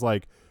Tenay is. He's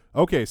like,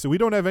 okay, so we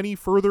don't have any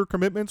further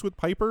commitments with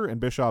Piper,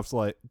 and Bischoff's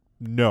like,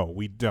 no,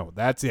 we don't.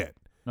 That's it.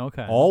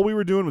 Okay. All we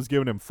were doing was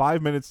giving him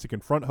 5 minutes to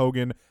confront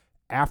Hogan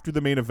after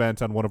the main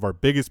event on one of our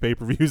biggest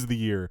pay-per-views of the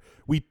year.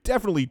 We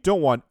definitely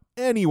don't want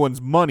anyone's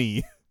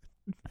money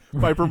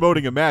by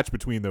promoting a match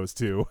between those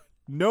two.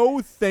 No,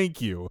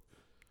 thank you.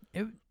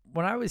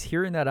 When I was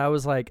hearing that, I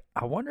was like,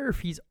 I wonder if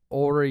he's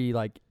already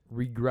like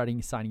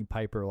regretting signing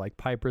Piper. Like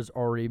Piper's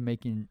already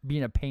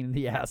being a pain in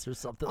the ass or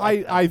something.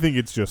 I think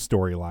it's just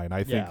storyline.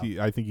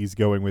 I think he's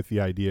going with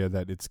the idea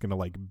that it's gonna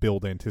like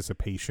build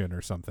anticipation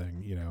or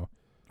something, you know.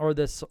 Or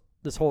this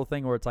whole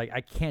thing where it's like,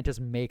 I can't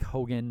just make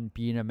Hogan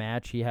be in a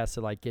match. He has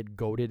to like get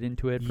goaded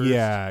into it first.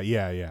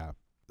 Yeah.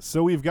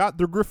 So we've got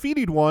the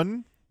graffitied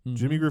one, Mm-hmm.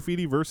 Jimmy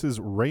Graffiti versus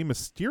Rey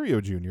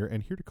Mysterio Jr.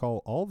 And here to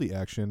call all the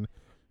action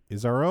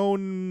is our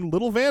own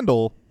little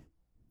vandal,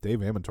 Dave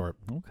Amantorp.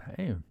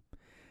 Okay.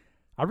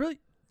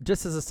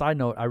 Just as a side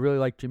note, I really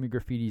like Jimmy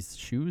Graffiti's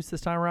shoes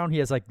this time around. He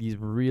has like these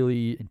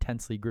really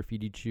intensely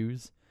graffitied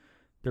shoes.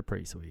 They're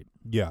pretty sweet.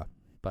 Yeah.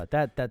 But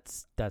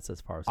that's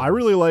as far as I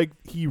really like,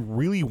 he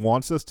really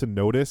wants us to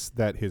notice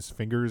that his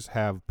fingers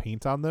have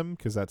paint on them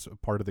because that's a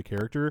part of the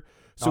character.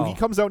 So he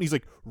comes out and he's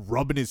like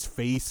rubbing his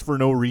face for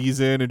no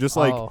reason and just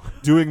like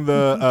doing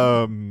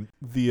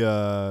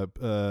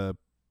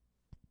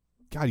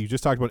God, you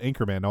just talked about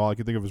Anchorman. Now all I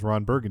can think of is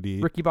Ron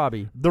Burgundy. Ricky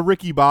Bobby. The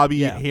Ricky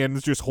Bobby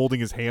hands just holding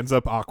his hands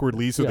up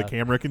awkwardly so the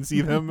camera can see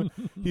them.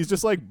 He's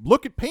just like,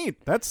 look at paint.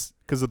 That's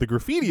because of the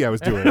graffiti I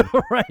was doing.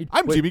 Right.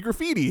 I'm Jimmy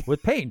Graffiti.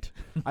 With paint.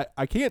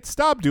 I can't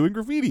stop doing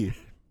graffiti.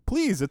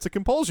 Please, it's a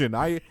compulsion.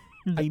 I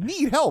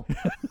need help.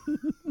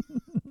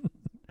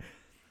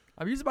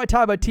 I'm using my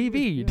time on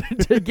TV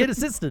to get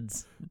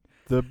assistance.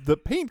 The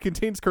paint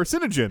contains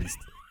carcinogens.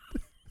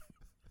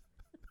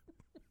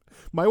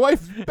 My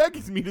wife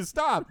begs me to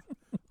stop.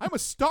 I'm a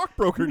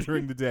stockbroker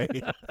during the day.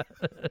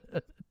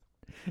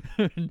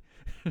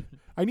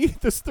 I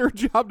need this third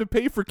job to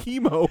pay for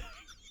chemo.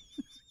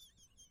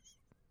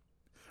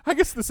 I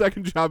guess the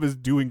second job is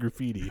doing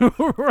graffiti.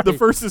 Right. The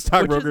first is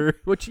stockbroker.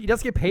 Which he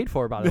does get paid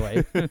for, by the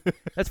way.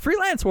 That's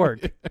freelance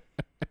work.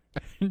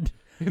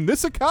 In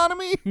this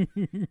economy?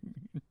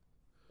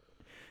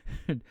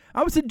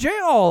 I was in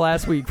jail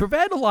last week for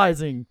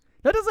vandalizing.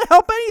 That doesn't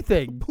help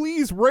anything.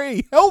 Please,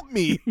 Ray, help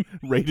me.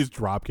 Ray just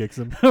drop kicks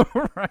him.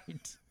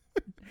 Right.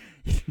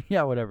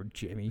 Yeah, whatever,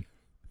 Jimmy.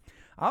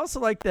 I also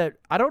like that.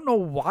 I don't know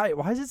why.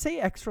 Why does it say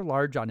extra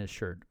large on his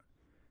shirt?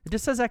 It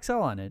just says XL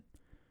on it.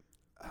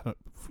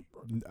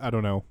 I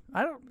don't know.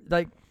 I don't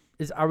like.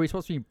 Are we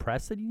supposed to be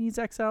impressed that he needs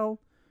XL?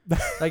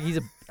 Like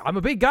I'm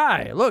a big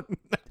guy. Look,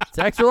 it's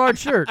an extra large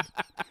shirt.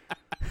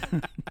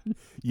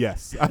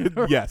 Yes,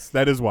 yes,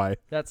 that is why.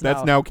 That's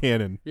now, now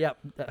canon. Yep.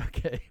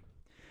 Okay.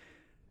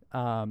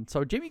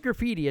 So Jimmy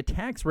Graffiti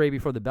attacks Ray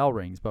before the bell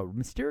rings, but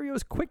Mysterio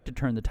is quick to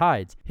turn the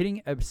tides,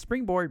 hitting a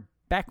springboard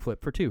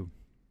backflip for 2.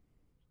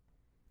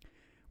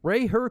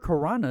 Ray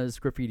hurricanranas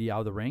Graffiti out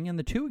of the ring, and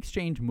the two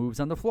exchange moves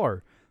on the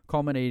floor,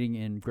 culminating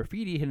in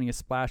Graffiti hitting a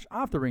splash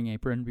off the ring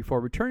apron before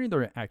returning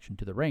the action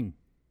to the ring.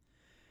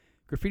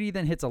 Graffiti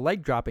then hits a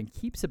leg drop and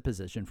keeps it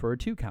position for a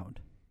 2 count.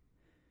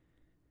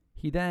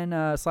 He then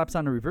slaps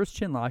on a reverse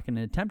chinlock in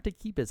an attempt to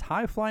keep his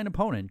high-flying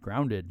opponent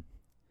grounded.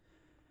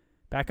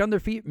 Back on their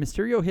feet,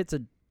 Mysterio hits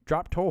a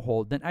drop toe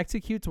hold, then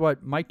executes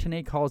what Mike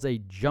Tenay calls a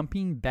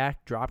jumping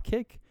back drop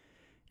kick.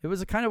 It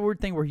was a kind of weird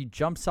thing where he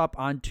jumps up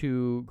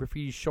onto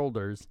Graffiti's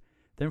shoulders,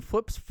 then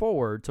flips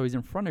forward so he's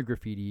in front of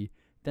Graffiti,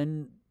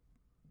 then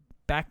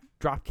back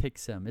drop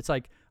kicks him. It's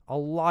like a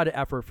lot of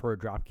effort for a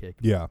drop kick.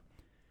 Yeah.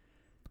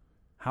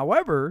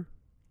 However,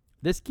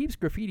 this keeps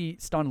Graffiti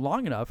stunned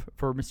long enough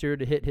for Mysterio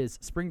to hit his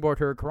springboard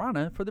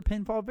hurricanrana for the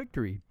pinfall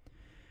victory.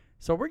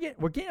 So we're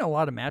getting a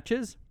lot of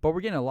matches, but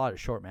we're getting a lot of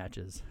short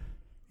matches.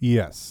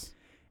 Yes.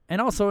 And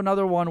also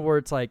another one where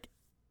it's like,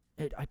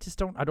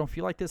 I don't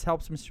feel like this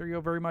helps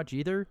Mysterio very much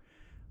either.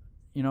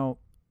 You know,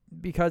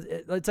 because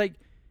it's like,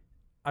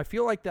 I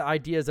feel like the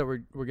idea is that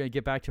we're going to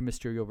get back to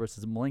Mysterio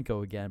versus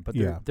Malenko again, but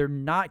they're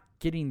not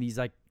getting these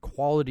like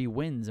quality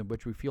wins in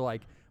which we feel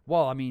like,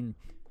 well, I mean,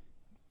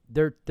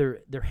 they're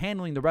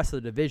handling the rest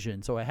of the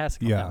division, so it has to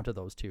come down to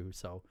those two.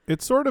 So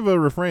it's sort of a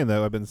refrain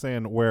that I've been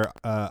saying where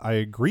I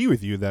agree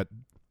with you that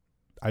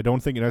I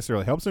don't think it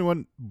necessarily helps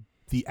anyone.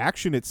 The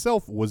action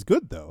itself was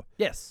good though.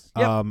 Yes.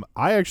 Yep.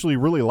 I actually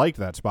really liked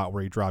that spot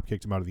where he drop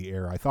kicked him out of the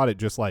air. I thought it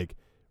just like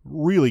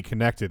really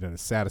connected in a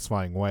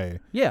satisfying way.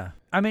 Yeah.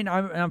 I mean,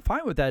 I'm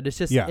fine with that. It's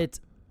just it's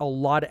a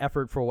lot of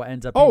effort for what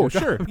ends up. Oh,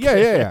 sure.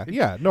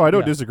 Yeah. No, I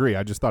don't disagree.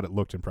 I just thought it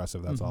looked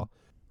impressive. That's all.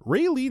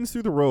 Ray leans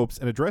through the ropes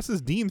and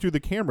addresses Dean through the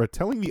camera,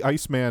 telling the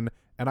Iceman,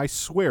 and I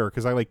swear,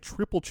 because I like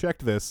triple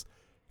checked this,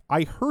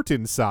 I hurt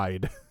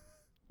inside.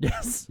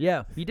 Yes.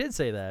 Yeah, he did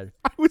say that.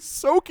 I was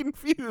so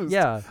confused.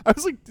 Yeah. I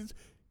was like,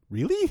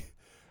 really?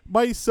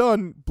 My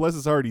son, bless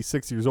his heart, he's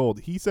 6 years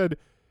old. He said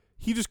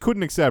he just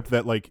couldn't accept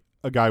that like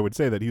a guy would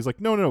say that. He was like,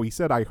 no. He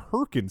said I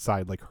hurt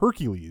inside like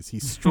Hercules.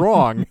 He's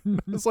strong.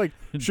 It's like,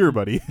 sure,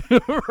 buddy.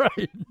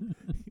 Right.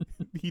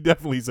 He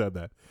definitely said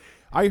that.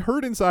 I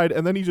hurt inside,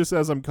 and then he just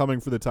says I'm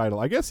coming for the title.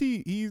 I guess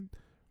he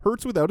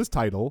hurts without his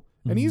title,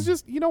 and he's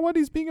just, you know what?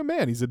 He's being a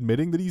man. He's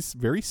admitting that he's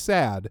very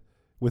sad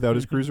without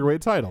his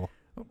cruiserweight title.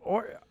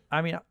 Or,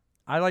 I mean,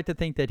 I like to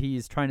think that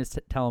he's trying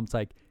to tell him, it's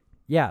like,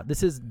 yeah,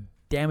 this is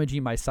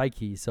damaging my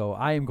psyche, so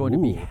I am going to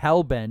be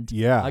hell-bent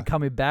on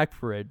coming back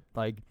for it.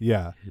 Like,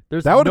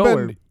 there's that would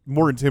have been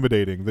more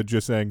intimidating than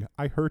just saying,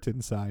 I hurt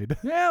inside.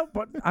 Yeah,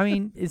 but, I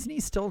mean, isn't he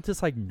still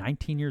just like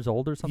 19 years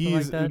old or something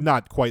like that? He's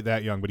not quite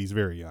that young, but he's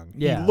very young.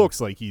 Yeah. He looks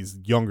like he's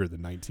younger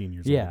than 19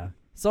 years old. Yeah.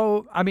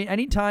 So, I mean,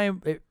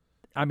 anytime,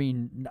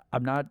 I'm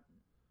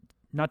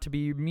not to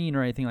be mean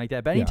or anything like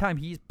that, but anytime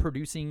he's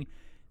producing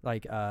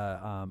like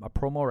a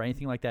promo or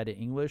anything like that in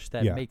English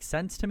that makes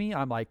sense to me,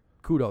 I'm like,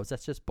 kudos.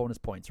 That's just bonus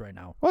points right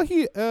now. Well,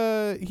 he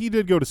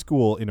did go to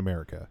school in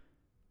America.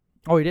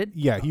 Oh, he did?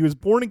 Yeah, he was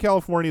born in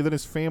California, then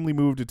his family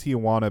moved to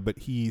Tijuana, but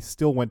he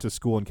still went to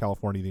school in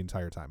California the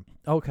entire time.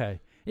 Okay.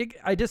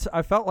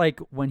 I felt like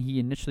when he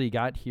initially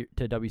got here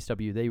to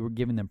WCW, they were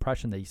giving the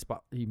impression that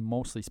he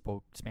mostly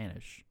spoke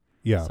Spanish.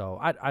 Yeah. So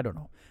I don't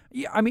know.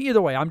 Yeah, I mean,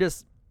 either way, I'm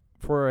just,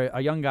 for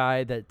a young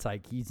guy that's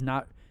like, he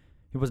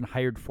wasn't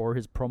hired for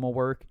his promo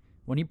work.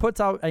 When he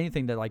puts out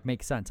anything that like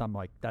makes sense, I'm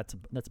like, that's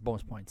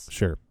bonus points.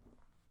 Sure.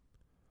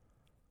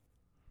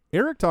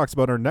 Eric talks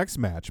about our next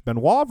match,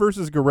 Benoit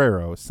versus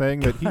Guerrero,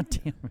 saying that God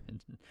damn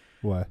it.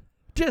 What?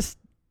 Just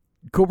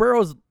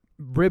Guerrero's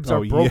ribs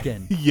are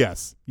broken.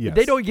 Yes.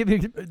 They don't give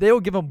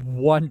him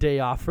 1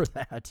 day off for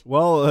that.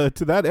 Well,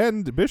 to that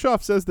end,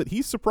 Bischoff says that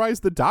he's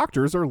surprised the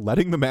doctors are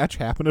letting the match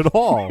happen at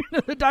all.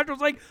 The doctor's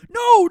like,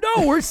 no,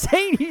 we're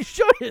saying he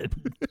shouldn't.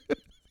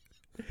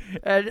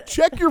 And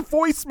check your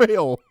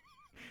voicemail.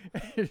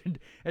 And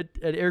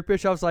Eric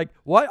Bischoff's like,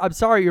 what? I'm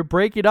sorry, you're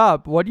breaking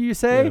up. What do you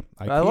say?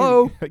 Yeah,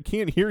 Hello? I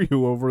can't hear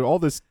you over all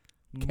this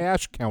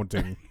cash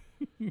counting.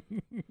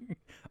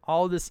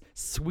 All this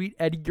sweet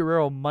Eddie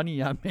Guerrero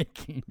money I'm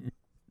making.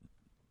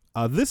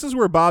 This is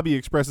where Bobby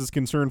expresses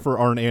concern for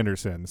Arn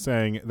Anderson,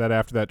 saying that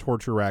after that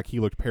torture rack, he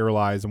looked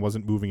paralyzed and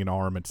wasn't moving an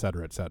arm, et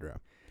cetera, et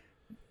cetera.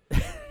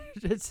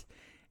 It's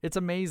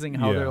amazing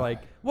how they're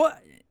like, well,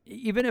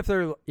 even if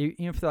they're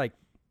like,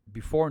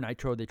 before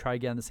Nitro, they try to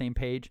get on the same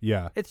page.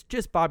 Yeah. It's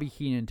just Bobby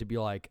Heenan to be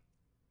like,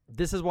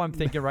 this is what I'm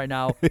thinking right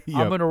now.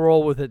 I'm going to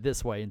roll with it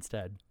this way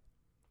instead.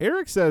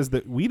 Eric says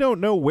that we don't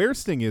know where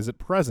Sting is at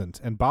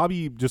present, and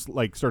Bobby just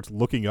like starts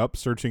looking up,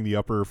 searching the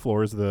upper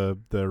floors of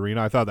the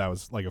arena. I thought that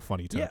was like a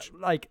funny touch.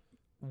 Yeah, like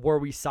where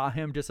we saw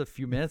him just a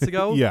few minutes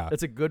ago. Yeah.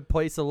 It's a good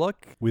place to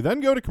look. We then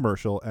go to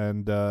commercial,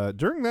 and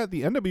during that,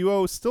 the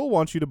NWO still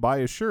wants you to buy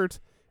a shirt,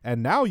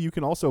 and now you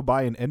can also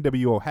buy an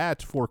NWO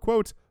hat for,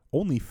 quote,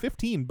 only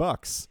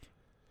 $15.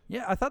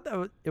 Yeah, I thought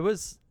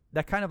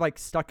that kind of like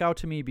stuck out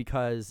to me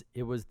because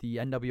it was the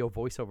NWO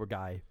voiceover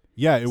guy.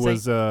 Yeah, it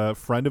was a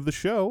friend of the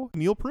show,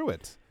 Neil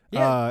Pruitt.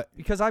 Yeah,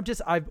 because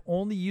I've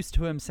only used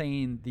to him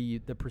saying the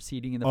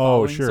preceding and the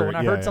following. Sure. So when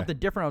I heard something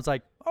different, I was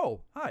like,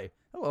 oh, hi,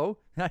 hello.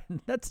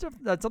 That's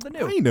something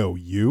new. I know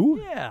you.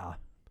 Yeah.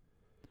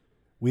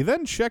 We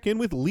then check in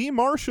with Lee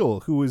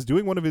Marshall, who is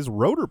doing one of his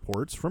road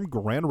reports from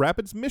Grand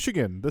Rapids,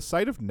 Michigan, the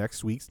site of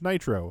next week's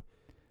Nitro.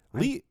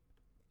 Lee...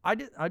 I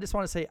just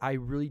want to say I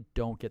really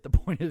don't get the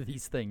point of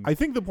these things. I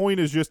think the point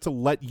is just to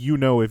let you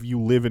know if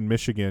you live in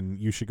Michigan,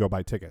 you should go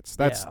buy tickets.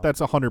 That's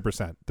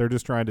 100%. They're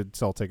just trying to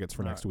sell tickets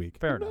for next week.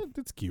 Fair enough.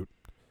 It's cute.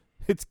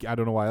 I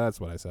don't know why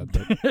that's what I said.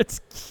 But It's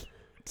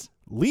cute.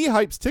 Lee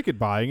hypes ticket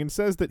buying and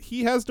says that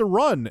he has to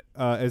run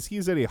as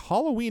he's at a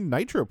Halloween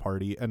Nitro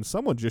party and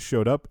someone just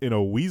showed up in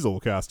a weasel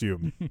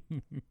costume.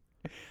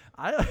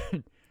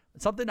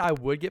 Something I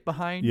would get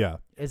behind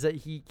is that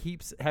he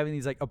keeps having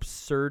these like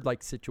absurd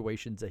like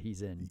situations that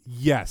he's in.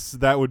 Yes,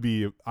 I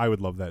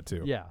would love that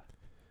too. Yeah.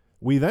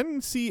 We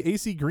then see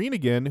AC Green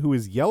again, who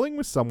is yelling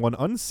with someone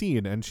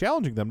unseen and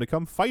challenging them to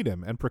come fight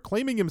him and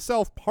proclaiming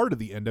himself part of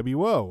the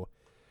NWO.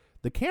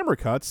 The camera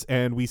cuts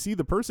and we see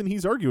the person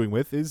he's arguing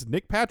with is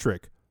Nick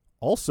Patrick,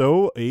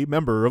 also a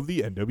member of the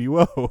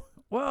NWO.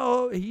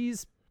 Well,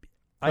 he's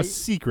a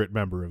secret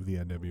member of the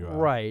NWO.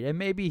 Right. And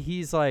maybe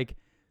he's like,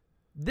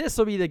 this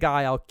will be the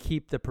guy I'll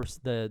keep the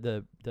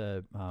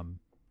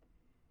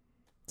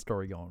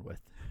story going with.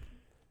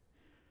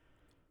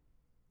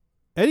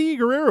 Eddie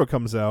Guerrero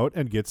comes out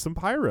and gets some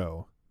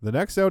pyro. The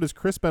next out is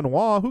Chris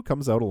Benoit, who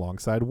comes out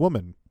alongside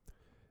Woman.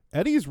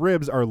 Eddie's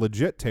ribs are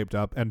legit taped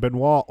up, and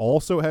Benoit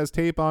also has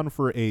tape on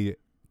for a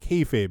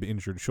kayfabe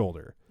injured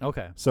shoulder.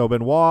 Okay. So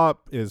Benoit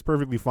is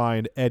perfectly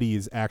fine.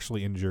 Eddie's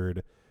actually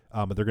injured,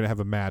 but they're going to have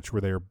a match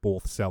where they are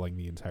both selling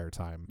the entire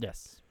time.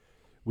 Yes.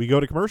 We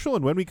go to commercial,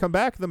 and when we come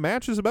back, the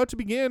match is about to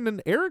begin,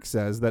 and Eric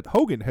says that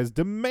Hogan has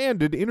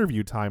demanded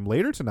interview time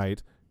later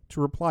tonight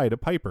to reply to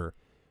Piper.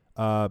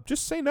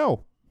 Just say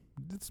no.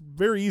 It's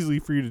very easy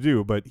for you to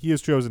do, but he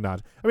has chosen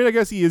not. I mean, I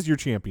guess he is your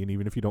champion,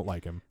 even if you don't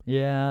like him.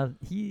 Yeah,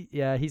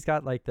 he's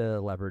got like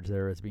the leverage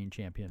there as being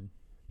champion.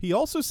 He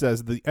also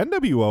says the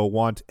NWO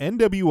want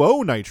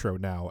NWO Nitro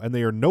now, and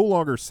they are no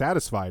longer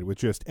satisfied with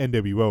just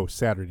NWO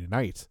Saturday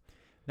Night.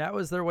 That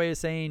was their way of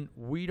saying,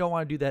 we don't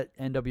want to do that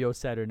NWO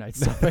Saturday Night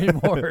stuff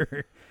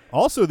anymore.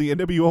 Also, the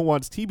NWO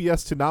wants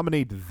TBS to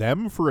nominate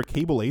them for a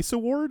Cable Ace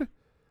Award.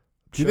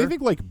 Do they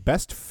think, like,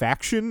 Best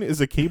Faction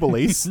is a Cable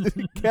Ace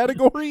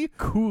category?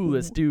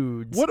 Coolest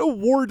dudes. What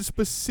award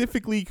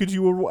specifically could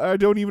you... I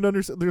don't even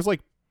understand. There's,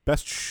 like,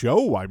 Best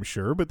Show, I'm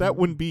sure, but that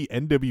wouldn't be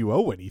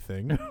NWO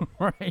anything.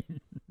 Right.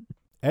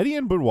 Eddie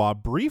and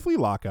Benoit briefly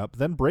lock up,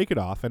 then break it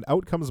off, and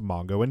out comes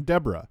Mongo and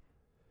Deborah.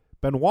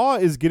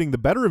 Benoit is getting the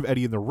better of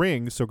Eddie in the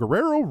ring, so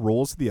Guerrero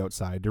rolls to the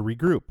outside to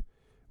regroup.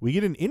 We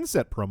get an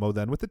inset promo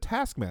then with the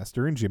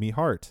Taskmaster and Jimmy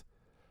Hart.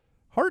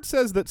 Hart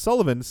says that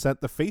Sullivan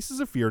sent the Faces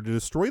of Fear to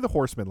destroy the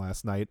Horsemen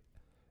last night,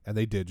 and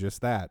they did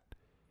just that.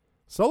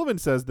 Sullivan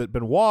says that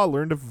Benoit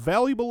learned a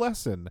valuable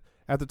lesson.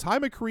 At the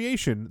time of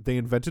creation, they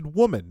invented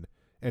woman,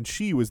 and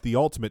she was the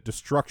ultimate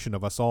destruction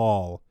of us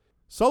all.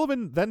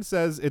 Sullivan then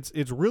says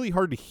it's really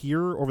hard to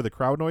hear over the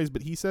crowd noise,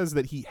 but he says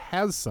that he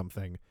has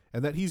something,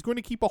 and that he's going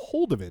to keep a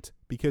hold of it,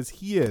 because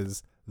he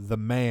is the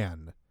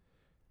man.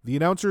 The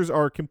announcers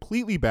are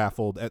completely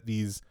baffled at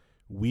these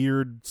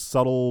weird,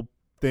 subtle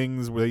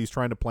things where he's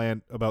trying to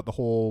plant about the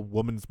whole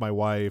woman's my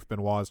wife,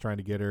 Benoit's trying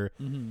to get her.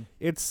 Mm-hmm.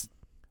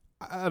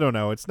 I don't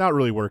know, it's not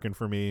really working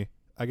for me.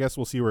 I guess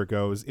we'll see where it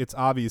goes. It's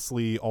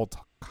obviously all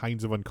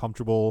kinds of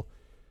uncomfortable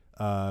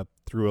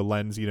through a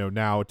lens,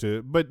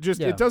 but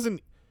just it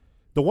doesn't.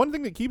 The one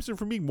thing that keeps it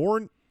from being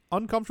more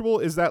uncomfortable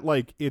is that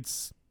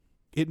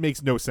it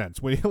makes no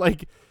sense. When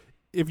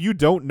if you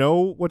don't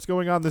know what's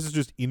going on, this is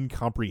just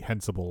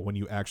incomprehensible when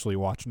you actually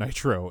watch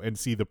Nitro and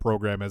see the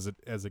program as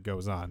it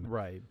goes on.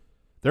 Right.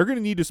 They're going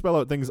to need to spell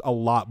out things a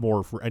lot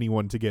more for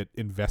anyone to get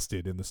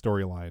invested in the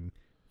storyline.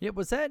 Yeah,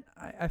 was that,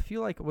 I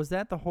feel like, was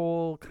that the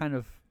whole kind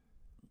of,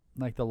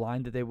 like, the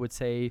line that they would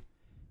say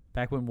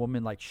back when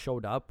Woman,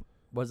 showed up?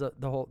 Was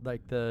it the whole,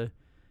 the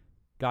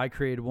guy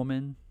created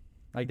Woman?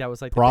 Like, that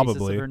was, the Probably.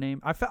 basis of her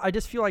name? I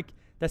just feel like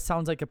that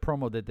sounds like a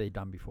promo that they've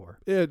done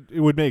before. It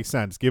would make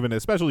sense,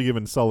 especially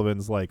given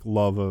Sullivan's,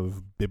 love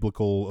of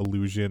biblical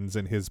allusions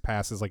and his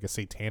past as, a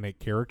satanic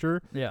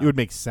character. Yeah. It would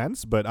make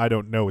sense, but I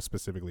don't know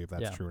specifically if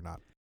that's true or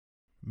not.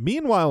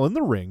 Meanwhile, in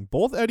the ring,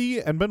 both Eddie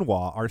and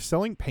Benoit are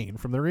selling pain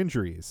from their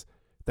injuries.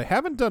 They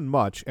haven't done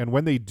much, and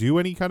when they do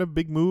any kind of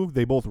big move,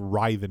 they both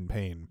writhe in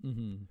pain.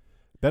 Mm-hmm.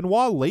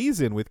 Benoit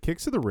lays in with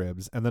kicks to the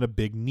ribs and then a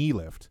big knee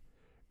lift.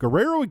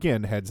 Guerrero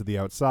again heads to the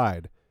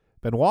outside.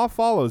 Benoit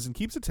follows and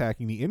keeps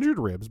attacking the injured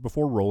ribs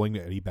before rolling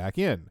Eddie back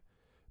in.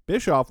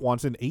 Bischoff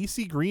wants an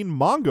AC Green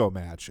Mongo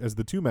match, as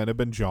the two men have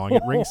been jawing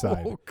at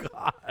ringside. Oh,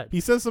 God.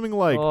 He says something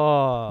like,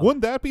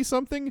 wouldn't that be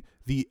something?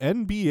 The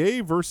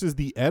NBA versus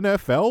the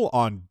NFL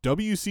on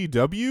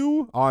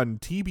WCW on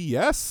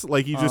TBS?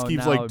 Like, he just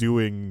keeps,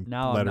 doing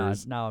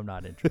letters. Now I'm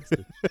not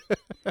interested.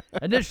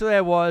 Initially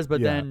I was,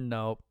 but then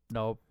nope.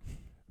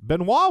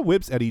 Benoit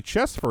whips Eddie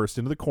chest first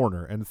into the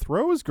corner and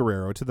throws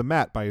Guerrero to the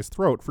mat by his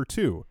throat for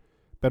 2.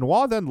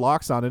 Benoit then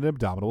locks on an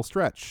abdominal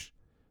stretch.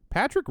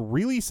 Patrick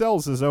really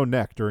sells his own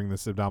neck during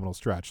this abdominal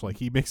stretch. Like,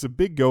 he makes a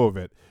big go of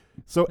it.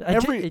 So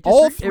it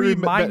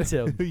reminds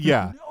him.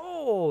 Yeah.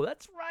 No,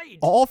 that's right.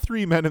 All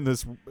 3 men in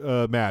this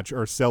match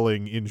are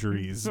selling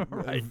injuries,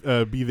 right.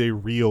 Be they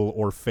real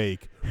or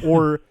fake.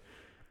 Or,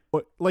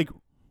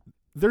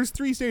 there's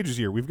 3 stages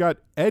here. We've got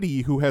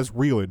Eddie, who has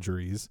real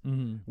injuries.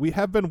 Mm-hmm. We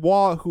have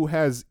Benoit, who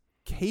has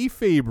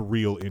kayfabe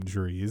real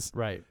injuries.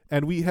 Right.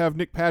 And we have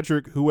Nick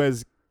Patrick, who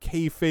has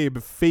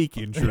kayfabe fake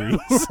injuries.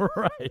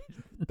 Right.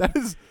 That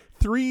is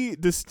 3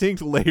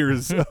 distinct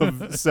layers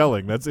of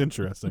selling. That's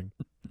interesting.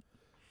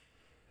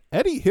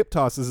 Eddie hip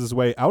tosses his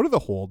way out of the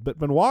hold, but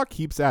Benoit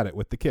keeps at it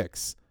with the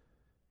kicks.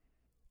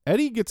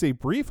 Eddie gets a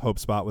brief hope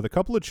spot with a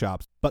couple of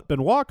chops, but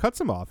Benoit cuts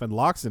him off and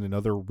locks in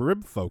another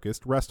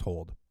rib-focused rest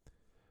hold.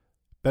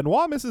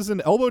 Benoit misses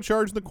an elbow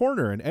charge in the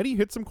corner, and Eddie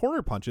hits some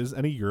corner punches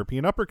and a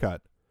European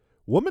uppercut.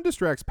 Woman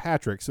distracts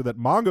Patrick so that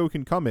Mongo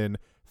can come in,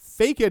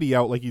 fake Eddie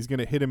out like he's going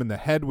to hit him in the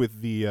head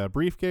with the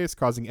briefcase,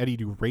 causing Eddie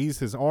to raise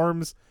his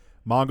arms.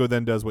 Mongo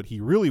then does what he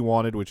really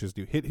wanted, which is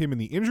to hit him in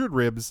the injured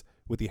ribs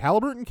with the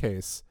Halliburton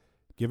case,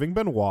 giving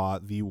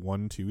Benoit the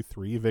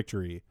 1-2-3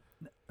 victory.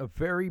 A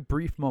very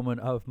brief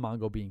moment of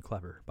Mongo being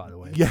clever, by the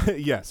way. Yeah,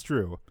 yes,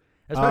 true.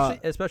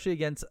 Especially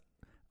against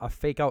a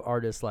fake-out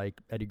artist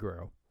like Eddie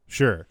Guerrero.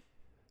 Sure.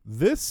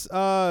 This,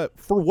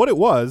 for what it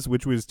was,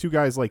 which was 2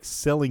 guys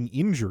selling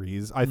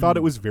injuries, I thought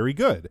it was very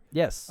good.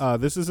 Yes.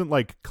 This isn't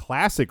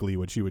classically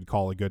what you would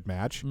call a good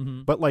match,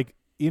 but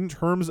in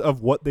terms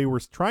of what they were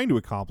trying to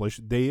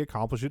accomplish, they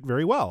accomplished it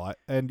very well.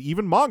 And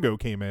even Mongo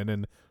came in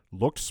and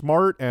looked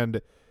smart,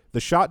 and the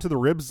shot to the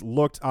ribs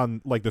looked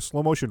on the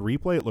slow motion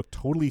replay. It looked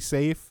totally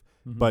safe,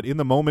 but in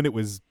the moment it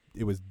was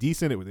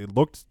decent. It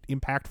looked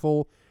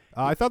impactful.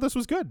 I thought this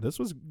was good. This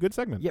was a good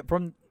segment. Yeah,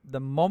 from the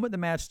moment the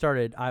match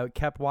started, I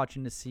kept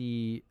watching to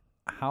see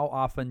how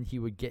often he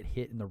would get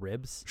hit in the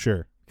ribs.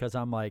 Sure. Because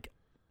I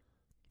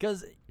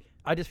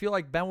just feel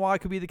like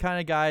Benoit could be the kind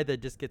of guy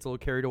that just gets a little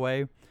carried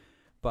away.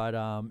 But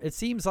it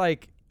seems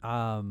like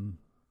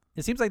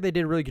they did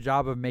a really good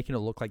job of making it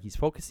look like he's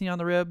focusing on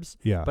the ribs,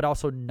 but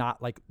also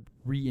not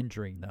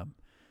re-injuring them.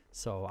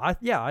 So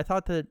I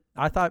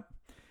thought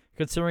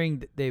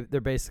considering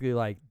they're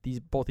basically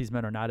both these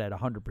men are not at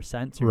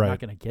 100%, so you're not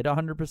going to get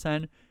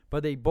 100%,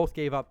 but they both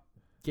gave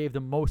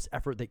the most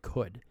effort they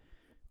could.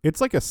 It's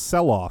like a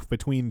sell-off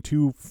between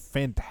 2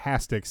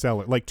 fantastic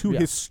sellers, 2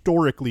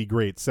 historically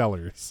great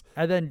sellers.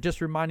 And then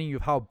just reminding you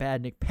of how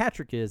bad Nick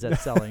Patrick is at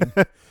selling.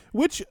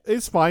 Which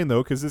is fine,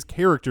 though, because his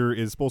character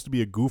is supposed to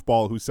be a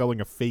goofball who's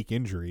selling a fake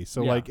injury.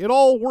 So, it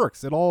all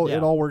works. It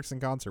all works in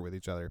concert with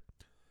each other.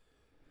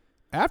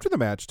 After the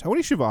match,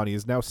 Tony Schiavone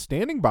is now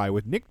standing by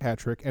with Nick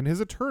Patrick and his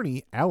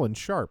attorney, Alan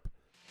Sharp.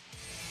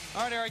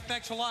 All right, Eric,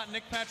 thanks a lot.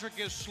 Nick Patrick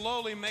is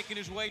slowly making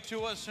his way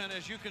to us, and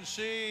as you can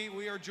see,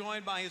 we are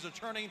joined by his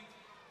attorney,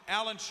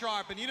 Alan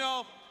Sharp. And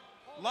a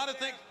lot of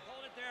things.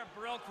 Hold it there,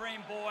 Brill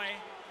Cream boy,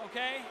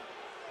 okay?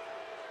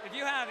 If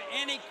you have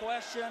any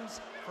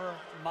questions for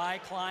my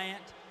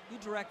client, you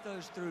direct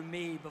those through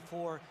me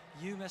before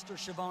you, Mr.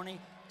 Schiavone,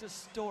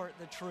 distort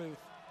the truth.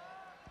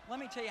 Let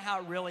me tell you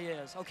how it really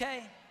is,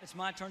 okay? It's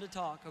my turn to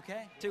talk,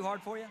 okay? Too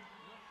hard for you?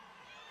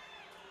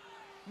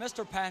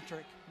 Mr.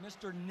 Patrick,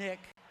 Mr. Nick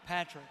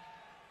Patrick,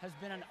 has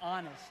been an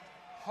honest,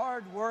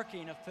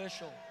 hard-working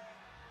official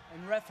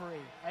and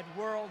referee at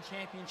World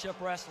Championship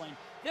Wrestling.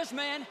 This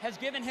man has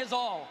given his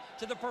all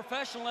to the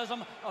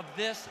professionalism of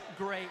this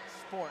great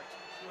sport.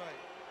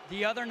 Right.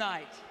 The other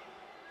night,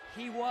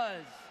 he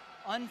was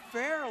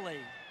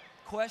unfairly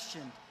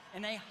questioned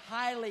in a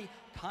highly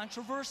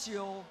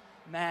controversial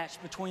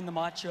match between the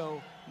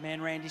Macho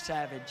Man Randy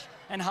Savage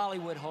and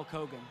Hollywood Hulk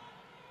Hogan.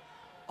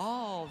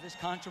 All this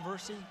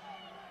controversy,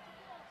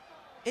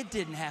 it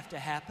didn't have to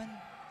happen.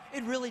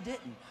 It really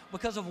didn't,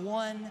 because of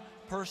one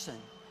person,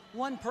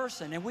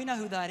 and we know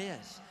who that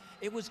is.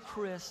 It was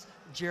Chris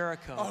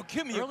Jericho. Oh,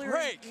 give me Earlier a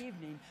break. in the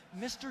evening,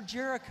 Mr.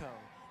 Jericho,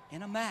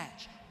 in a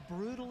match,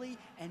 brutally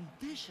and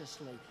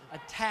viciously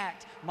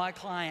attacked my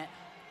client,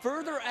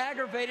 further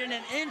aggravating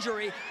an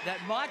injury that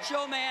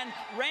Macho Man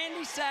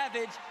Randy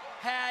Savage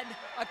had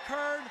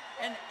occurred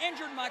and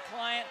injured my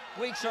client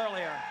weeks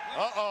earlier.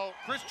 Uh-oh.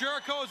 Chris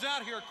Jericho is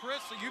out here.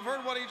 Chris, you've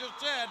heard what he just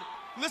said.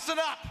 Listen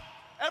up.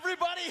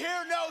 Everybody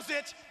here knows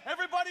it.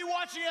 Everybody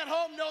watching at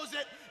home knows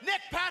it.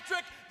 Nick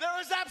Patrick, there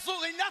is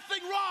absolutely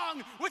nothing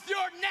wrong with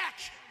your neck.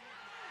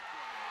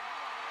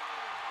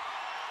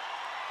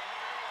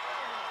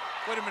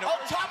 Wait a minute. On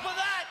top of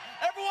that,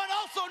 everyone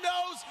also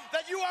knows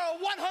that you are a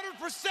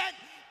 100%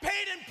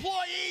 paid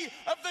employee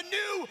of the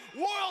New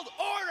World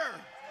Order.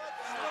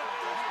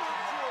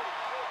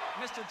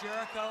 Mr.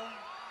 Jericho,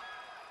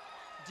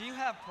 Do you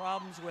have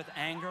problems with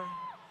anger?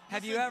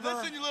 Have you ever?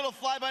 Listen, you little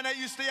fly-by-night,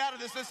 you stay out of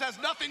this. This has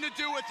nothing to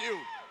do with you.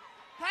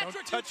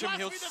 Patrick, touch you him,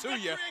 cost he'll me the sue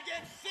victory you.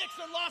 against 6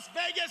 in Las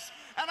Vegas,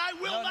 and I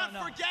will not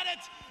forget it.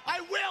 I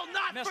will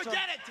not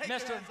forget it. Take your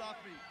hands off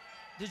me.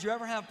 Did you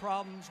ever have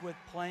problems with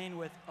playing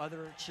with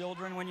other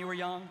children when you were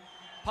young?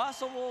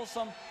 Possible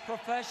some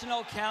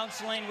professional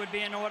counseling would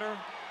be in order,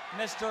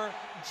 Mr.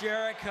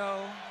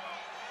 Jericho.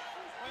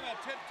 Wait a minute,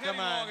 Teddy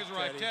Long is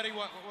right. Teddy,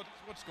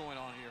 what's going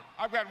on here?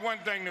 I've got one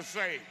thing to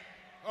say,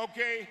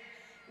 okay?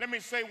 Let me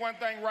say one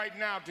thing right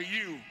now to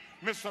you,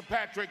 Mr.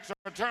 Patrick's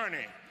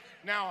attorney.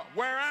 Now,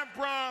 where I'm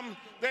from,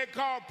 they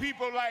call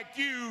people like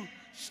you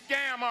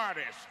scam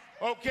artists,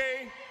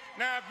 okay?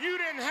 Now, if you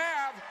didn't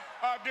have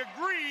a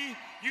degree,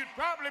 you'd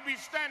probably be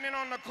standing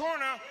on the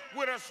corner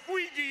with a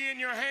squeegee in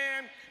your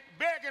hand,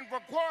 begging for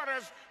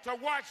quarters to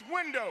wash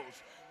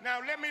windows. Now,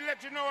 let me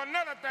let you know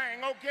another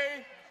thing,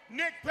 okay?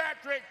 Nick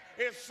Patrick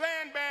is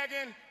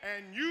sandbagging,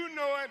 and you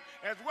know it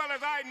as well as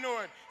I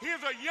know it.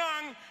 Here's a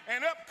young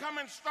and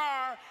upcoming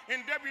star in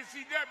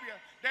WCW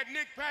that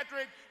Nick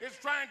Patrick is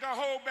trying to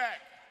hold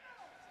back.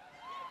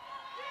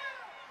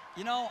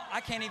 You know,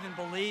 I can't even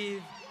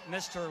believe,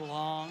 Mr.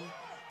 Long,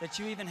 that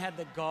you even had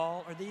the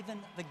gall or even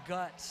the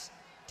guts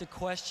to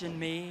question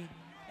me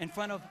in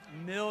front of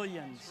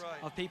millions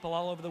of people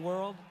all over the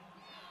world.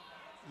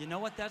 You know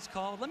what that's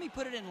called? Let me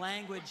put it in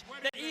language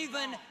that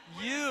even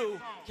you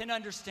can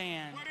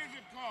understand. What is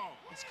it called?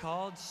 It's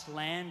called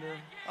slander.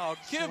 Oh,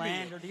 give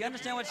slander. me. Do you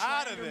understand what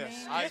Out slander of this.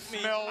 means? I Get me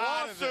smell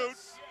out of lawsuits.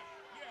 this.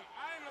 Yeah,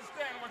 I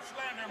understand what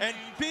slander And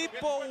means.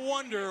 people It's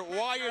wonder what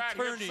why you're out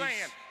here attorneys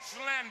saying,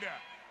 slander.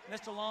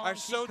 Mr. Long, are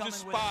keep so coming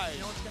with it. despised.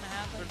 You know what's going to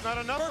happen? There's not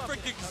enough of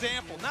Perfect them.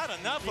 example. Not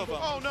enough of them.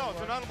 Oh, no,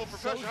 it's an honorable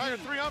profession. I have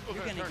 3 uncles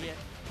You're in going to attorney.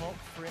 get pulp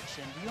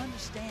friction. Do you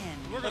understand?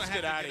 We're going to Let's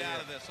have get to get outta out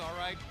here. of this, all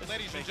right?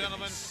 Ladies and making me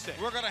gentlemen, sick.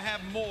 we're going to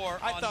have more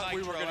I on thought we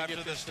Nitro were going to after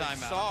get this this thing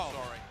timeout. solved.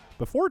 I'm sorry.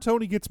 Before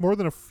Tony gets more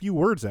than a few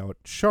words out,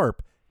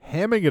 Sharp,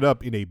 hamming it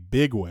up in a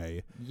big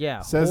way,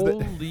 Yeah, says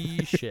holy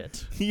that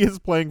shit. he is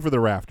playing for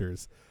the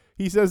rafters.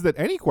 He says that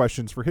any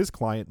questions for his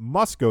client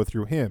must go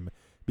through him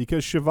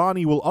because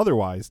Shivani will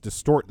otherwise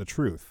distort the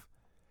truth.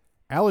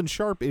 Alan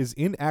Sharp is,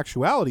 in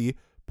actuality,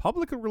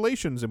 public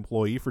relations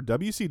employee for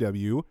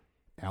WCW,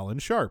 Alan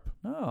Sharp.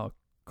 Oh,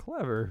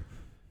 clever.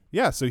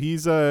 Yeah, so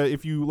he's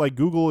if you like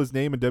Google his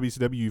name in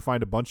WCW, you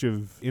find a bunch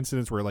of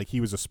incidents where like he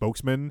was a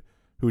spokesman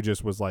who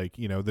just was like,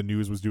 you know, the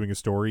news was doing a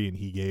story and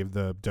he gave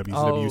the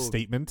WCW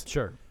statement.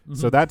 Sure. Mm-hmm.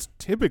 So that's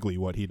typically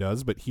what he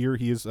does, but here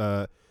he is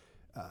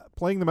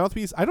playing the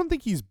mouthpiece. I don't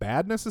think he's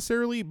bad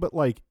necessarily, but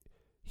like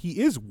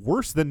he is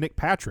worse than Nick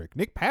Patrick.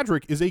 Nick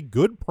Patrick is a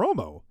good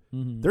promo.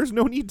 Mm-hmm. There's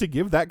no need to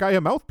give that guy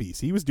a mouthpiece.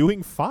 He was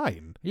doing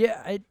fine.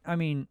 Yeah, I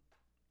mean,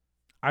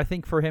 I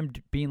think for him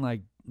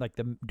being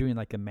doing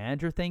a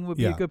manager thing would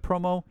be a good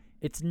promo.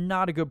 It's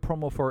not a good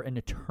promo for an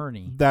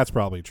attorney. That's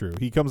probably true.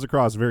 He comes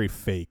across very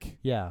fake.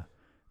 Yeah,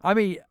 I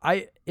mean,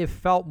 it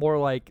felt more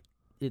like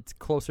it's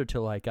closer to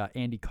like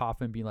Andy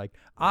Kaufman being like,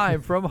 "I'm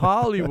from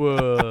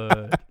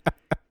Hollywood."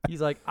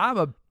 He's like, "I'm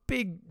a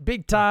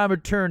big time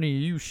attorney.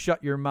 You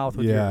shut your mouth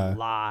with your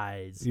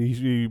lies."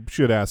 You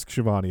should ask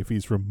Shivani if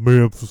he's from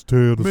Memphis,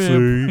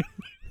 Tennessee.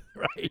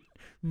 Right,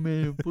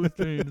 Memphis,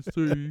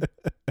 Tennessee.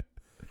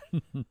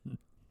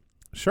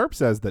 Sharp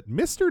says that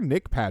Mr.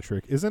 Nick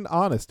Patrick is an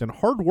honest and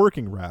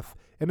hard-working ref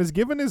and has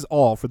given his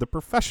all for the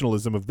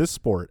professionalism of this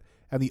sport,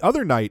 and the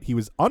other night he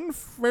was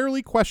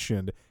unfairly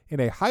questioned in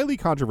a highly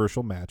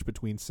controversial match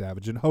between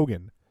Savage and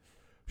Hogan.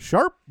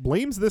 Sharp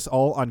blames this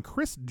all on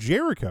Chris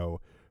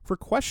Jericho for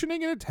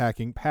questioning and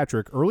attacking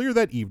Patrick earlier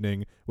that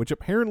evening, which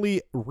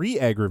apparently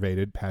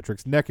re-aggravated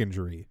Patrick's neck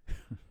injury.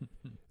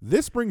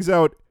 This brings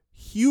out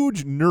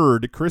huge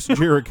nerd Chris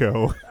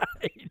Jericho,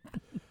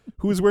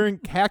 who is wearing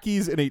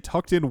khakis and a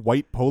tucked-in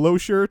white polo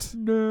shirt.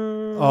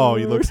 No. Oh,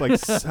 he looks like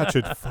such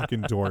a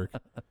fucking dork.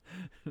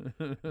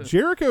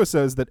 Jericho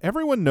says that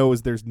everyone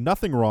knows there's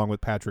nothing wrong with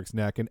Patrick's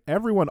neck, and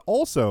everyone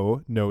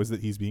also knows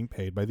that he's being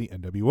paid by the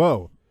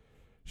NWO.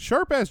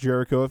 Sharp asks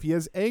Jericho if he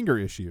has anger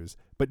issues,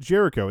 but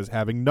Jericho is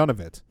having none of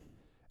it.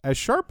 As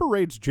Sharp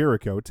berates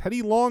Jericho,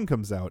 Teddy Long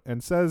comes out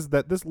and says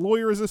that this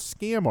lawyer is a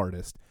scam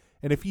artist,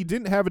 and if he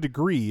didn't have a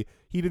degree,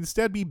 he'd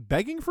instead be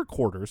begging for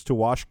quarters to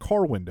wash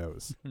car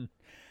windows.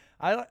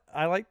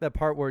 I like that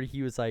part where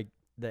he was like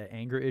the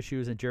anger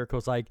issues, and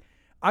Jericho's like,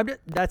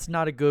 that's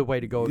not a good way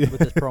to go with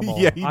this promo.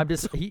 Yeah,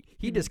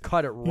 he just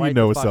cut it right. He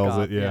no-sells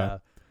it. Yeah.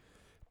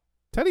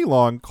 Teddy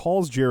Long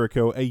calls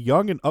Jericho a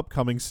young and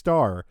upcoming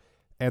star,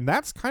 and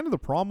that's kind of the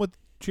problem with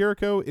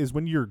Jericho is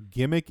when your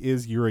gimmick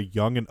is you're a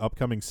young and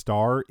upcoming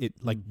star, it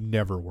like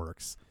never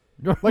works.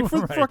 Like for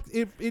the fuck,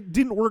 it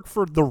didn't work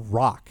for The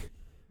Rock.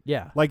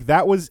 Yeah, like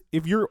that was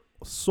if your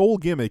sole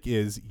gimmick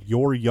is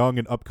you're young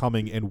and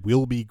upcoming and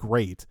will be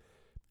great.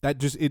 That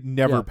just it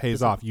never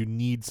pays off. You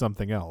need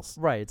something else.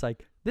 Right. It's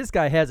like this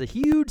guy has a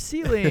huge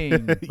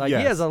ceiling. Like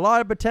he has a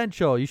lot of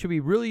potential. You should be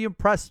really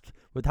impressed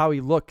with how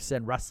he looks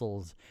and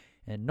wrestles.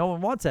 And no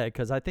one wants that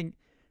because I think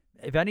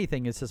if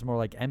anything, it's just more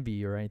like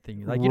envy or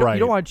anything. Like you Right.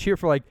 don't want to cheer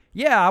for like,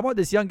 yeah, I want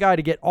this young guy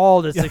to get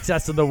all the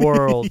success in the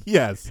world.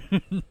 Yes.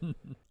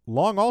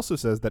 Long also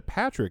says that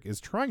Patrick is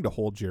trying to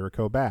hold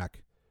Jericho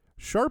back.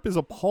 Sharp is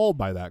appalled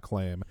by that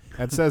claim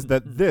and says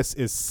that this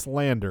is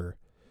slander.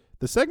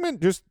 The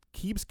segment just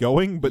keeps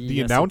going, but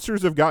the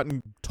announcers have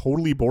gotten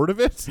totally bored of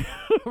it.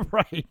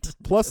 Right.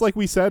 Plus, like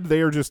we said, they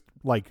are just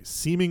like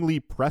seemingly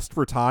pressed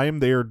for time.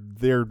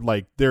 They're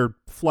like their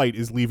flight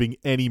is leaving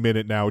any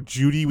minute now.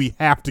 Judy, we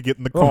have to get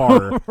in the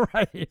car.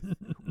 Right.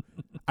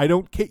 I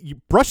don't care.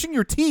 You brushing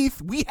your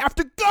teeth. We have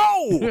to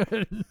go.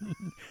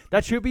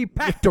 That should be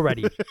packed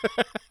already.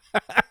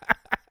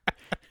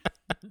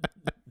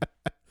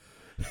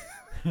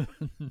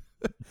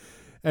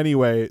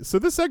 Anyway, so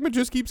this segment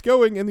just keeps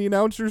going, and the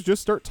announcers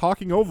just start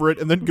talking over it,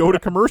 and then go to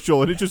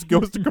commercial, and it just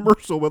goes to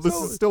commercial while this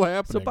is still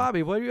happening. So,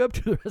 Bobby, what are you up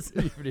to the rest of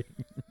the evening?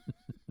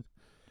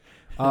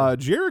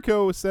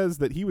 Jericho says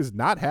that he was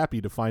not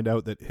happy to find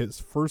out that his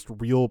first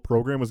real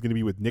program was going to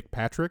be with Nick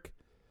Patrick.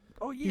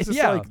 Oh, yeah. He's just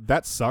like,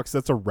 that sucks.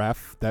 That's a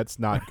ref. That's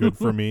not good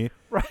for me.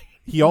 Right.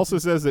 He also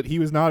says that he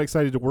was not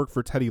excited to work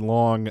for Teddy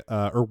Long,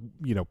 or,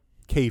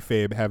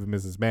 kayfabe, have him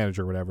as his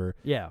manager or whatever.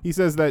 Yeah. He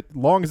says that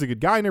Long is a good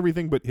guy and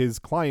everything, but his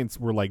clients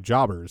were like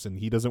jobbers, and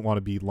he doesn't want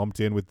to be lumped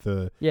in with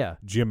the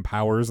Jim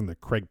Powers and the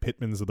Craig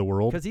Pittmans of the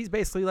world. Because he's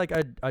basically like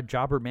a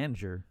jobber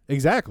manager.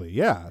 Exactly,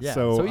 yeah.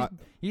 So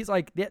he's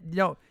like,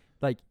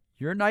 like,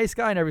 you're a nice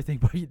guy and everything,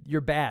 but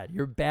you're bad.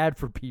 You're bad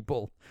for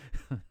people.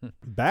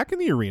 Back in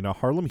the arena,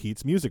 Harlem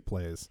Heat's music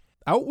plays.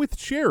 Out with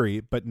Sherry,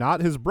 but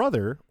not his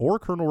brother or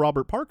Colonel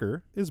Robert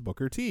Parker, is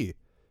Booker T.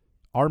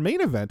 Our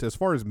main event, as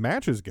far as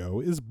matches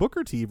go, is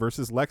Booker T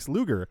versus Lex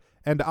Luger,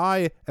 and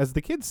I, as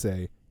the kids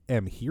say,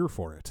 am here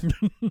for it.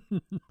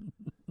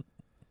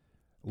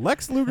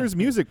 Lex Luger's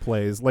music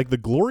plays like the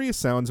glorious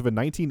sounds of a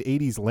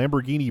 1980s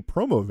Lamborghini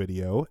promo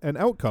video, and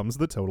out comes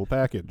the total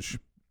package.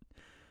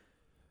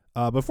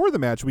 Before the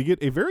match, we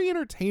get a very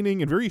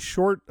entertaining and very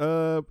short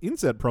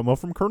inset promo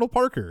from Colonel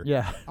Parker.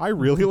 Yeah. I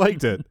really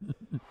liked it.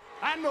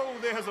 I know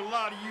there's a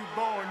lot of you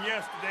born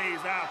yesterdays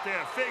out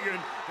there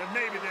figuring that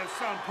maybe there's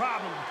some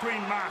problem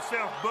between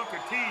myself, Booker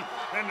T,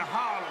 and the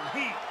Harlem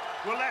Heat.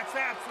 Well, that's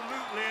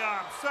absolutely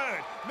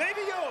absurd.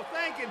 Maybe you're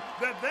thinking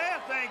that they're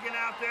thinking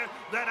out there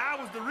that I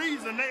was the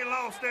reason they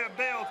lost their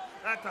belts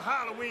at the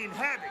Halloween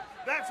Havoc.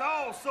 That's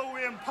all so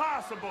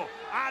impossible.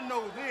 I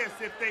know this,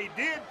 if they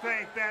did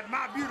think that,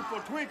 my beautiful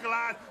twinkle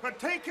eyes would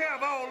take care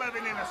of all of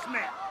it in a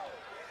snap.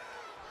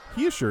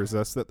 He assures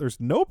us that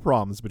there's no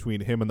problems between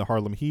him and the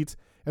Harlem Heat,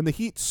 and the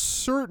Heat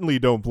certainly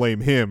don't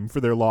blame him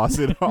for their loss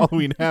in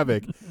Halloween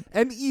Havoc.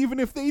 And even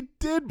if they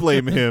did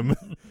blame him,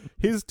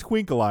 his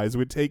twinkle eyes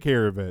would take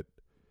care of it.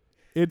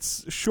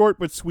 It's short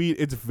but sweet.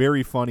 It's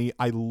very funny.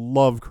 I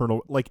love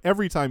Colonel. Like,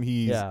 every time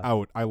he's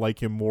out, I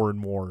like him more and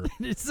more.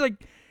 It's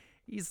like,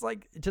 he's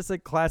like just a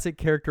classic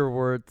character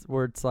where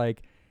it's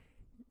like,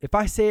 if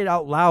I say it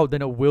out loud,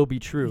 then it will be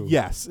true.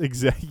 Yes,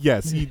 exactly.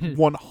 Yes, he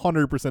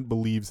 100%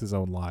 believes his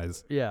own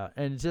lies. Yeah,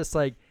 and it's just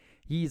like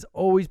he's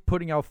always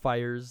putting out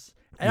fires.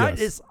 And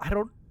Yes. I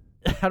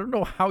don't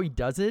know how he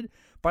does it,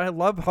 but I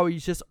love how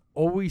he's just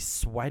always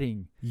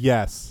sweating.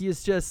 Yes. He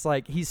is just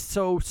like, he's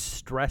so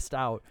stressed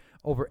out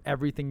over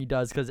everything he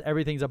does because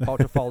everything's about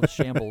to fall to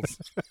shambles.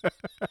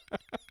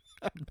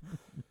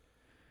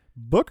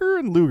 Booker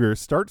and Luger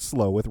start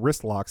slow with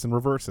wrist locks and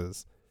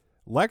reverses.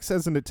 Lex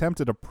has an attempt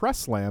at a press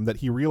slam that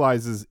he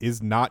realizes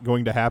is not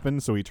going to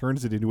happen, so he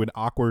turns it into an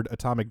awkward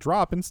atomic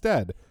drop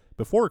instead,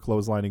 before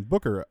clotheslining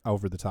Booker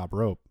over the top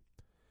rope.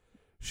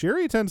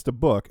 Sherry attends to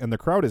Book, and the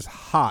crowd is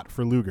hot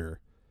for Luger.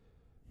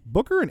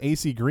 Booker and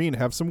AC Green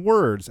have some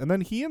words, and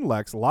then he and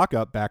Lex lock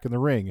up back in the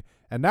ring,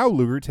 and now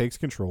Luger takes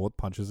control with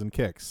punches and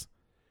kicks.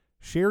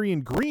 Sherry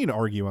and Green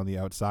argue on the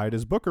outside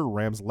as Booker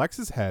rams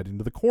Lex's head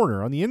into the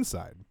corner on the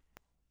inside.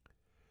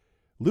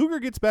 Luger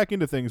gets back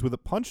into things with a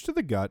punch to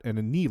the gut and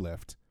a knee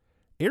lift.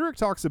 Eric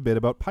talks a bit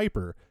about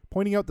Piper,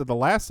 pointing out that the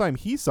last time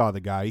he saw the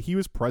guy, he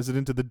was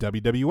president of the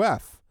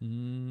WWF.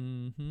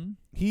 Mm-hmm.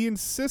 He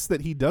insists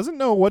that he doesn't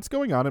know what's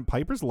going on in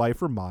Piper's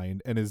life or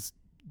mind, and is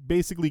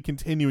basically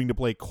continuing to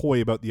play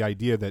coy about the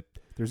idea that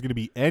there's going to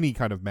be any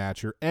kind of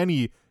match or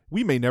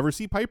we may never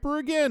see Piper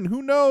again.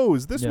 Who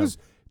knows?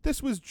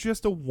 This was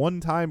just a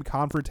one-time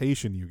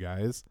confrontation, you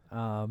guys.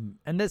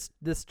 And this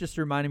just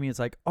reminded me, it's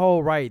like, oh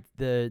right,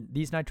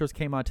 these Nitros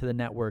came onto the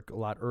network a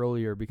lot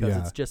earlier because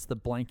it's just the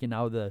blanking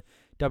out of the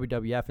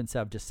WWF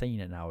instead of just saying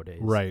it nowadays.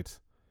 Right.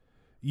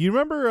 You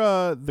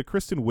remember the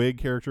Kristen Wiig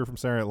character from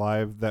Saturday Night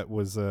Live that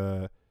was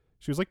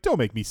she was like, "Don't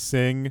make me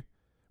sing,"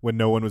 when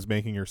no one was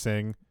making her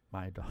sing.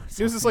 My God.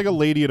 It was just like a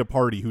lady at a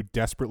party who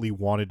desperately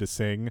wanted to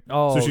sing.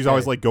 Oh, so she's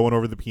always like going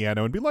over the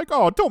piano and be like,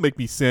 "Oh, don't make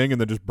me sing," and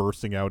then just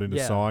bursting out into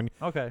song.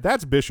 Okay.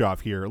 That's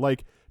Bischoff here.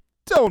 Like,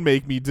 don't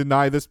make me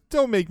deny this.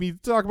 Don't make me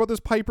talk about this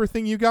Piper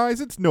thing, you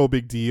guys. It's no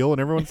big deal. And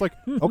everyone's like,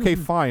 okay,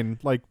 fine.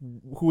 Like,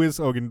 who is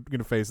Hogan going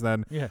to face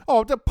then? Yeah.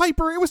 Oh,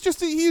 Piper,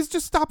 he's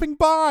just stopping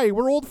by.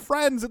 We're old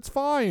friends. It's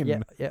fine.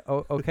 Yeah.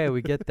 Oh, okay,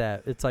 we get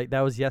that. It's like, that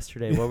was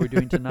yesterday. What we're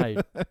doing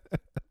tonight.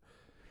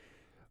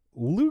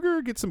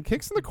 Luger gets some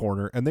kicks in the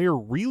corner, and they are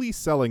really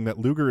selling that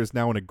Luger is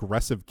now an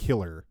aggressive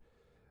killer.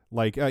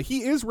 Like,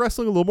 he is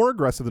wrestling a little more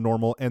aggressive than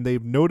normal, and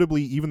they've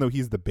notably, even though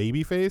he's the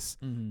babyface,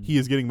 he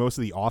is getting most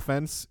of the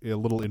offense, a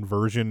little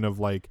inversion of,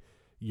 like,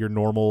 your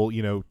normal,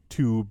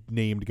 two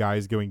named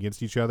guys going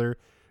against each other.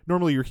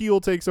 Normally your heel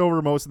takes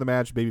over most of the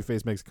match,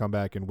 babyface makes a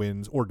comeback and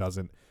wins, or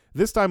doesn't.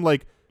 This time,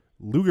 like,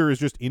 Luger is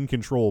just in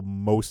control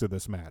most of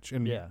this match.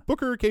 And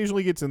Booker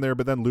occasionally gets in there,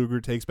 but then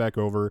Luger takes back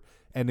over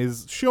and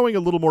is showing a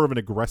little more of an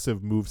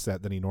aggressive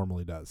moveset than he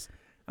normally does.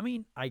 I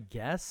mean, I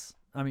guess.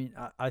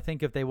 I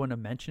think if they wouldn't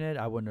have mentioned it,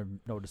 I wouldn't have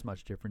noticed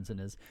much difference in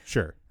his.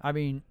 Sure. I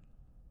mean,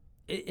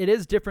 it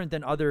is different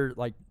than other,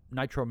 like,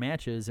 Nitro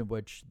matches in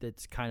which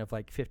it's kind of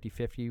like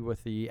 50-50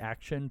 with the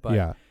action.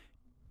 But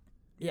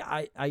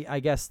I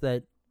guess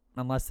that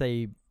unless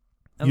they...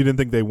 You didn't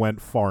think they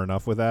went far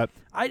enough with that?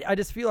 I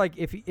just feel like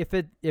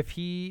if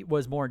he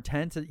was more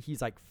intense,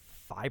 he's like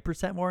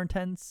 5% more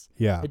intense.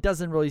 Yeah. It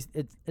doesn't really...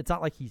 It's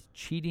not like he's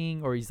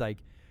cheating or he's like...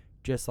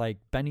 just like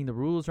bending the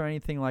rules or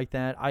anything like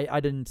that. I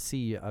didn't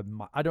see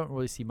I don't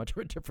really see much of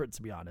a difference,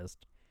 to be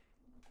honest.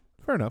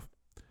 Fair enough.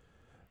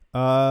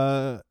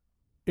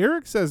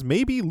 Eric says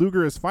maybe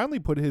Luger has finally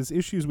put his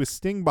issues with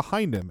Sting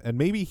behind him, and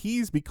maybe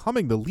he's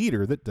becoming the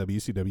leader that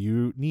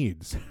WCW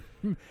needs.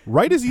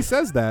 Right as he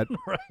says that,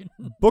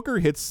 Booker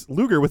hits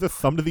Luger with a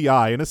thumb to the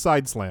eye and a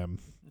side slam.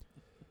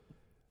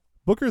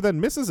 Booker then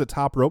misses a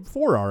top rope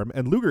forearm,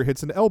 and Luger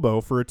hits an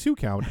elbow for a 2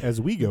 count as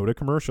we go to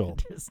commercial.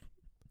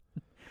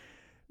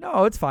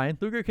 No, it's fine.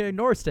 Luger can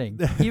ignore Sting,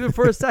 even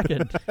for a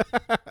second.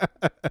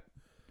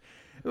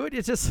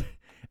 It's just,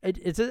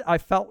 I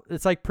felt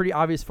it's like pretty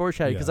obvious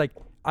foreshadowing because,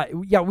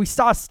 we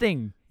saw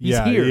Sting. He's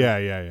here.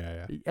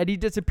 Yeah. And he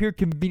disappeared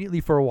conveniently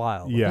for a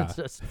while. Yeah. It's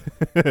just...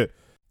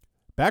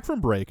 Back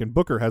from break, and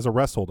Booker has a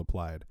rest hold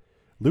applied.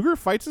 Luger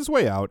fights his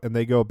way out, and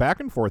they go back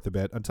and forth a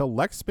bit until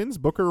Lex spins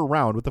Booker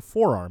around with a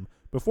forearm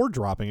before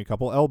dropping a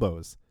couple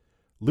elbows.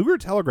 Luger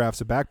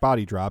telegraphs a back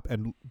body drop,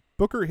 and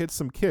Booker hits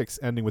some kicks,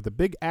 ending with a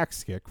big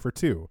axe kick for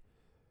 2.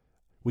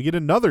 We get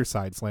another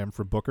side slam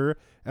from Booker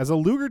as a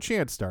Luger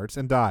chant starts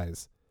and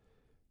dies.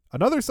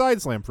 Another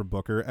side slam from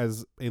Booker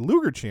as a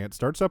Luger chant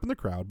starts up in the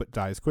crowd but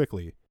dies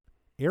quickly.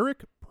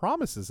 Eric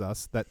promises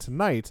us that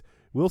tonight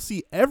we'll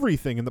see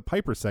everything in the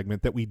Piper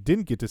segment that we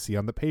didn't get to see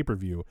on the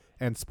pay-per-view.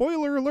 And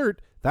spoiler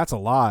alert, that's a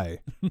lie.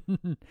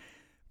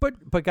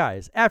 But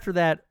guys, after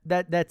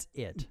that's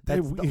it.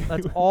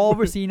 That's all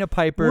we're seeing of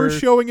Piper. We're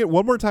showing it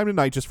one more time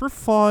tonight just for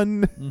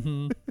fun.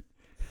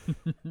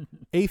 Mm-hmm.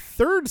 A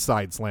third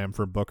side slam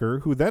from Booker,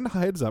 who then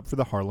heads up for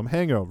the Harlem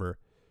Hangover.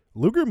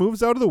 Luger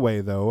moves out of the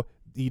way, though.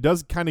 He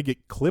does kind of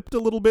get clipped a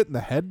little bit in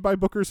the head by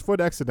Booker's foot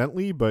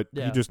accidentally, but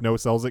he just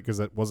no-sells it because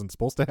it wasn't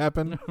supposed to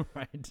happen.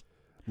 Right.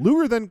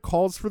 Luger then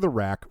calls for the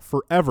rack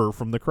forever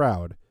from the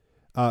crowd.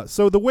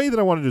 So the way that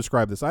I want to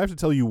describe this, I have to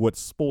tell you what's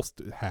supposed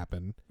to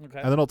happen,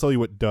 and then I'll tell you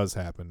what does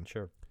happen.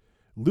 Sure.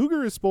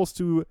 Luger is supposed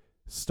to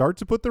start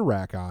to put the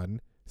rack on,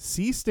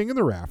 see Sting in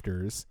the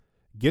rafters,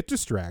 get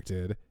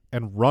distracted,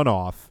 and run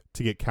off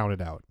to get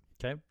counted out.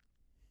 Okay.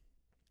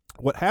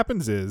 What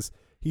happens is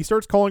he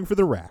starts calling for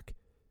the rack.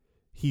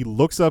 He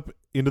looks up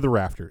into the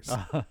rafters.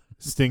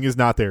 Sting is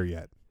not there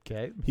yet.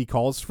 Okay. He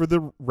calls for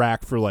the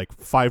rack for like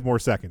 5 more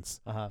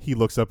seconds. He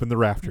looks up in the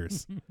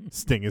rafters.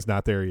 Sting is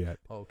not there yet.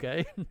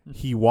 Okay.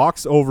 He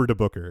walks over to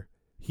Booker.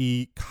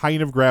 He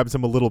kind of grabs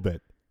him a little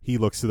bit. He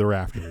looks to the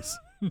rafters.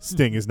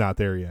 Sting is not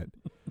there yet.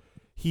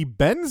 He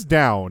bends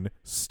down,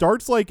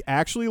 starts like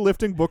actually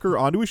lifting Booker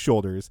onto his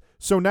shoulders.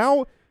 So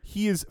now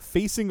he is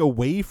facing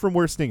away from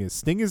where Sting is.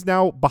 Sting is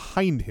now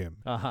behind him.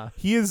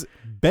 He is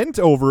bent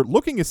over,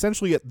 looking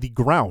essentially at the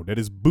ground, at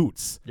his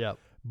boots. Yep.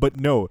 But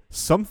no,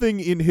 something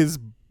in his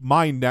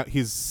mind now,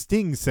 his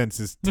Sting sense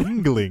is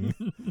tingling.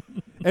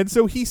 And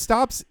so he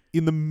stops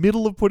in the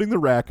middle of putting the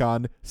rack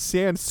on,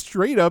 stands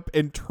straight up,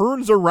 and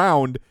turns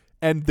around,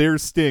 and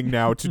there's Sting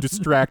now to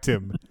distract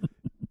him.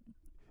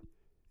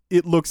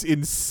 It looks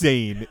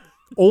insane.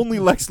 Only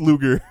Lex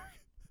Luger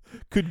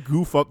could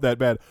goof up that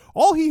bad.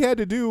 All he had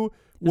to do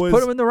was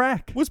put him in the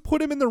rack. Was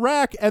put him in the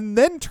rack and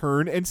then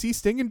turn and see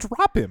Sting and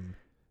drop him.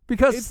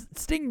 Because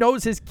Sting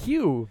knows his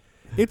cue.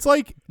 It's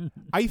like,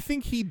 I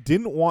think he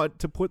didn't want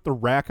to put the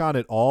rack on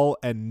at all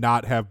and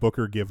not have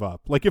Booker give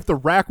up. Like, if the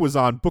rack was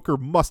on, Booker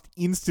must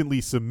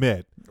instantly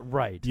submit.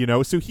 Right. You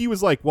know? So he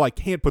was like, well, I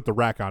can't put the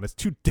rack on. It's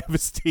too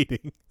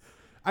devastating.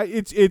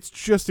 It's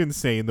just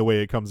insane the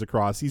way it comes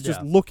across. He's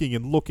just looking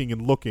and looking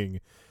and looking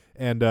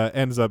and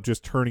ends up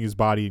just turning his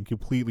body in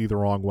completely the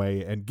wrong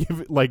way and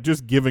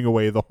just giving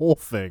away the whole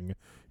thing.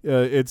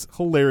 It's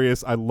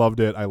hilarious. I loved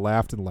it. I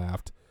laughed and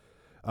laughed.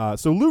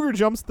 So Luger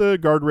jumps the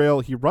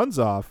guardrail. He runs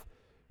off.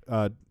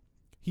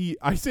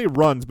 I say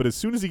runs, but as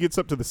soon as he gets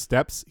up to the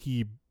steps,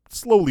 he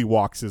slowly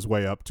walks his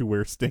way up to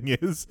where Sting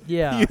is.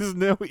 Yeah. He is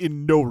now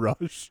in no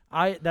rush.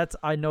 I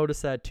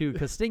noticed that too,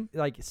 because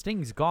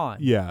Sting's gone.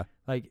 Yeah.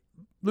 Like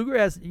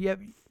Luger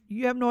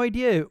you have no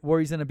idea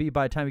where he's gonna be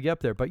by the time you get up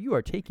there, but you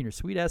are taking your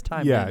sweet ass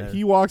time. Yeah,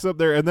 he walks up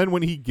there, and then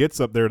when he gets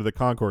up there to the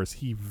concourse,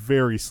 he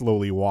very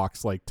slowly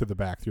walks like to the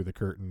back through the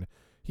curtain.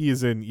 He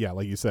is in,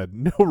 like you said,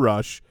 no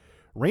rush.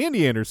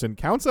 Randy Anderson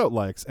counts out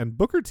Lex, and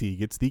Booker T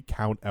gets the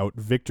count out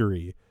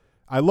victory.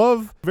 I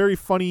love, very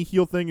funny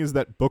heel thing is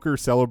that Booker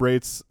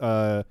celebrates,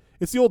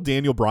 it's the old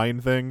Daniel Bryan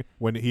thing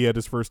when he had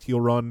his first heel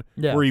run,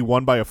 where he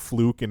won by a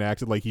fluke and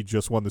acted like he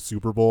just won the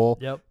Super Bowl.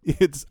 Yep.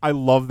 I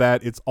love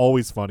that. It's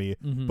always funny.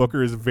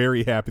 Booker is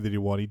very happy that he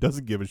won. He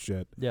doesn't give a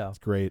shit. Yeah. It's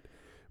great.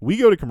 We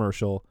go to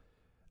commercial.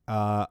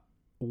 I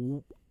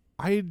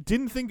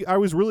didn't think, I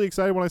was really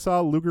excited when I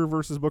saw Luger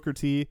versus Booker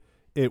T.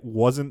 It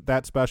wasn't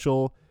that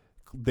special.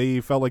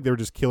 They felt like they were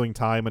just killing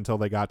time until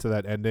they got to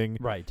that ending.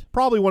 Right.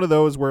 Probably one of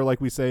those where,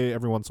 like we say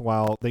every once in a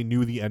while, they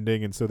knew the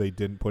ending and so they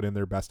didn't put in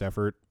their best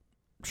effort.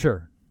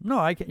 Sure. No,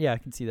 I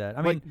can see that.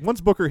 I mean, once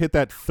Booker hit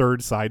that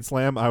third side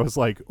slam, I was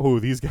like, oh,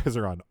 these guys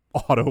are on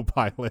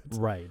autopilot.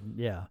 Right.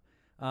 Yeah.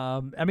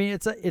 I mean,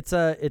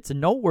 it's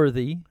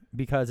noteworthy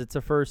because it's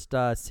the first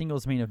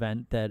singles main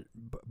event that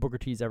Booker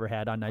T's ever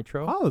had on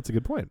Nitro. Oh, that's a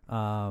good point.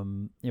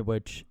 In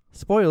which,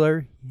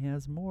 spoiler, he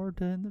has more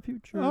in the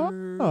future.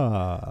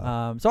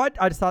 So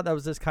I just thought that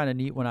was just kind of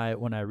neat when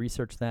I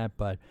researched that.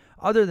 But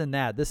other than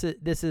that, this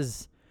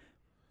is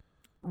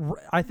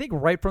I think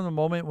right from the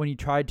moment when he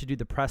tried to do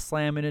the press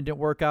slam and it didn't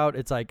work out,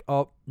 it's like,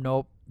 oh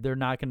nope, they're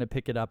not going to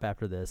pick it up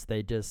after this.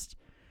 The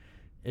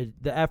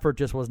effort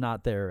just was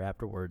not there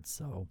afterwards.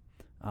 So.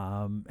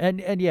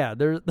 And yeah,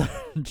 there's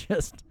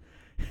just,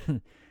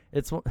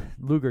 it's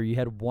Luger. You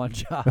had one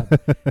job,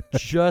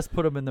 just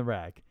put him in the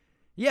rack.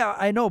 Yeah,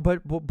 I know,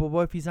 but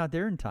what if he's not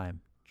there in time?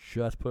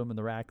 Just put him in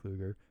the rack,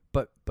 Luger.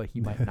 But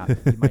he might not.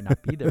 He might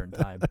not be there in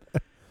time.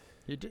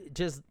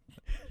 Just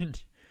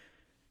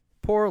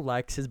poor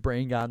Lex, his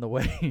brain got in the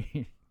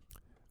way.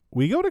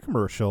 We go to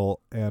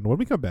commercial, and when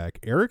we come back,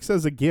 Eric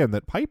says again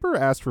that Piper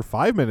asked for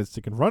 5 minutes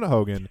to confront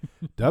Hogan.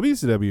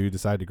 WCW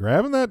decided to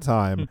grab him that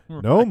time.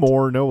 No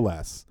more, no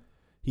less.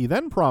 He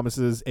then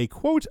promises a,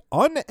 quote,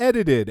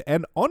 unedited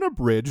and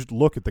unabridged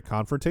look at the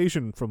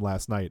confrontation from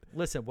last night.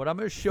 Listen, what I'm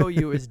going to show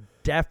you is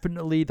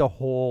definitely the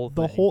whole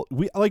thing.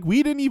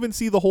 We didn't even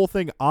see the whole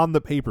thing on the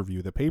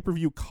pay-per-view. The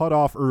pay-per-view cut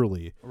off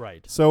early.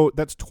 Right. So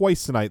that's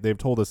twice tonight they've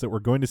told us that we're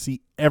going to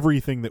see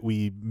everything that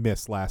we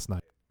missed last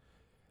night.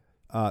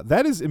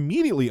 That is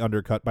immediately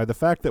undercut by the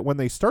fact that when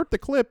they start the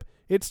clip,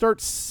 it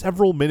starts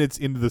several minutes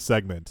into the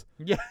segment.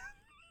 Yeah.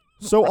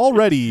 So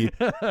already,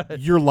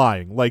 you're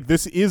lying. Like,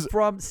 this is...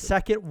 From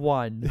second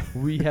one,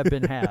 we have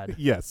been had.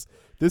 Yes.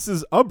 This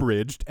is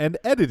abridged and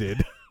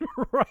edited.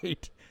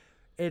 Right.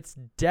 It's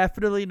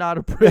definitely not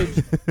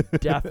abridged.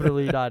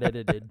 Definitely not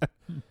edited.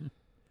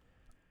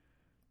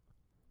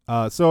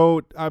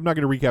 So, I'm not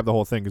going to recap the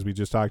whole thing because we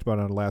just talked about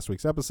it on last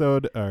week's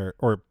episode,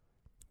 or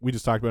we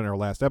just talked about it in our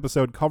last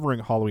episode covering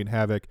Halloween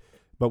Havoc.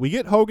 But we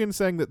get Hogan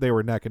saying that they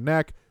were neck and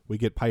neck. We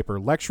get Piper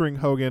lecturing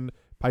Hogan.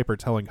 Piper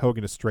telling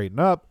Hogan to straighten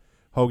up.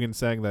 Hogan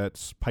saying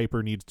that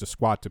Piper needs to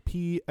squat to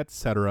pee,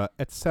 etc.,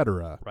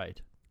 etc.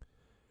 Right.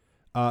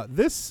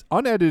 This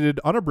unedited,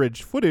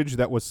 unabridged footage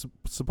that was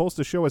supposed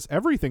to show us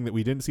everything that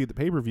we didn't see at the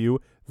pay-per-view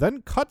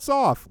then cuts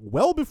off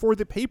well before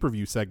the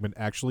pay-per-view segment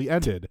actually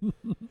ended.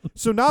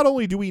 So not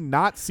only do we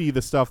not see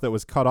the stuff that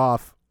was cut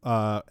off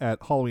at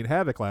Halloween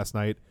Havoc last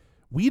night,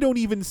 we don't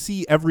even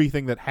see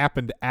everything that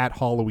happened at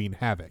Halloween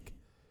Havoc.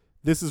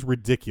 This is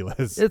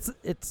ridiculous.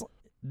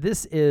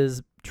 This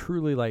is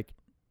truly like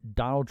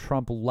Donald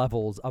Trump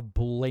levels of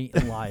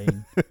blatant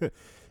lying.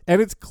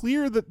 And it's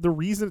clear that the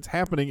reason it's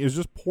happening is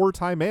just poor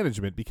time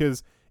management,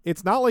 because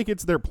it's not like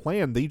it's their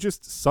plan. They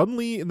just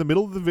suddenly, in the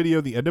middle of the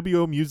video, the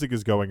NWO music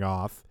is going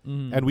off,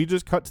 and we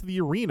just cut to the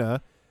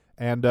arena,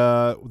 and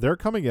they're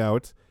coming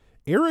out.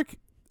 Eric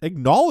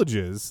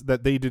acknowledges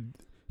that they did.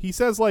 He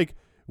says, like,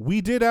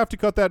 we did have to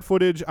cut that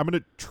footage. I'm going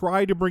to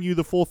try to bring you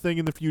the full thing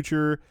in the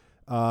future.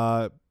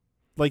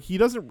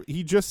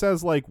 He just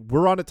says, like,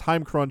 we're on a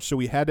time crunch, so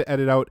we had to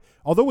edit out.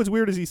 Although what's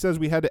weird is he says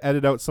we had to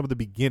edit out some of the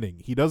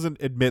beginning. He doesn't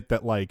admit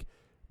that, like,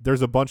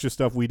 there's a bunch of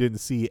stuff we didn't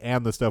see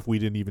and the stuff we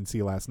didn't even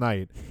see last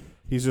night.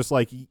 He's just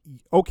like,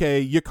 okay,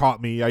 you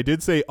caught me. I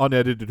did say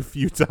unedited a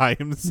few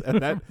times,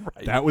 and that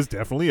right. That was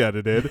definitely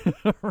edited.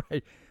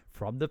 Right.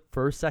 From the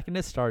first second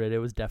it started, it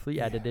was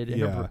definitely edited.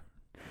 Yeah.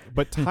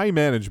 But time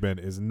management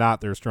is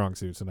not their strong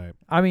suit tonight.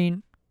 I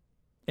mean,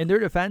 in their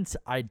defense,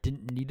 I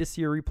didn't need to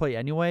see a replay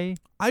anyway.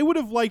 I would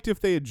have liked if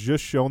they had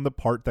just shown the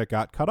part that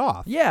got cut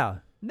off. Yeah.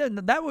 No,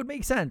 that would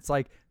make sense.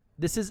 Like,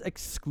 this is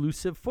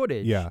exclusive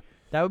footage. Yeah.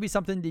 That would be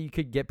something that you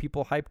could get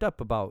people hyped up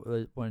about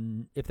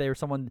if they were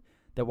someone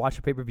that watched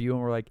a pay-per-view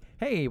and were like,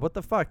 hey, what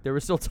the fuck? They were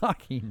still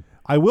talking.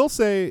 I will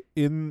say,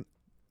 in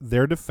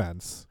their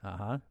defense,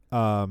 uh-huh.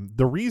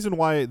 The reason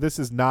why this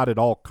is not at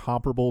all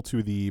comparable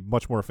to the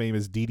much more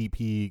famous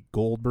DDP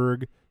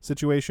Goldberg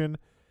situation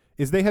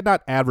is they had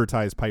not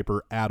advertised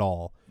Piper at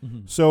all.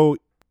 Mm-hmm. So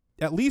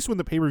at least when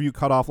the pay-per-view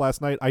cut off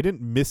last night, I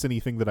didn't miss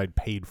anything that I'd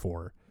paid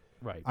for.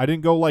 Right. I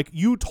didn't go like,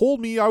 you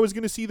told me I was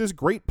going to see this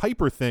great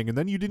Piper thing, and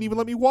then you didn't even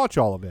let me watch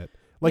all of it.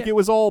 Like, It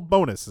was all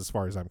bonus as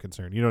far as I'm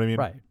concerned. You know what I mean?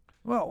 Right.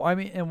 Well, I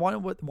mean, and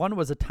one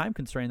was a time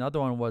constraint. The other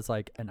one was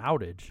like an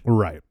outage.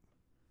 Right.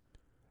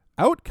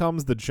 Out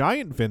comes the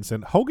giant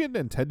Vincent, Hogan,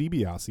 and Ted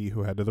DiBiase,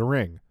 who head to the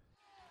ring.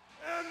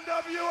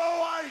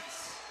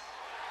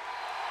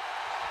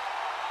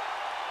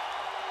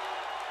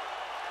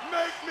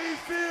 me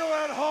feel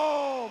at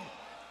home.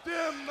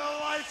 Dim the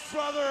lights,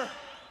 brother,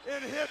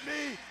 and hit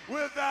me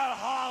with that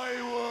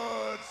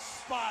Hollywood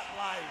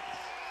spotlight.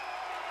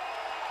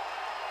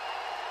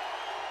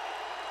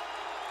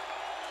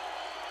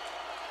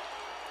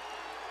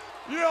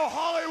 You know,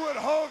 Hollywood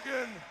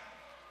Hogan,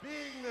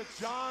 being the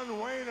John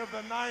Wayne of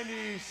the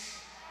 90s,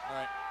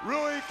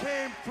 really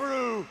came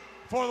through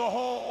for the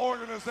whole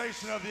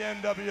organization of the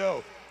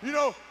NWO. You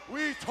know,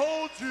 we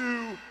told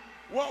you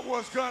what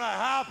was going to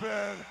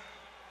happen,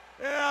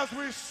 and as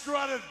we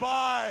strutted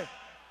by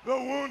the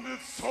wounded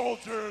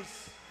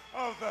soldiers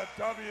of the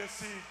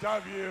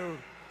WCW,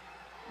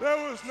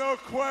 there was no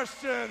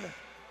question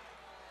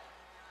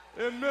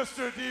in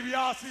Mr.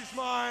 DiBiase's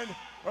mind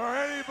or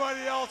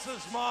anybody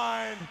else's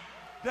mind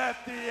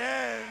that the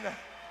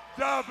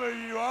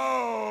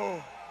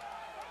NWO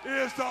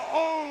is the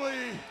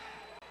only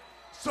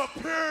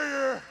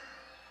superior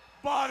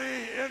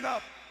body in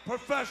the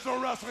professional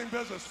wrestling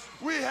business.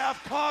 We have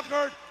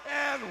conquered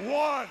and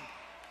won.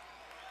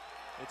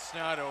 It's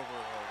not over,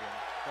 Hogan.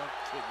 Don't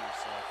kid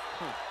yourself.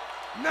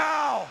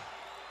 Now,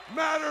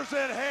 matters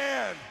at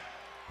hand.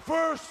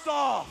 First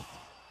off,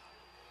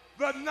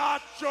 the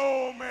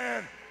Nacho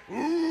Man.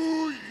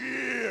 Ooh,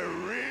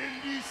 yeah,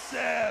 Randy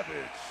Savage.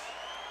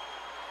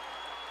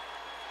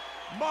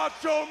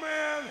 Macho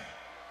Man,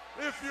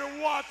 if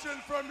you're watching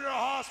from your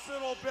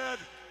hospital bed,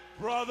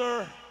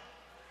 brother,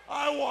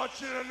 I want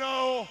you to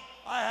know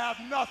I have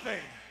nothing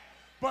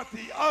but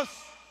the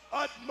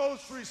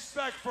utmost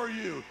respect for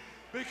you,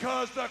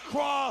 because the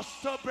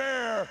cross to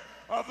bear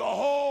of the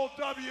whole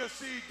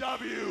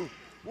WCW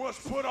was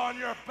put on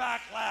your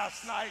back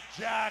last night,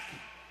 Jack.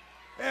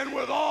 And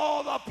with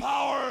all the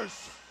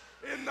powers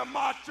in the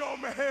Macho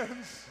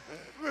Man's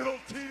little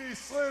teeny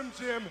Slim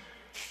Jim,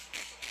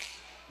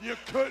 you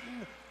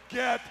couldn't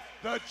get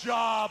the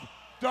job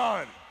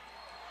done.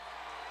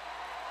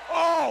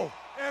 Oh,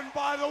 and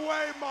by the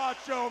way,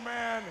 Macho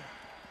Man,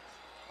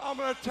 I'm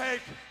gonna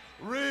take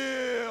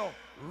real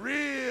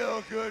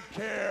good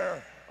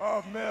care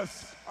of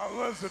Miss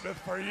Elizabeth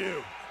for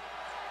you.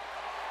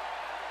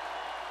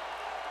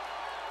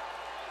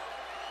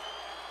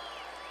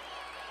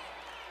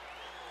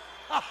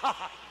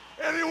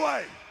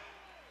 Anyway,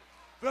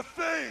 the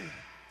thing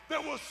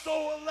that was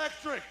so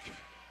electric,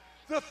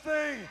 the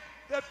thing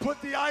that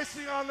put the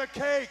icing on the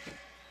cake,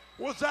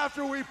 was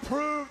after we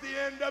proved the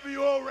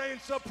NWO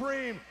reigned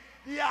supreme,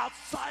 the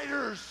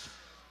Outsiders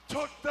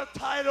took the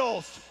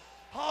titles.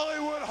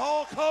 Hollywood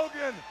Hulk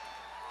Hogan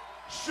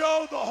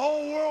showed the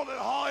whole world in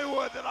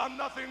Hollywood that I'm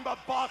nothing but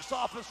box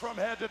office from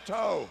head to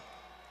toe.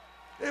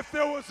 If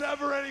there was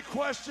ever any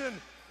question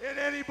in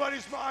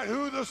anybody's mind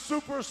who the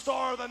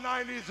superstar of the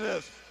 90s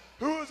is,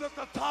 who is at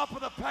the top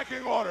of the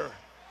pecking order,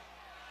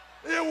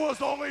 it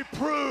was only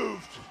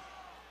proved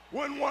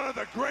when one of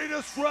the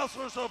greatest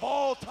wrestlers of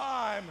all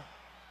time,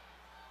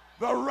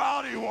 the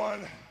rowdy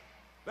one,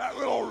 that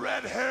little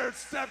red-haired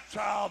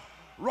stepchild,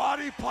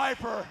 Roddy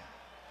Piper,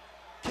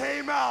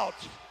 came out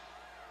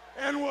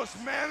and was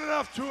man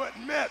enough to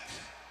admit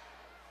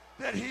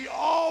that he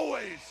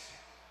always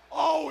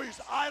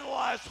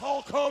idolized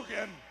Hulk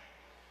Hogan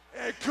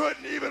and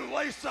couldn't even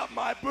lace up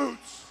my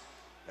boots.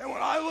 And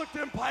when I looked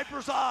in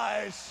Piper's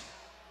eyes,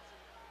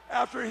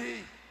 after he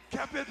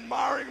kept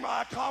admiring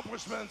my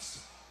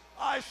accomplishments,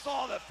 I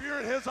saw the fear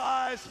in his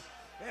eyes,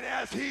 and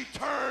as he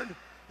turned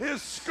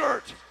his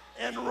skirt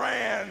and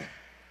ran,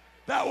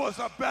 that was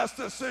the best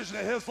decision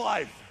of his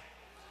life.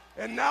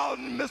 And now,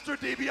 Mr.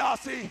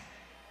 DiBiase,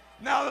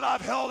 now that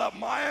I've held up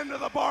my end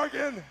of the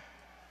bargain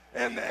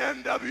and the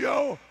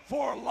NWO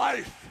for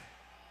life,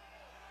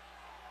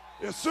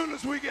 as soon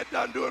as we get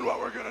done doing what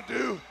we're gonna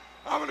do,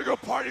 I'm gonna go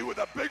party with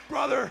a big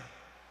brother,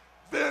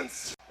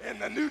 Vince, and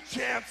the new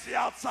champs, the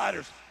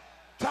Outsiders.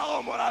 Tell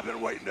them what I've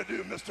been waiting to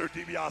do, Mr.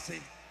 DiBiase.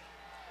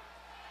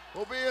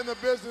 We'll be in the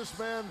business,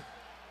 man,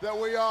 that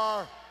we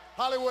are.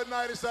 Hollywood and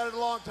I decided a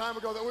long time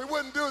ago that we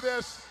wouldn't do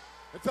this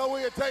until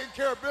we had taken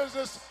care of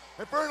business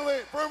and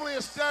firmly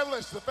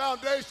established the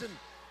foundation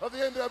of the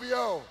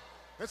NWO.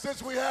 And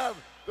since we have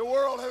the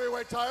World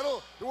Heavyweight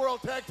title, the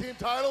World Tag Team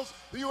titles,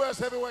 the U.S.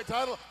 Heavyweight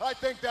title, I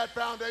think that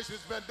foundation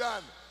has been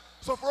done.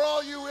 So for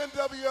all you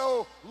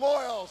NWO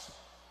loyals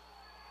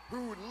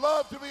who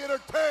love to be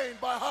entertained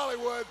by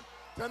Hollywood,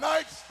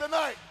 tonight's the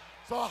night.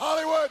 So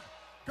Hollywood,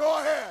 go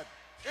ahead,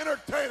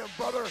 entertain them,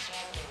 brother.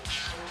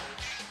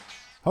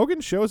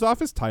 Hogan shows off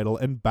his title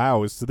and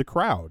bows to the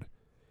crowd.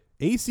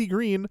 AC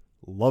Green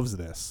loves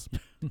this.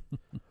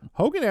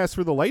 Hogan asks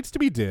for the lights to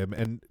be dim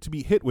and to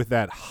be hit with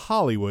that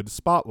Hollywood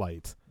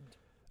spotlight.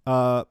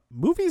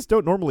 Movies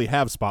don't normally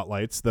have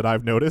spotlights that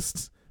I've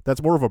noticed.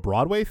 That's more of a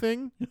Broadway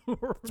thing.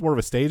 It's more of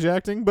a stage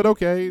acting, but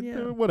okay,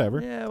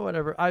 whatever. Yeah,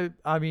 whatever.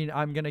 I mean,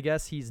 I'm going to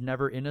guess he's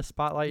never in a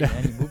spotlight in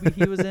any movie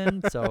he was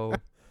in, so,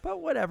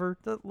 but whatever.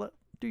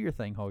 Do your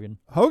thing, Hogan.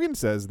 Hogan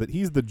says that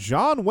he's the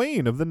John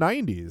Wayne of the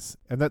 90s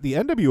and that the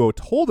NWO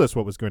told us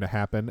what was going to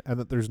happen and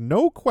that there's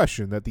no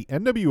question that the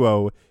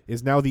NWO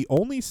is now the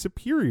only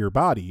superior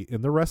body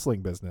in the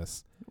wrestling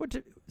business.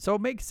 So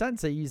it makes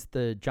sense that he's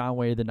the John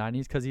Wayne of the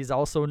 90s because he's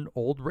also an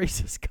old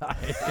racist guy.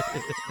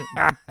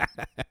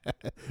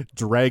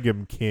 Drag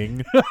him,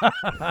 King.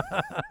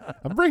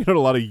 I'm bringing out a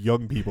lot of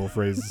young people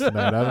phrases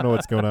tonight. I don't know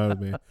what's going on with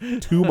me.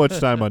 Too much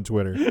time on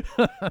Twitter.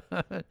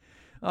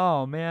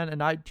 Oh, man.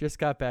 And I just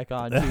got back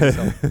on,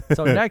 too.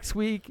 So next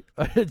week,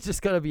 it's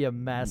just going to be a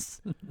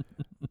mess.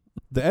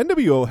 The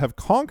NWO have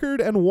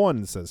conquered and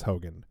won, says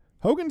Hogan.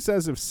 Hogan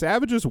says if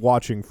Savage is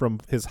watching from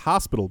his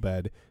hospital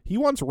bed, he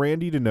wants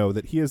Randy to know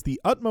that he has the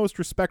utmost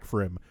respect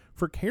for him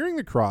for carrying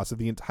the cross of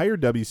the entire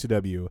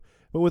WCW,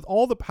 but with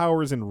all the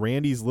powers in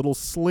Randy's little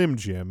Slim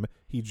Jim,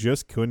 he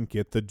just couldn't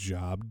get the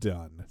job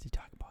done. Is he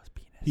talking about his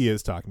penis? He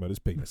is talking about his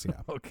penis, yeah.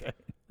 Okay.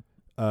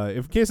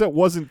 In case that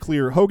wasn't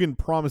clear, Hogan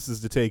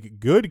promises to take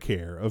good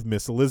care of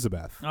Miss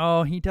Elizabeth.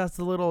 Oh, he does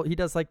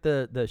like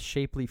the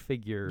shapely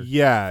figure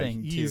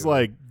thing, he's too.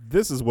 like,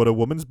 this is what a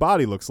woman's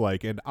body looks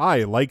like, and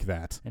I like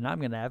that. And I'm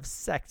going to have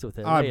sex with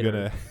it I'm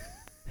later.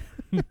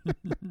 going to...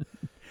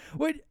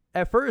 Wait,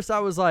 at first I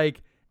was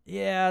like,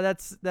 yeah,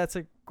 that's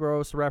a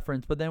gross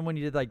reference. But then when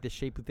you did like the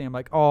shapely thing, I'm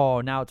like,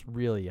 oh, now it's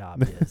really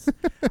obvious.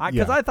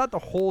 Because I thought the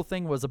whole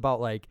thing was about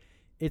like,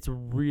 it's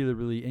really,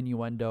 really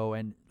innuendo.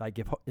 And like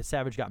if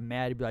Savage got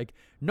mad, he'd be like,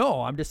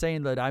 no, I'm just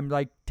saying that I'm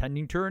like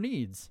tending to her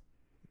needs.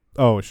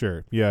 Oh,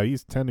 sure. Yeah,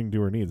 he's tending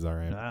to her needs, all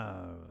right.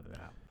 Yeah.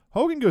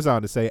 Hogan goes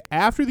on to say,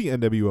 after the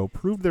NWO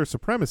proved their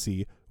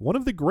supremacy, one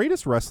of the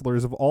greatest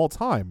wrestlers of all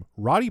time,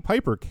 Roddy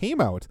Piper, came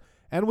out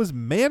and was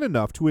man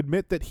enough to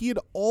admit that he had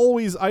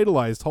always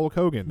idolized Hulk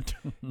Hogan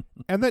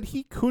and that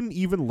he couldn't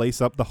even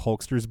lace up the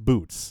Hulkster's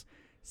boots.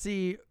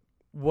 See,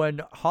 when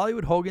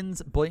Hollywood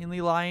Hogan's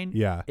blatantly lying,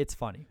 it's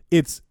funny.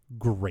 It's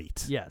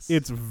great. Yes.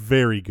 It's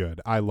very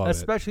good. I love it.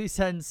 Especially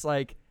since,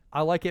 like,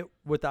 I like it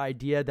with the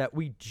idea that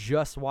we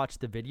just watched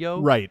the video.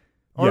 Right.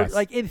 Or, yes.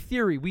 like, in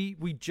theory, we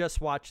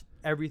just watched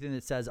everything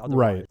that says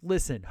otherwise. Right.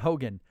 Listen,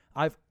 Hogan,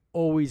 I've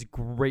always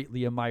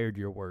greatly admired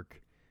your work.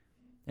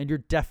 And you're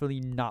definitely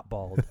not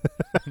bald.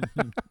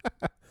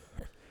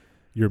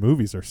 Your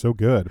movies are so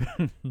good.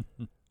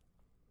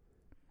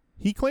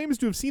 He claims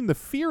to have seen the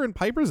fear in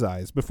Piper's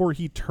eyes before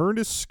he turned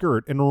his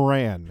skirt and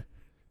ran.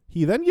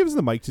 He then gives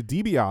the mic to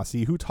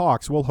DiBiase, who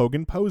talks while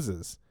Hogan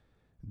poses.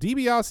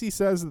 DiBiase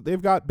says that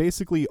they've got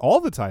basically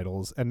all the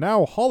titles, and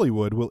now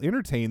Hollywood will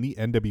entertain the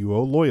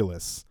NWO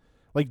loyalists.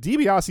 Like,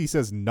 DiBiase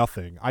says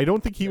nothing. I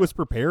don't think he was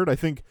prepared. I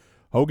think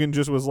Hogan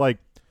just was like,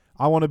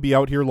 I want to be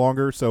out here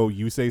longer, so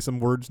you say some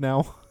words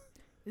now.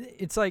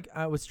 It's like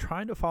I was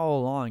trying to follow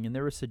along, and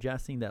they were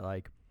suggesting that,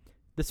 like,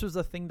 this was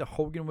a thing that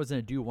Hogan was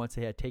going to do once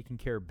they had taken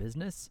care of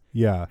business.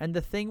 Yeah. And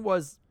the thing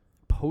was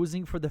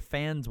posing for the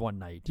fans one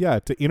night. Yeah,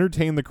 to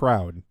entertain the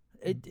crowd.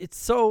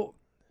 It's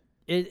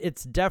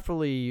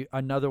definitely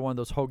another one of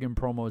those Hogan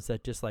promos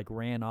that just, like,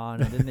 ran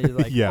on, and then they're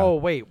like, yeah. Oh,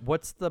 wait,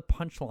 what's the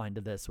punchline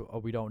to this? Oh,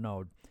 we don't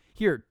know.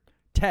 Here,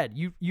 Ted,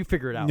 you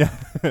figure it out.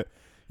 Yeah.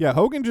 Yeah,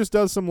 Hogan just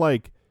does some,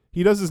 like,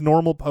 he does his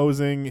normal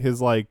posing,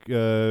 his, like,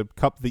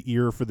 cup the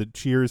ear for the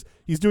cheers.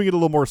 He's doing it a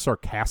little more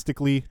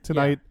sarcastically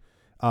tonight.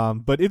 Yeah.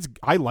 But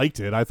I liked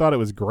it. I thought it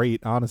was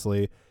great,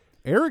 honestly.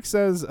 Eric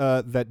says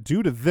that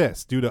due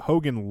to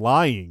Hogan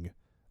lying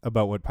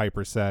about what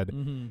Piper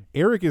said,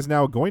 Eric is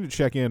now going to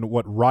check in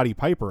what Roddy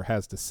Piper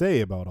has to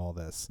say about all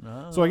this.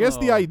 Oh. So I guess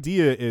the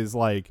idea is,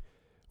 like,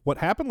 what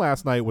happened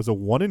last night was a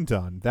one and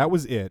done. That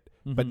was it.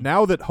 But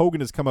now that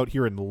Hogan has come out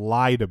here and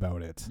lied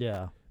about it,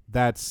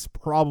 that's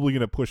probably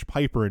going to push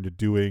Piper into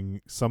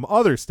doing some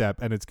other step,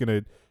 and it's going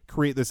to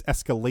create this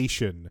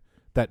escalation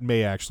that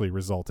may actually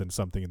result in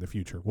something in the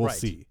future. We'll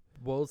see.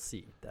 We'll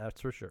see. That's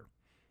for sure.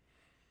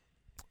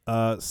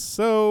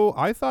 So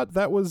I thought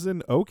that was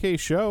an okay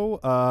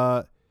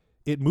show.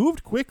 It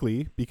moved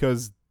quickly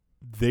because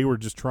they were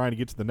just trying to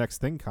get to the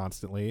next thing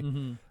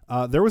constantly.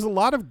 There was a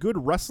lot of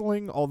good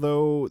wrestling,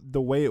 although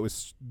the way it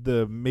was,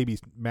 maybe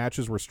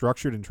matches were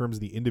structured in terms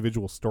of the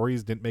individual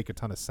stories didn't make a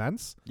ton of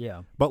sense.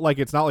 Yeah. But, like,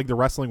 it's not like the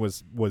wrestling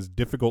was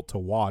difficult to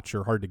watch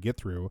or hard to get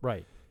through.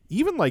 Right.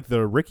 Even, like,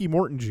 the Ricky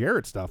Morton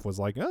Jarrett stuff was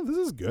like, oh, this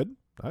is good.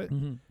 I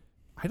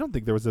don't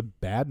think there was a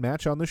bad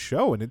match on the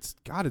show, and it's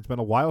been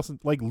a while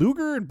since, like,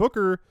 Luger and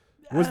Booker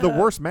was the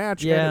worst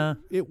match. Yeah. And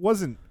it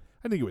wasn't,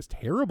 I think it was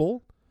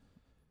terrible.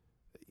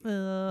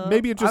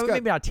 Maybe it just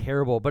maybe not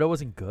terrible, but it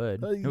wasn't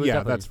good.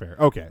 Yeah, that's fair.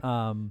 Okay.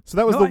 So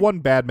that was the one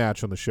bad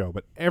match on the show,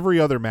 but every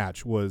other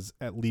match was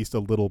at least a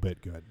little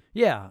bit good.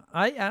 Yeah,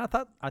 I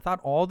thought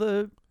all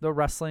the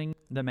wrestling,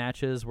 the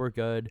matches were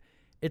good.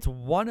 It's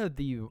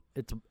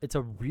it's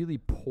a really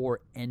poor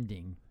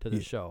ending to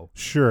the show.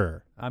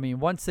 Sure. I mean,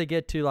 once they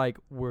get to, like,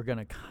 we're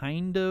gonna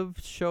kind of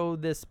show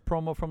this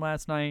promo from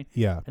last night.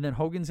 Yeah. And then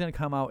Hogan's gonna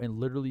come out and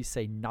literally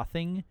say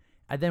nothing,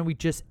 and then we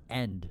just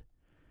end.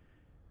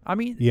 I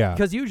mean,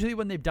 because usually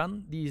when they've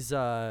done these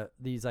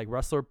like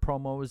wrestler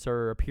promos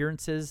or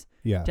appearances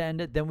to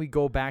end it, then we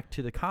go back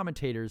to the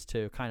commentators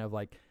to kind of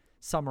like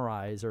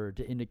summarize or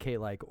to indicate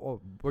like,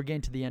 oh, we're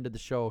getting to the end of the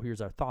show.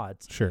 Here's our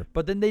thoughts. Sure.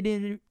 But then they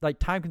didn't, like,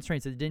 time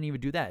constraints. They didn't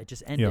even do that. It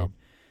just ended. Yeah.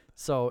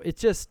 So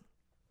it's just,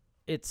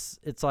 it's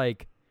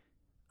like,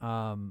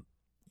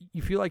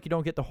 you feel like you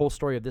don't get the whole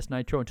story of this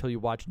Nitro until you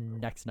watch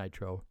next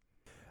Nitro.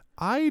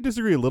 I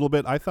disagree a little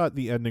bit. I thought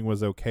the ending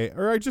was okay.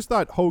 Or I just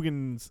thought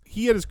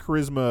he had his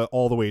charisma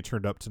all the way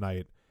turned up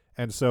tonight.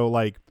 And so,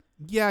 like,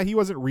 yeah, he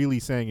wasn't really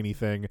saying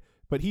anything,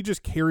 but he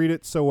just carried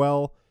it so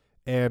well.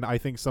 And I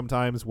think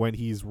sometimes when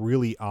he's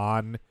really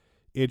on,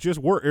 it just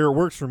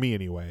works for me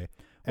anyway.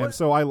 And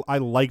so I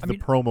liked the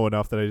promo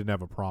enough that I didn't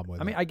have a problem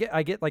with it.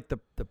 I get like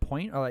the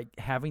point of like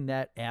having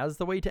that as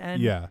the way to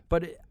end. Yeah.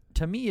 But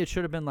to me, it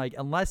should have been like,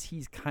 unless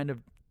he's kind of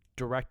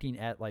directing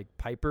at like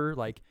Piper,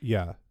 like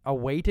a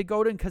way to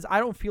goad him, because I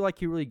don't feel like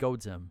he really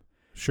goads him.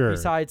 Sure.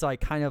 Besides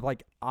like kind of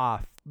like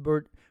off,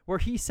 where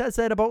he says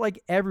that about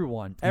like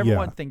everyone.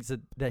 Everyone thinks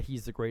that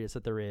he's the greatest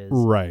that there is.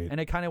 Right.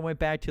 And it kind of went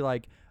back to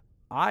like,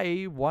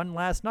 I won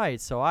last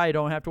night, so I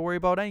don't have to worry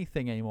about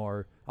anything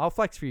anymore. I'll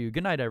flex for you.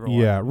 Good night, everyone.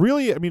 Yeah,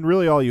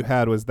 really all you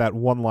had was that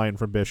one line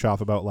from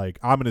Bischoff about, like,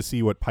 I'm going to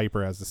see what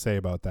Piper has to say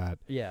about that.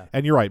 Yeah.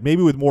 And you're right.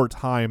 Maybe with more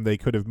time, they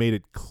could have made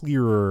it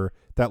clearer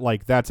that,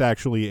 like, that's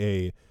actually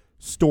a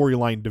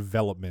storyline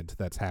development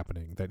that's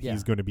happening, that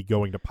he's going to be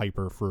going to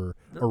Piper for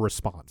a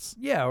response.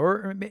 Yeah,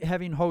 or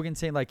having Hogan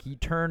saying, like, he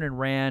turned and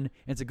ran, and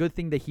it's a good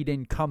thing that he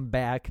didn't come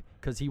back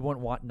because he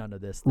wouldn't want none of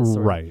this.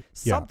 Right.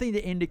 Something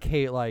to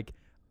indicate, like,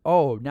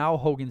 oh, now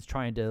Hogan's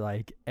trying to,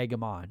 like, egg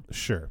him on.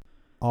 Sure.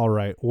 All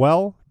right.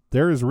 Well,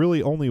 there is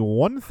really only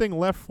one thing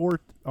left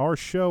for our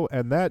show,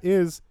 and that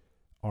is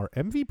our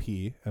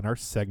MVP and our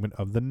segment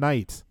of the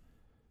night.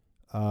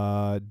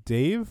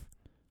 Dave,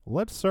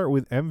 let's start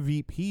with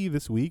MVP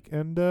this week,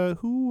 and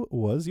who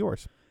was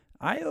yours?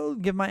 I'll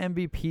give my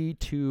MVP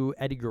to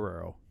Eddie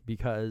Guerrero,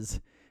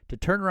 because to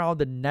turn around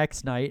the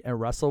next night and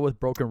wrestle with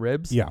broken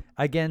ribs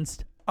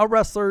against a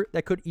wrestler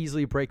that could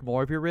easily break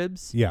more of your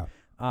ribs. Yeah.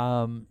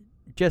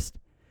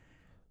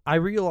 I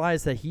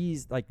realize that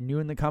he's like new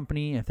in the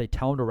company. If they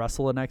tell him to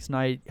wrestle the next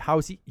night,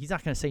 he's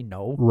not going to say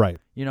no. Right.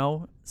 You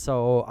know?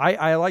 So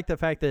I like the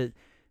fact that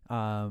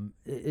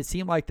it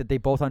seemed like that they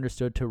both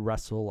understood to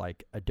wrestle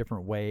like a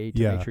different way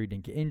to make sure he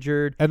didn't get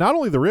injured. And not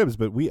only the ribs,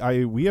 but we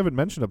haven't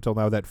mentioned up till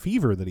now that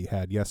fever that he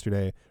had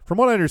yesterday. From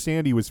what I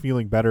understand, he was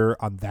feeling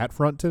better on that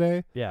front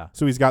today. Yeah.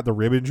 So he's got the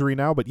rib injury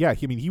now. But yeah,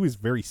 he was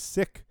very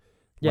sick.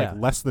 Like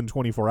less than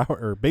 24 hours,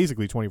 or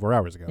basically 24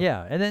 hours ago.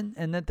 Yeah,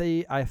 and that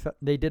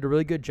they did a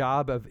really good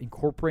job of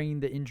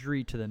incorporating the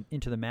injury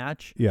into the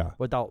match. Yeah.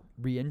 Without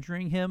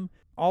re-injuring him.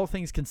 All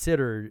things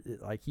considered,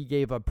 like he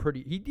gave a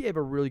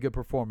really good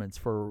performance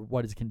for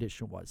what his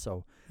condition was.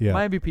 So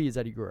my MVP is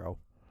Eddie Guerrero.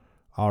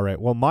 All right.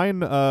 Well,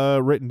 mine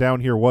written down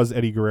here was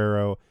Eddie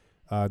Guerrero.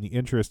 In the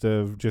interest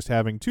of just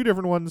having two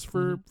different ones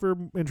for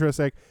interest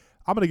sake,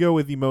 I'm going to go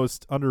with the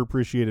most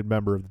underappreciated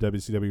member of the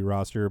WCW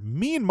roster,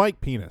 Mean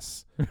Mike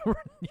Penis.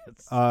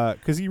 Yes.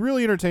 Because he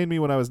really entertained me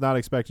when I was not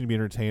expecting to be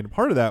entertained.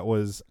 Part of that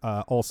was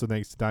also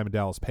thanks to Diamond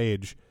Dallas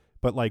Page.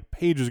 But, like,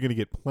 Page is going to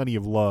get plenty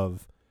of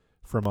love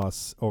from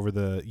us over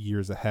the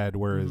years ahead,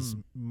 whereas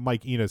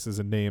Mike Enos is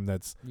a name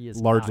that's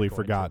largely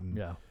forgotten.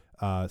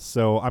 Yeah.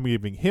 So I'm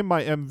giving him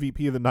my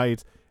MVP of the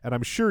night, and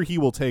I'm sure he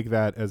will take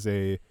that as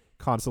a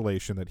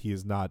consolation that he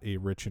is not a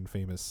rich and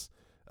famous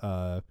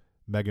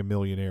mega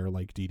millionaire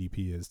like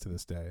DDP is to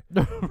this day.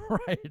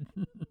 Right.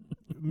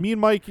 Me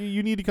and Mike,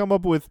 you need to come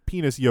up with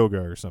penis yoga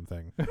or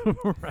something.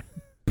 Right.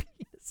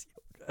 Penis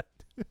yoga.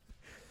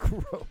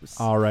 Gross.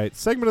 All right.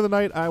 Segment of the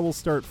night. I will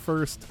start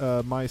first.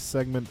 My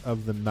segment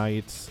of the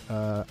night,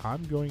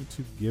 I'm going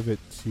to give it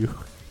to...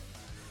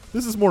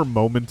 This is more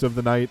moment of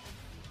the night.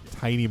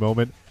 Tiny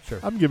moment. Sure.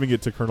 I'm giving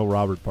it to Colonel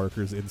Robert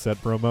Parker's inset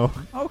promo.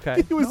 Okay.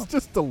 It was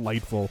just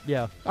delightful.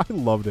 Yeah. I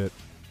loved it.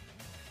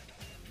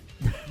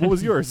 What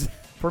was yours?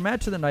 For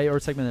match of the night or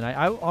segment of the night,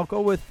 I'll go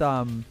with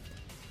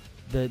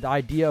the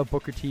idea of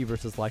Booker T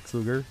versus Lex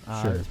Luger,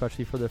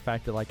 especially for the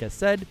fact that, like I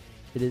said,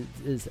 it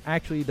is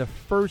actually the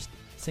first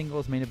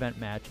singles main event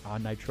match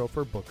on Nitro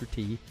for Booker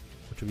T,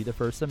 which will be the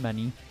first of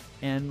many.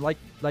 And like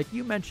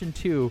you mentioned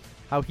too,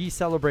 how he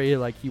celebrated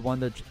like he won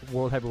the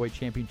World Heavyweight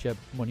Championship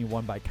when he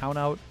won by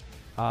countout.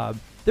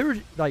 There was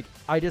like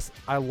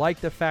I like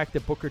the fact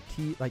that Booker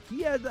T, like,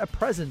 he had a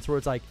presence where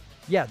it's like,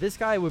 yeah, this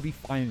guy would be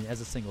fine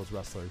as a singles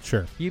wrestler.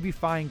 Sure. He'd be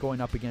fine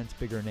going up against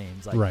bigger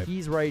names. Like,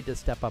 he's ready to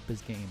step up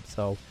his game.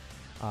 So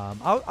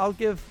I'll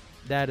give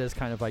that as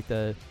kind of like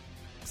the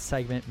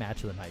segment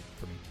match of the night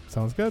for me.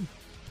 Sounds good.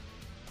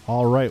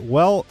 All right.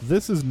 Well,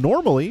 this is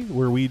normally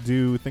where we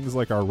do things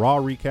like our Raw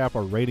recap,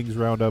 our ratings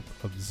roundup,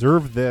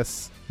 observe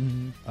this,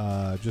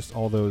 just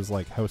all those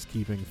like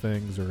housekeeping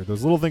things or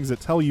those little things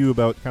that tell you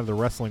about kind of the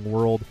wrestling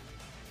world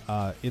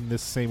in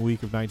this same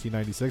week of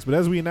 1996. But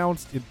as we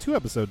announced in 2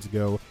 episodes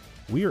ago,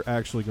 we are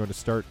actually going to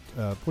start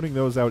putting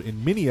those out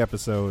in mini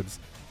episodes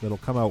that'll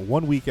come out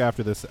 1 week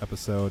after this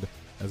episode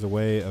as a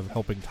way of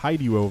helping tide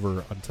you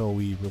over until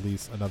we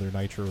release another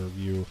Nitro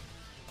review.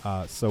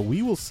 So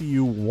we will see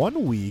you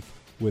 1 week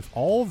with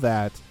all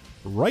that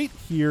right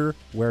here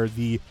where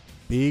the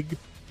big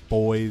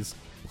boys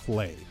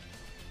play.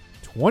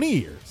 20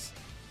 years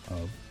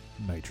of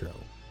Nitro.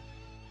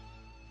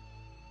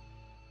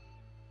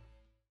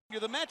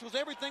 The match was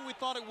everything we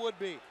thought it would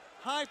be.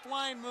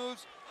 High-flying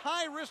moves,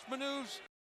 high-risk maneuvers,